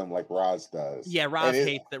hate them like Roz does. Yeah, Roz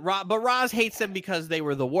hates them. But Roz hates them because they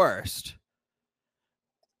were the worst.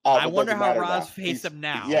 Oh, I wonder how Roz hates them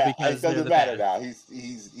now. Yeah, because it doesn't matter now.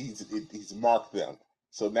 He's marked them.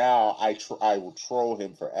 So now I will troll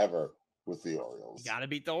him forever with the Orioles. You got to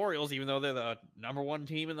beat the Orioles, even though they're the number one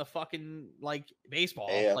team in the fucking baseball.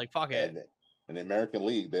 And, like fuck it. In the American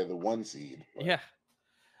League, they're the 1 seed. But, yeah,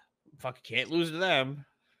 fucking can't lose to them.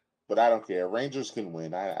 But I don't care. Rangers can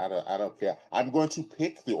win. I don't care. I'm going to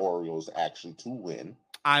pick the Orioles actually to win.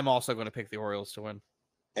 I'm also going to pick the Orioles to win.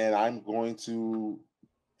 And I'm going to,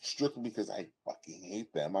 strictly because I fucking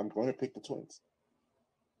hate them, I'm going to pick the Twins.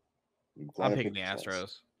 I'm picking the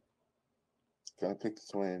Astros. Gonna pick the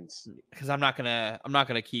Twins because I'm not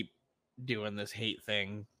gonna keep doing this hate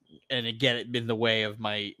thing and get it in the way of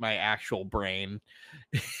my actual brain.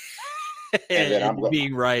 and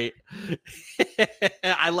being right.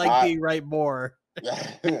 I like being right more.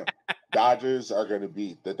 Dodgers are going to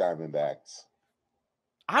beat the Diamondbacks.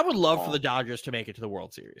 I would love for the Dodgers to make it to the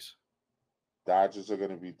World Series. Dodgers are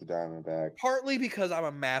going to beat the Diamondbacks. Partly because I'm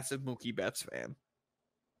a massive Mookie Betts fan.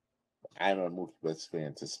 I'm a Mookie Betts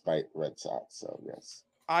fan to spite Red Sox, so yes.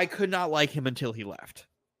 I could not like him until he left.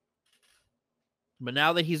 But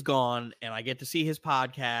now that he's gone and I get to see his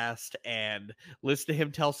podcast and listen to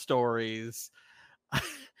him tell stories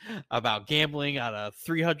about gambling on a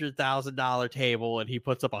 $300,000 table and he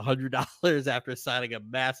puts up $100 after signing a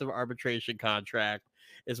massive arbitration contract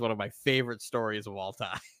is one of my favorite stories of all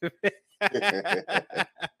time.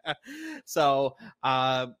 So,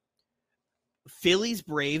 Phillies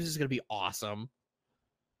Braves is going to be awesome.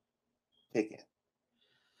 Pick it.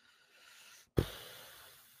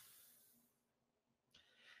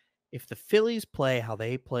 If the Phillies play how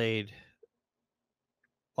they played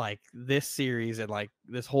like this series and like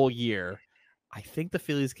this whole year, I think the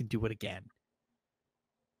Phillies can do it again.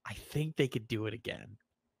 I think they could do it again.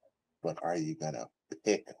 But are you going to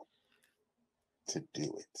pick them to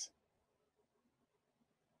do it?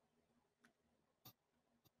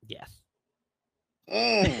 Yes.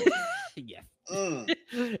 Yes.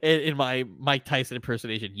 In my Mike Tyson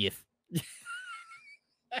impersonation, yes.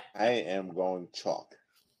 I am going chalk.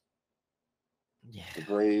 Yeah. The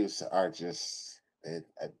Braves are just.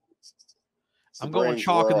 I'm going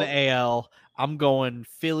chalk in the AL. I'm going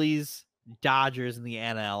Phillies, Dodgers in the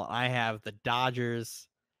NL. I have the Dodgers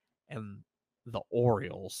and the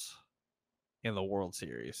Orioles in the World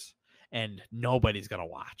Series, and nobody's gonna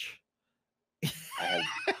watch. I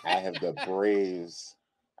have the Braves.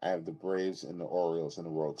 I have the Braves and the Orioles in the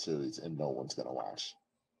World Series, and no one's gonna watch.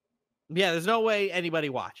 Yeah, there's no way anybody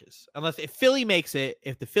watches unless if Philly makes it.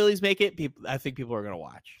 If the Phillies make it, I think people are gonna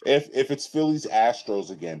watch. If it's Phillies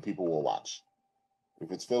Astros again, people will watch.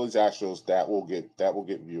 If it's Phillies Astros, that will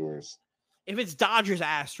get viewers. If it's Dodgers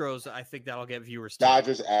Astros, I think that'll get viewers too.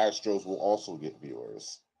 Dodgers Astros will also get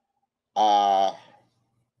viewers.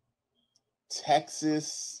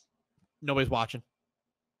 Texas. Nobody's watching.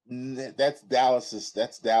 That's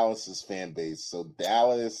Dallas's fan base. So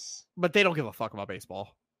Dallas. But they don't give a fuck about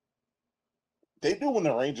baseball. They do when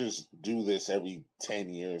the Rangers do this every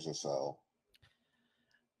 10 years or so.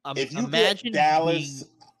 If you imagine get Dallas,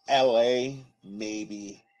 LA,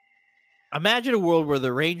 maybe. Imagine a world where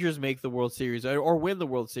the Rangers make the World Series or win the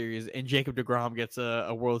World Series and Jacob deGrom gets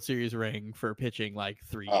a World Series ring for pitching like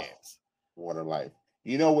 3 games. What a life.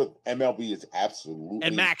 You know what MLB is absolutely...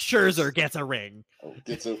 And Max Scherzer gets a ring.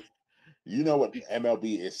 You know what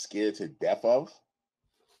MLB is scared to death of?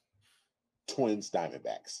 Twins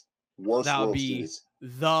Diamondbacks. Worst that would World be Series.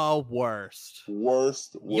 The worst.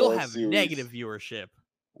 Worst World You'll have Series. Negative viewership.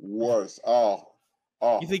 Worst. Oh.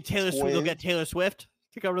 You think Taylor Swift will get Taylor Swift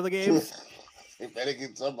to come to the game? They better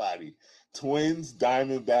get somebody. Twins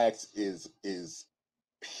Diamondbacks is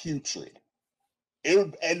putrid.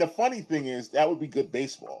 And the funny thing is that would be good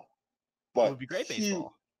baseball. But it would be great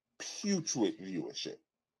baseball. Putrid viewership.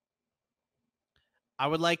 I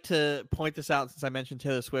would like to point this out since I mentioned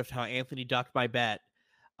Taylor Swift, how Anthony ducked my bet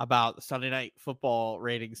about Sunday Night Football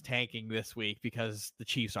ratings tanking this week because the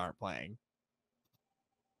Chiefs aren't playing.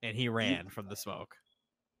 And he ran from the smoke.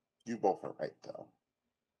 You both are right, though.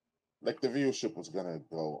 Like, the viewership was going to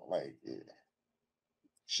go, like,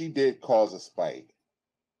 she did cause a spike,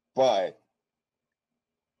 but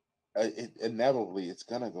inevitably it's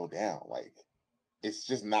going to go down. Like, it's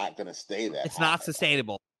just not going to stay that It's not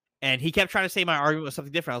sustainable. And he kept trying to say my argument was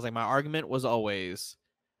something different. I was like, my argument was always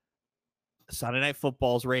Sunday Night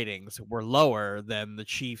Football's ratings were lower than the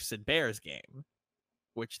Chiefs and Bears game,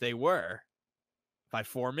 which they were by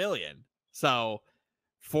 4 million. So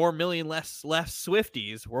 4 million less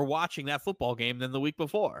Swifties were watching that football game than the week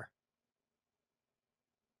before.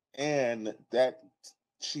 And that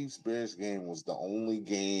Chiefs-Bears game was the only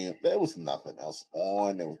game. There was nothing else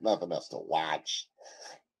on. There was nothing else to watch.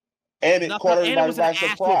 And it caught everybody by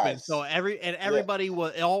surprise. So everybody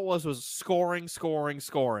was, all it was scoring.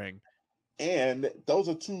 And those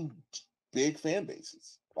are two big fan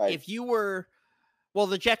bases. Like if you were, well,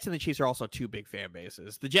 the Jets and the Chiefs are also two big fan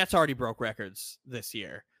bases. The Jets already broke records this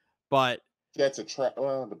year, but Jets are trash.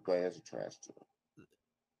 Well, the players are trash too.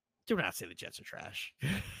 Do not say the Jets are trash.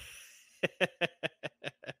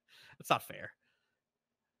 That's not fair.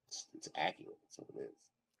 It's accurate. That's what it is.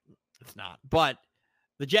 It's not. But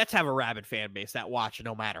the Jets have a rabid fan base that watch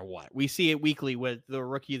no matter what. We see it weekly with the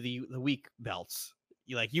rookie of the week belts.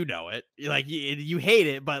 You know it. You hate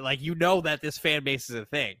it, but you know that this fan base is a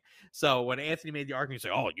thing. So when Anthony made the argument, say,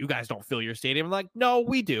 "Oh, you guys don't fill your stadium," I'm like, "No,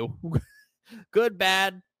 we do. Good,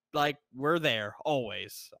 bad. We're there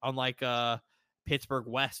always." Unlike Pittsburgh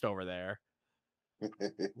West over there.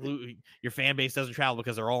 Your fan base doesn't travel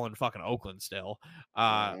because they're all in fucking Oakland still.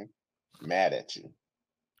 Mad at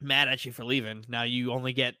you for leaving. Now you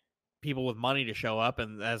only get people with money to show up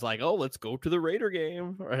and as oh, let's go to the Raider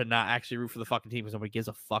game, or not actually root for the fucking team because nobody gives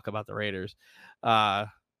a fuck about the Raiders. The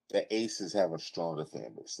Aces have a stronger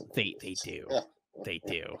fan base than they do. They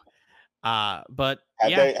do. But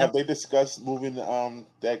have they discussed moving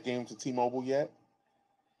that game to T-Mobile yet?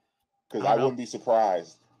 Because I wouldn't be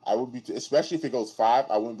surprised. I would be, especially if it goes 5.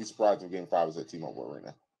 I wouldn't be surprised if Game 5 is at T-Mobile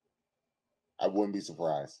Arena. I wouldn't be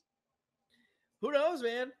surprised. Who knows,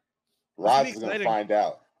 man? Roz is gonna find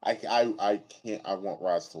out. I can't. I want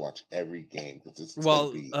Roz to watch every game because it's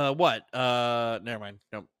what? Never mind.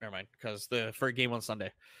 Nope, never mind. Because the first game on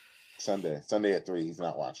Sunday at 3. He's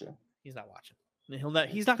not watching. He's not watching.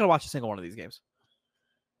 He's not gonna watch a single one of these games.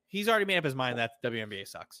 He's already made up his mind that WNBA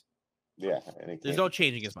sucks. Yeah, there's no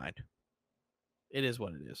changing his mind. It is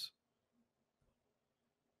what it is.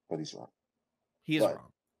 But he's wrong. He is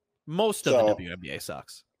wrong. Most of the WNBA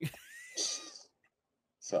sucks.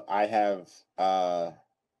 So I have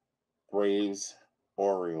Braves,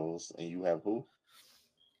 Orioles, and you have who?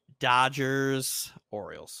 Dodgers,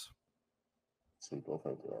 Orioles. So we both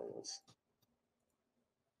have the Orioles.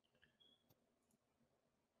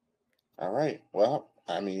 All right. Well,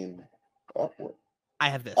 I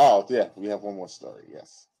have this. Oh, yeah. We have one more story.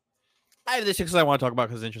 Yes. I have this because I want to talk about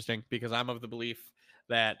because it's interesting. Because I'm of the belief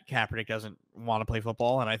that Kaepernick doesn't want to play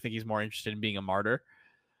football, and I think he's more interested in being a martyr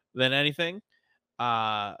than anything.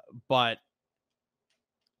 But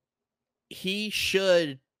he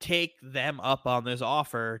should take them up on this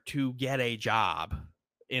offer to get a job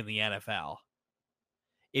in the NFL.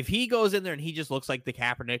 If he goes in there and he just looks like the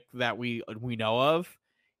Kaepernick that we know of,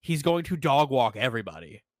 he's going to dog walk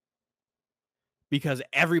everybody. Because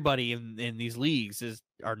everybody in these leagues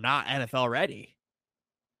are not NFL ready.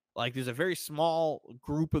 There's a very small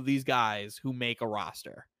group of these guys who make a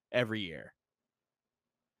roster every year.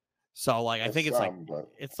 So I think it's a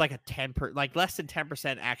 10%, less than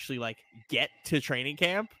 10% actually get to training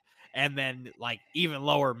camp, and then even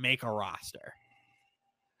lower make a roster.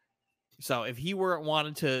 So if he weren't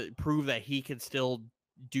wanting to prove that he can still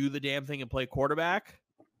do the damn thing and play quarterback,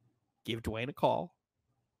 give Dwayne a call.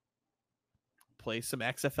 Play some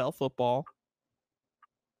XFL football,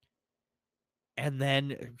 and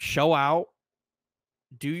then show out,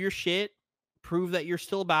 do your shit, prove that you're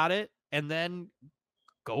still about it, and then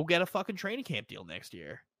go get a fucking training camp deal next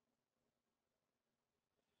year.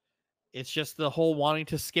 It's just the whole wanting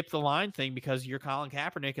to skip the line thing because you're Colin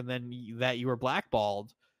Kaepernick and then that you were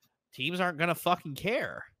blackballed. Teams aren't going to fucking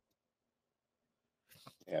care.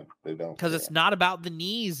 Yeah, they don't. Because it's not about the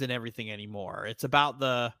knees and everything anymore. It's about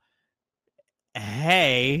the,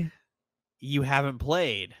 hey, you haven't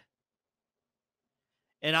played.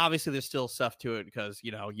 And obviously there's still stuff to it because,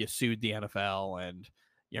 you sued the NFL and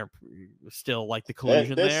you're still the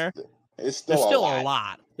collusion there. There's still a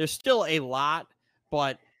lot. There's still a lot.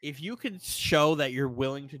 But if you can show that you're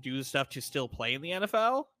willing to do the stuff to still play in the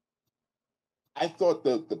NFL. I thought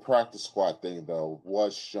the practice squad thing, though,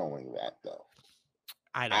 was showing that, though.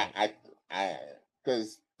 I don't.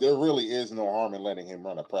 Because there really is no harm in letting him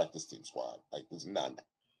run a practice team squad. There's none.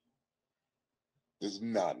 There's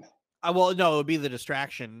none. Well, no, it would be the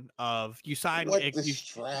distraction of you sign. What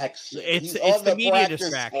distraction? It's the media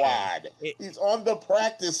distraction. He's on the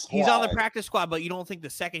practice squad. He's on the practice squad, but you don't think the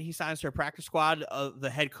second he signs to a practice squad, the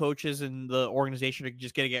head coaches and the organization are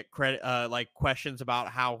just going to get credit, questions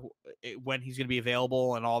about when he's going to be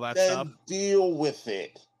available and all that stuff? Deal with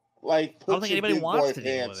it. I don't think anybody wants to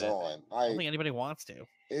deal with it. I don't think anybody wants to.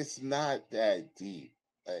 It's not that deep.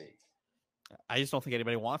 I just don't think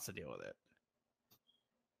anybody wants to deal with it.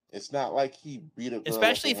 It's not like he beat a girl.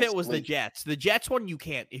 Especially if it was the Jets. The Jets one, you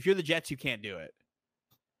can't. If you're the Jets, you can't do it.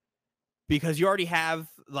 Because you already have,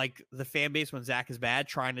 the fan base when Zach is bad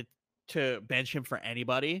trying to bench him for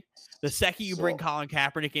anybody. The second you bring Colin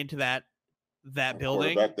Kaepernick into that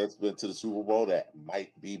building. Quarterback that's been to the Super Bowl that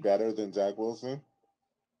might be better than Zach Wilson.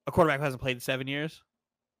 A quarterback who hasn't played in 7 years.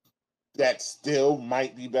 That still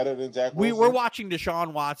might be better than Zach Wilson. We're watching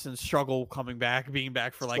Deshaun Watson struggle coming back, being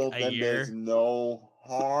back for like a year. There's no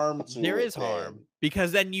harm to it. There is harm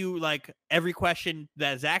because then you like every question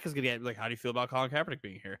that Zach is going to get, like, how do you feel about Colin Kaepernick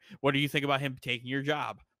being here? What do you think about him taking your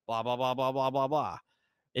job? Blah, blah, blah, blah, blah, blah, blah.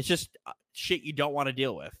 It's just shit you don't want to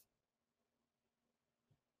deal with.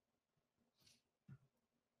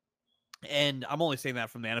 And I'm only saying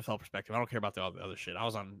that from the NFL perspective. I don't care about the other shit.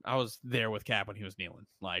 I was there with Cap when he was kneeling.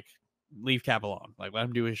 Like, leave Cap alone. Like, let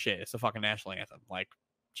him do his shit. It's the fucking national anthem. Like,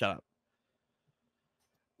 shut up.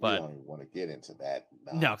 But we don't even want to get into that.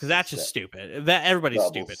 No, because that's just stupid. That everybody's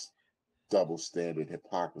stupid. Double standard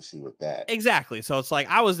hypocrisy with that. Exactly. So it's like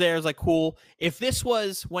I was there. It's like, cool. If this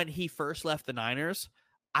was when he first left the Niners,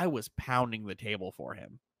 I was pounding the table for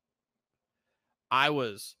him. I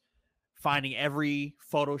was finding every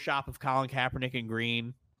Photoshop of Colin Kaepernick in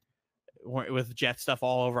green with Jet stuff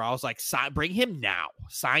all over. I was like, bring him now.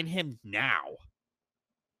 Sign him now.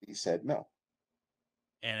 He said no.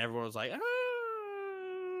 And everyone was like,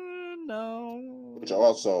 no. Which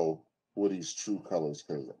also Woody's true colors,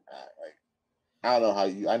 because I don't know how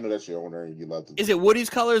you. I know that's your owner and you love to. Is it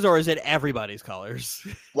Woody's colors or is it everybody's colors?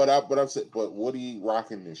 But I'm saying, but Woody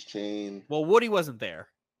rocking this chain. Well, Woody wasn't there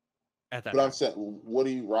at that. But I'm saying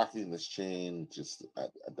Woody rocking this chain, just I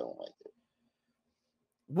don't like it.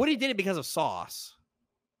 Woody did it because of Sauce.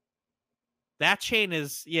 That chain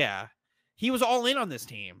is, yeah. He was all in on this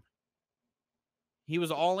team. He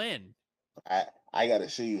was all in. I got to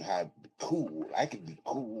show you how cool I can be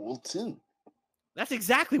cool too. That's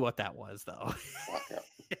exactly what that was, though.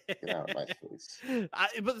 Get out of my face.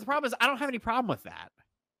 But the problem is, I don't have any problem with that.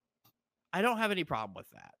 I don't have any problem with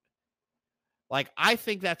that. Like, I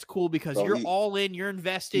think that's cool because you're all in, you're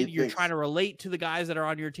invested, you're trying to relate to the guys that are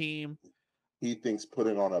on your team. He thinks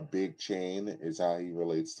putting on a big chain is how he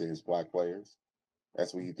relates to his black players.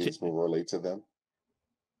 That's what he thinks will relate to them.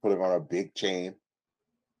 Putting on a big chain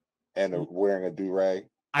and wearing a do-rag.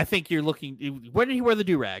 I think you're looking. When did he wear the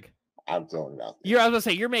do-rag? I'm throwing it out there. I was gonna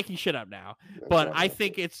say you're making shit up now, but I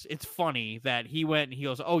think it's funny that he went and he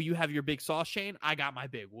goes, "Oh, you have your big Sauce chain. I got my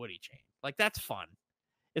big Woody chain." Like, that's fun.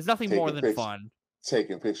 It's nothing more than fun.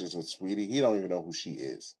 Taking pictures with Sweetie. He don't even know who she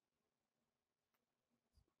is.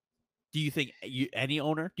 Do you think any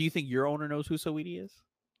owner? Do you think your owner knows who Sweetie is?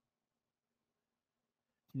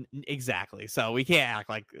 Exactly. So we can't act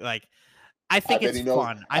like. I think it's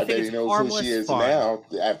fun. I think it's harmless. Who she is now.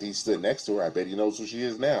 After he stood next to her, I bet he knows who she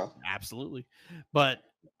is now. Absolutely, but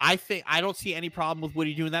I don't see any problem with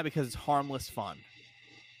Woody doing that because it's harmless fun.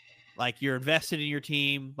 Like, you're invested in your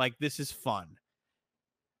team. Like, this is fun,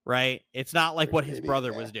 right? It's not like what his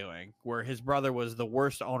brother was doing, where his brother was the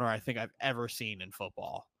worst owner I think I've ever seen in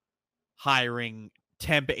football, hiring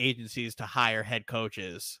temp agencies to hire head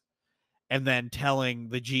coaches. And then telling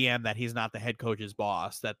the GM that he's not the head coach's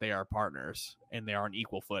boss, that they are partners and they are on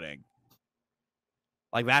equal footing.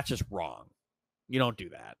 Like, that's just wrong. You don't do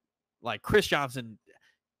that. Like, Chris Johnson,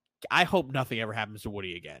 I hope nothing ever happens to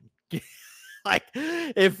Woody again. Like,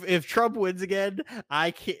 if Trump wins again,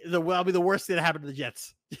 that'll be the worst thing to happen to the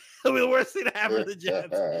Jets. It'll be the worst thing to happen to the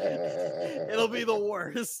Jets. It'll be the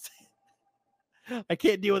worst. I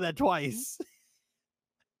can't deal with that twice.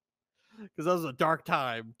 Because that was a dark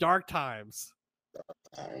time. Dark times.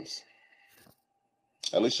 At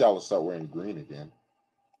least y'all will start wearing green again.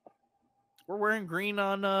 We're wearing green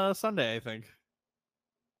on Sunday, I think.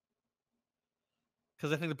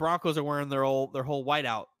 Because I think the Broncos are wearing their whole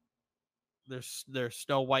whiteout. Their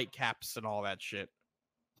snow white caps and all that shit.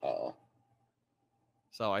 Oh.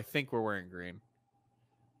 So I think we're wearing green.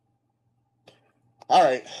 All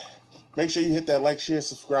right. Make sure you hit that like, share,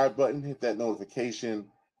 subscribe button. Hit that notification.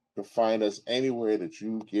 You can find us anywhere that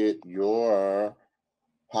you get your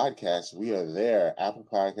podcasts. We are there. Apple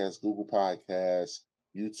Podcasts, Google Podcasts,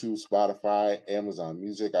 YouTube, Spotify, Amazon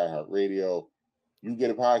Music, iHeartRadio. You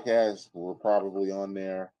get a podcast, we're probably on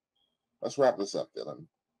there. Let's wrap this up, Dylan.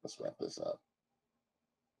 Let's wrap this up.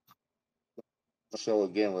 Show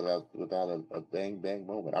again without a bang bang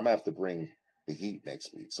moment. I'm gonna have to bring the heat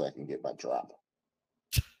next week so I can get my drop.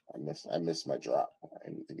 I missed my drop. I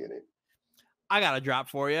need to get it. I got a drop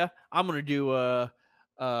for you. I'm gonna do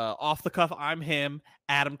off the cuff. I'm him,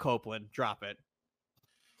 Adam Copeland. Drop it.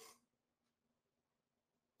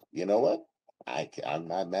 You know what? I'm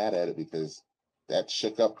not mad at it because that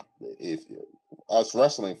shook up us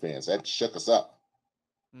wrestling fans. That shook us up.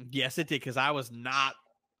 Yes, it did, because I was not.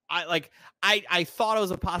 I thought it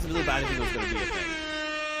was a possibility, but I didn't think it was gonna be a thing.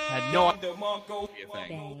 I had no idea it was gonna be a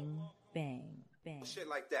thing. Bang, bang, bang. Shit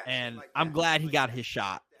like that. And I'm glad he got his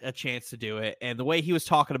shot. a chance to do it. And the way he was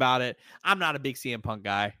talking about it, I'm not a big CM Punk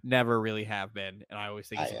guy, never really have been, and I always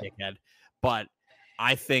think he's a dickhead. But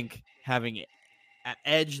I think having an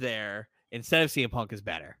Edge there instead of CM Punk is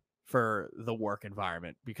better for the work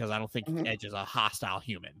environment, because I don't think Edge is a hostile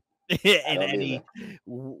human in any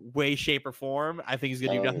way, shape, or form. I think he's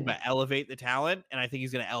going to do nothing but elevate the talent, and I think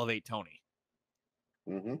he's going to elevate Tony.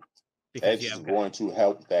 Edge is going to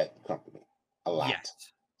help that company a lot. Yes.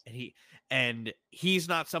 And he's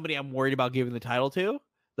not somebody I'm worried about giving the title to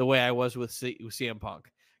the way I was with CM Punk.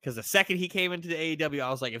 Because the second he came into the AEW, I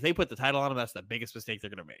was like, if they put the title on him, that's the biggest mistake they're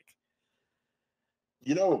going to make.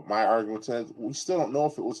 You know, my argument is we still don't know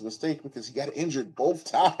if it was a mistake because he got injured both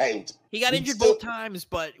times. He got injured both times,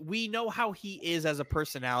 but we know how he is as a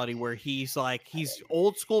personality, where he's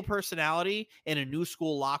old school personality in a new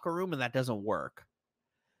school locker room, and that doesn't work.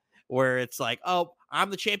 Where it's like, oh, I'm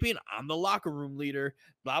the champion, I'm the locker room leader,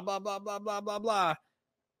 blah, blah, blah, blah, blah, blah, blah.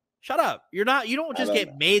 Shut up. You don't just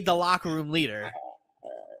get made the locker room leader.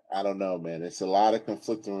 I don't know, man. It's a lot of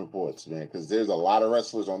conflicting reports, man, because there's a lot of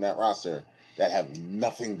wrestlers on that roster that have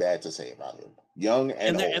nothing bad to say about him. Young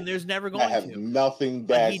and old. And there's never going to have nothing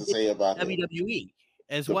bad to say about him. WWE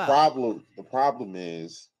as well. The problem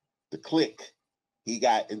is the clique. He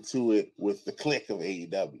got into it with the clique of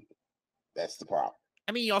AEW. That's the problem.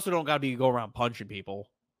 I mean, you also don't got to be going around punching people.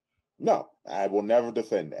 No, I will never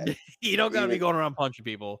defend that. You don't got to be going around punching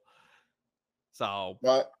people. So,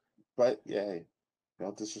 but yeah,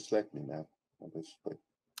 don't disrespect me, man. Don't disrespect.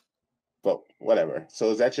 But whatever.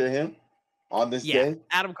 So is that your him on this day?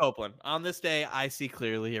 Adam Copeland. On this day, I see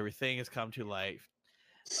clearly everything has come to life.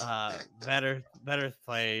 Better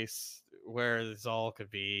place where this all could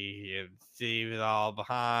be, and Steve is all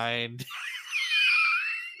behind.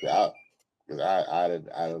 Yeah. Because I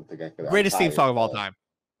don't think I could. Greatest theme song of all time.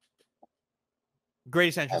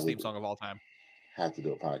 Greatest entrance theme song of all time. Have to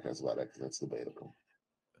do a podcast about that because that's debatable.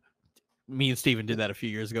 Me and Steven did that a few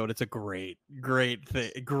years ago, and it's a great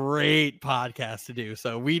podcast to do.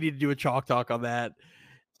 So we need to do a chalk talk on that.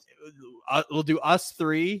 We'll do us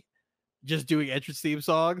three just doing entrance theme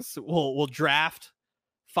songs. We'll draft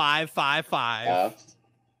 5-5-5.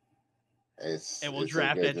 And we'll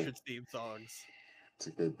draft entrance theme songs.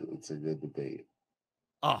 It's a good debate.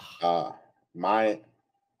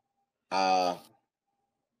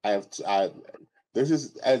 This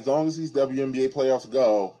is as long as these WNBA playoffs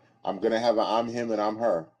go, I'm gonna have an I'm him and I'm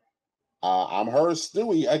her. I'm her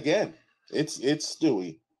Stewie again. It's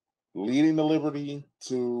Stewie leading the Liberty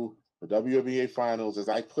to the WNBA finals. As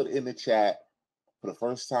I put in the chat, for the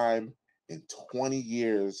first time in 20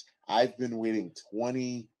 years, I've been waiting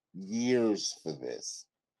 20 years for this.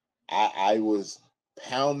 I was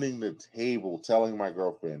pounding the table, telling my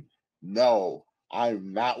girlfriend, no,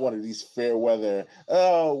 I'm not one of these fair weather,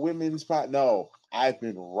 women's pot. No, I've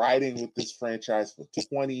been riding with this franchise for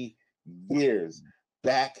 20 years.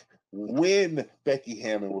 Back when Becky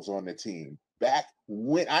Hammond was on the team. Back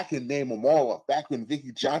when I can name them all up. Back when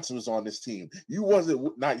Vicki Johnson was on this team. You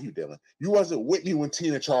wasn't, not you, Dylan. You wasn't with me when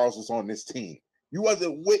Tina Charles was on this team. You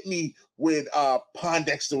wasn't with me when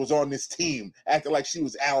Pondexter was on this team, acting like she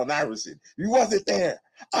was Allen Iverson. You wasn't there.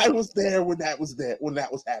 I was there when that was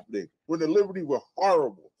happening. When the Liberty were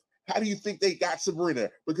horrible. How do you think they got Sabrina?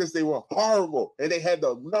 Because they were horrible and they had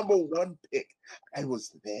the number one pick. I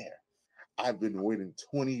was there. I've been waiting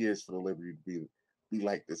 20 years for the Liberty to be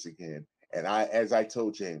like this again. And as I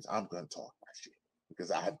told James, I'm gonna talk my shit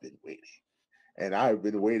because I've been waiting. And I've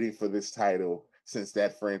been waiting for this title since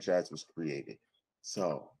that franchise was created.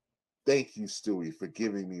 So thank you, Stewie, for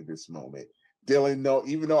giving me this moment. Dylan, no,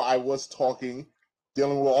 even though I was talking,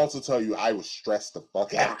 Dylan will also tell you I was stressed the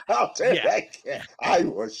fuck out. Yeah. I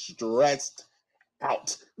was stressed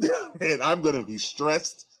out. And I'm going to be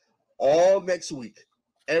stressed all next week.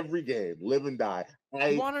 Every game, live and die.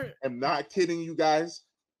 I am not kidding you guys.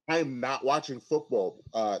 I am not watching football,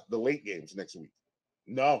 the late games next week.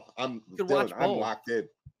 No, I'm locked in.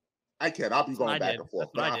 I can't. I'll be going back and forth.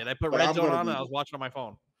 That's what I did. I put Red Zone on and I was watching on my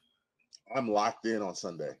phone. I'm locked in on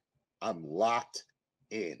Sunday. I'm locked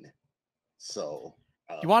in. So,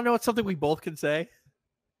 you want to know what's something we both can say?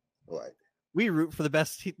 What? We root for the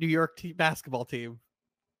best New York basketball team.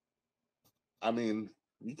 I mean,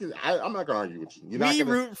 you can. I'm not gonna argue with you. We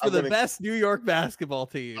root for the best New York basketball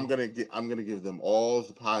team. I'm gonna give them all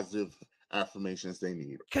the positive affirmations they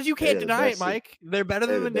need. Because you can't deny it, Mike. They're better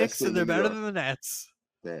than the Knicks and they're better than the Nets.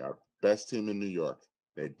 They are best team in New York.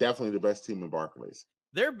 They're definitely the best team in Barclays.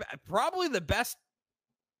 They're probably the best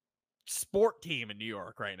sport team in New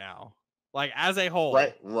York right now. Like as a whole.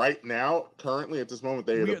 Right now, currently at this moment,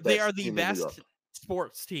 they are the best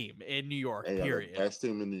sports team in New York. in New York, they period. Are the best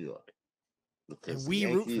team in New York. And we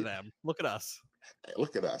root for them. Look at us.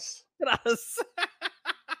 Look at us. Look at us.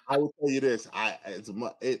 I will tell you this: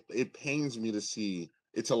 it pains me to see.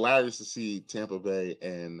 It's hilarious to see Tampa Bay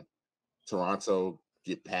and Toronto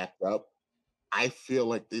get packed up. I feel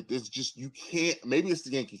like there's just you can't. Maybe it's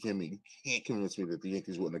the Yankee in me. You can't convince me that the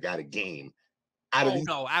Yankees wouldn't have got a game.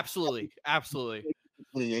 No, absolutely.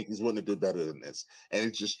 The Yankees wouldn't have did better than this, and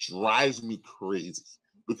it just drives me crazy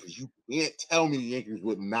because you can't tell me the Yankees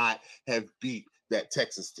would not have beat that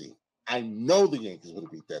Texas team. I know the Yankees would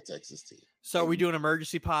have beat that Texas team. So are we doing an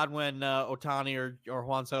emergency pod when Ohtani or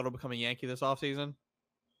Juan Soto become a Yankee this offseason?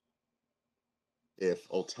 If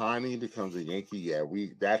Ohtani becomes a Yankee, yeah,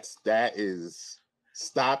 that is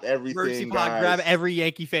stop everything. Emergency pod, guys. grab every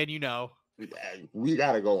Yankee fan you know. We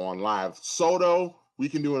got to go on live. Soto, we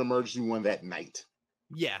can do an emergency one that night.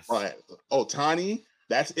 Yes. But Ohtani,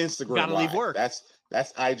 that's Instagram. Gotta leave work. That's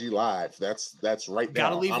IG Live. That's right now.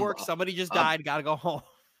 Gotta leave work. Somebody just died. Gotta go home.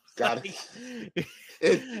 Got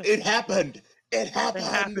it happened. It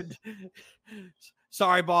happened.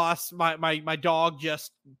 Sorry, boss. My dog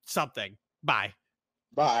just something. Bye.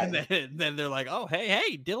 And then they're like, oh,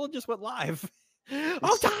 hey, Dylan just went live.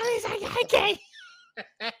 Oh, Tony's a Yankee.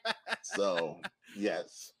 So,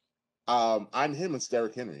 yes. I'm him and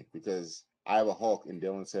Derrick Henry because I have a Hulk and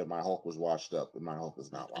Dylan said my Hulk was washed up and my Hulk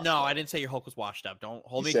is not washed up. No, I didn't say your Hulk was washed up. Don't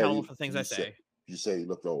hold me accountable for things I say. You say he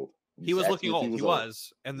looked old. He was looking old. He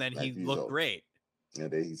was. And then he looked great. Yeah,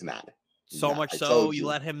 he's not. So much so you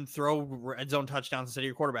let him throw red zone touchdowns instead of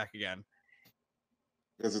your quarterback again.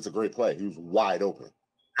 Because it's a great play. He was wide open.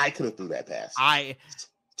 I could have threw that pass.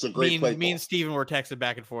 It's a great play. Me and Steven were texting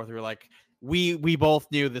back and forth. We were like, we both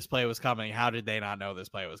knew this play was coming. How did they not know this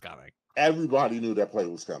play was coming? Everybody knew that play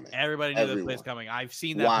was coming. Everybody knew that play was coming. I've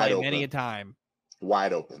seen that play many a time.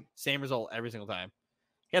 Wide open. Same result every single time.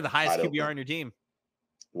 He had the highest QBR on your team.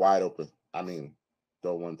 Wide open. I mean,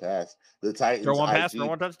 throw one pass. The Titans throw one pass, throw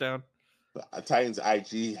one touchdown. The Titans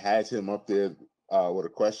IG has him up there with a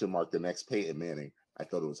question mark, the next Peyton Manning. I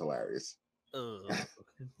thought it was hilarious.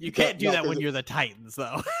 You can't do that when you're the Titans,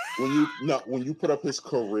 though. when you put up his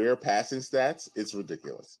career passing stats, it's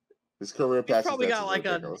ridiculous. His career passing stats probably got like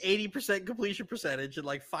an 80% completion percentage and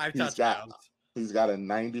like 5 touchdowns. He's got a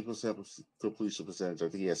 90% completion percentage. I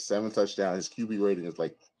think he has 7 touchdowns. His QB rating is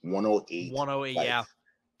like 108. 108, yeah.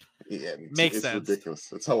 Yeah, Makes sense. It's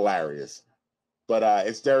ridiculous. It's hilarious. But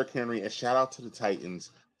it's Derrick Henry, and shout out to the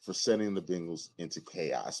Titans for sending the Bengals into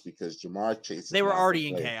chaos because Jamar Chase. They were already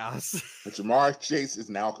in chaos. But Jamar Chase is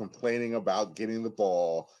now complaining about getting the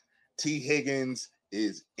ball. T. Higgins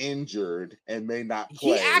is injured and may not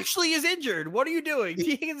play. He actually is injured. What are you doing?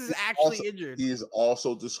 T. Higgins is actually injured. He is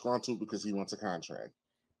also disgruntled because he wants a contract.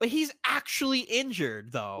 But he's actually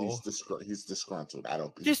injured, though. He's disgruntled. I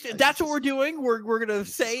don't. That's what we're doing. We're gonna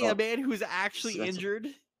say a man who's actually injured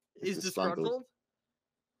is disgruntled.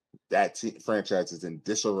 That franchise is in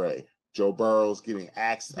disarray. Joe Burrow's getting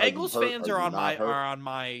axed. Bengals fans are on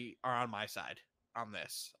my side on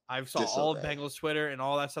this. I saw all of Bengals Twitter and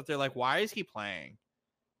all that stuff. They're like, why is he playing?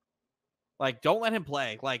 Like, don't let him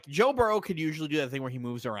play. Like, Joe Burrow could usually do that thing where he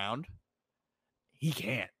moves around. He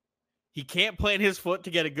can't. He can't plant his foot to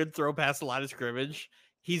get a good throw past the line of scrimmage.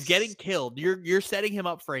 He's getting killed. You're setting him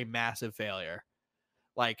up for a massive failure.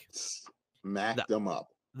 Like, smack them up.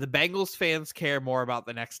 The Bengals fans care more about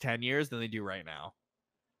the next 10 years than they do right now.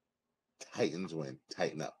 Titans win.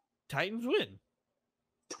 Tighten up. Titans win.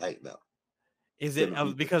 Tighten up. Is it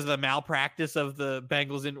because of the malpractice of the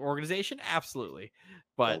Bengals in organization? Absolutely.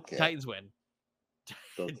 But Titans win.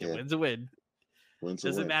 Win's a win.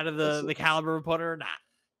 Doesn't matter the caliber of punter or not.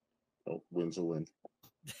 Oh, win's a win.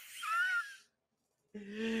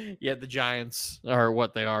 Yeah, the Giants are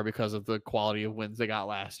what they are because of the quality of wins they got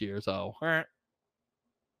last year. So, all right,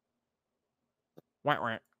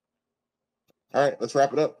 let's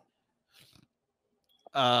wrap it up.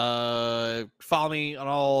 Follow me on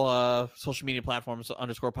all social media platforms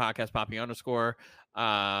 _podcast Poppy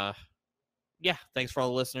 _ yeah, thanks for all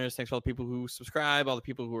the listeners. Thanks for all the people who subscribe, all the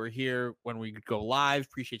people who are here when we go live.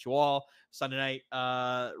 Appreciate you all. Sunday night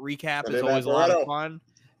recap is always a lot of fun.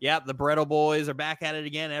 Yeah, the Barretto boys are back at it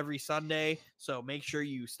again every Sunday. So make sure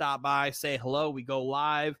you stop by, say hello. We go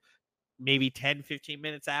live maybe 10, 15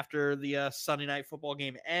 minutes after the Sunday night football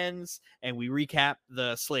game ends, and we recap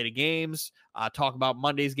the slate of games, talk about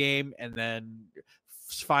Monday's game, and then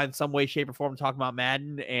find some way, shape, or form to talk about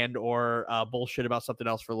Madden and or bullshit about something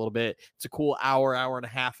else for a little bit. It's a cool hour and a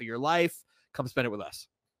half of your life. Come spend it with us.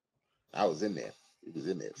 I was in there. It was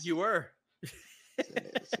in there. You were.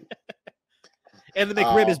 And the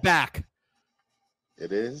McRib is back.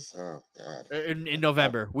 It is? Oh, God. In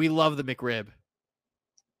November. We love the McRib.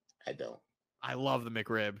 I don't. I love the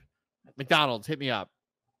McRib. McDonald's, hit me up.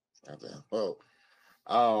 Well,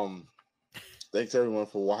 thanks everyone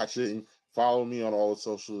for watching. Follow me on all the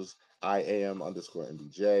socials.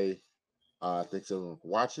 IAM_MBJ. Thanks everyone for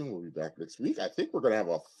watching. We'll be back next week. I think we're gonna have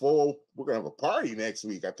a party next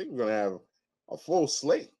week. I think we're gonna have a full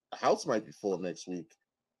slate. The house might be full next week.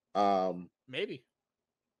 Maybe.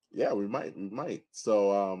 Yeah, we might.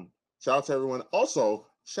 So shout out to everyone. Also,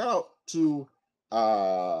 shout out to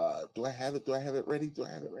do I have it ready?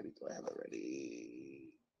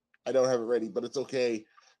 I don't have it ready, but it's okay.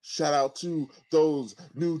 Shout out to those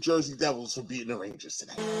New Jersey Devils for beating the Rangers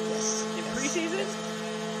tonight. Yes. In preseason?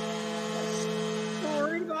 We're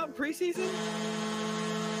worried about preseason?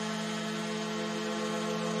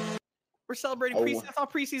 We're celebrating preseason. I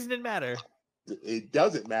thought preseason didn't matter. It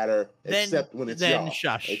doesn't matter except when it's y'all.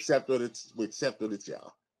 Shush. Except when it's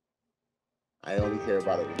y'all. I only care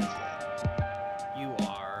about it when it's y'all. You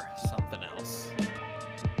are something else.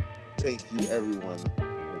 Thank you everyone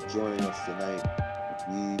for joining us tonight.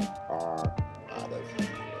 We are out of here.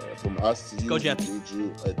 From us to you, Go Jets. we bid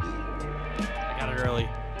you adieu. I got it early.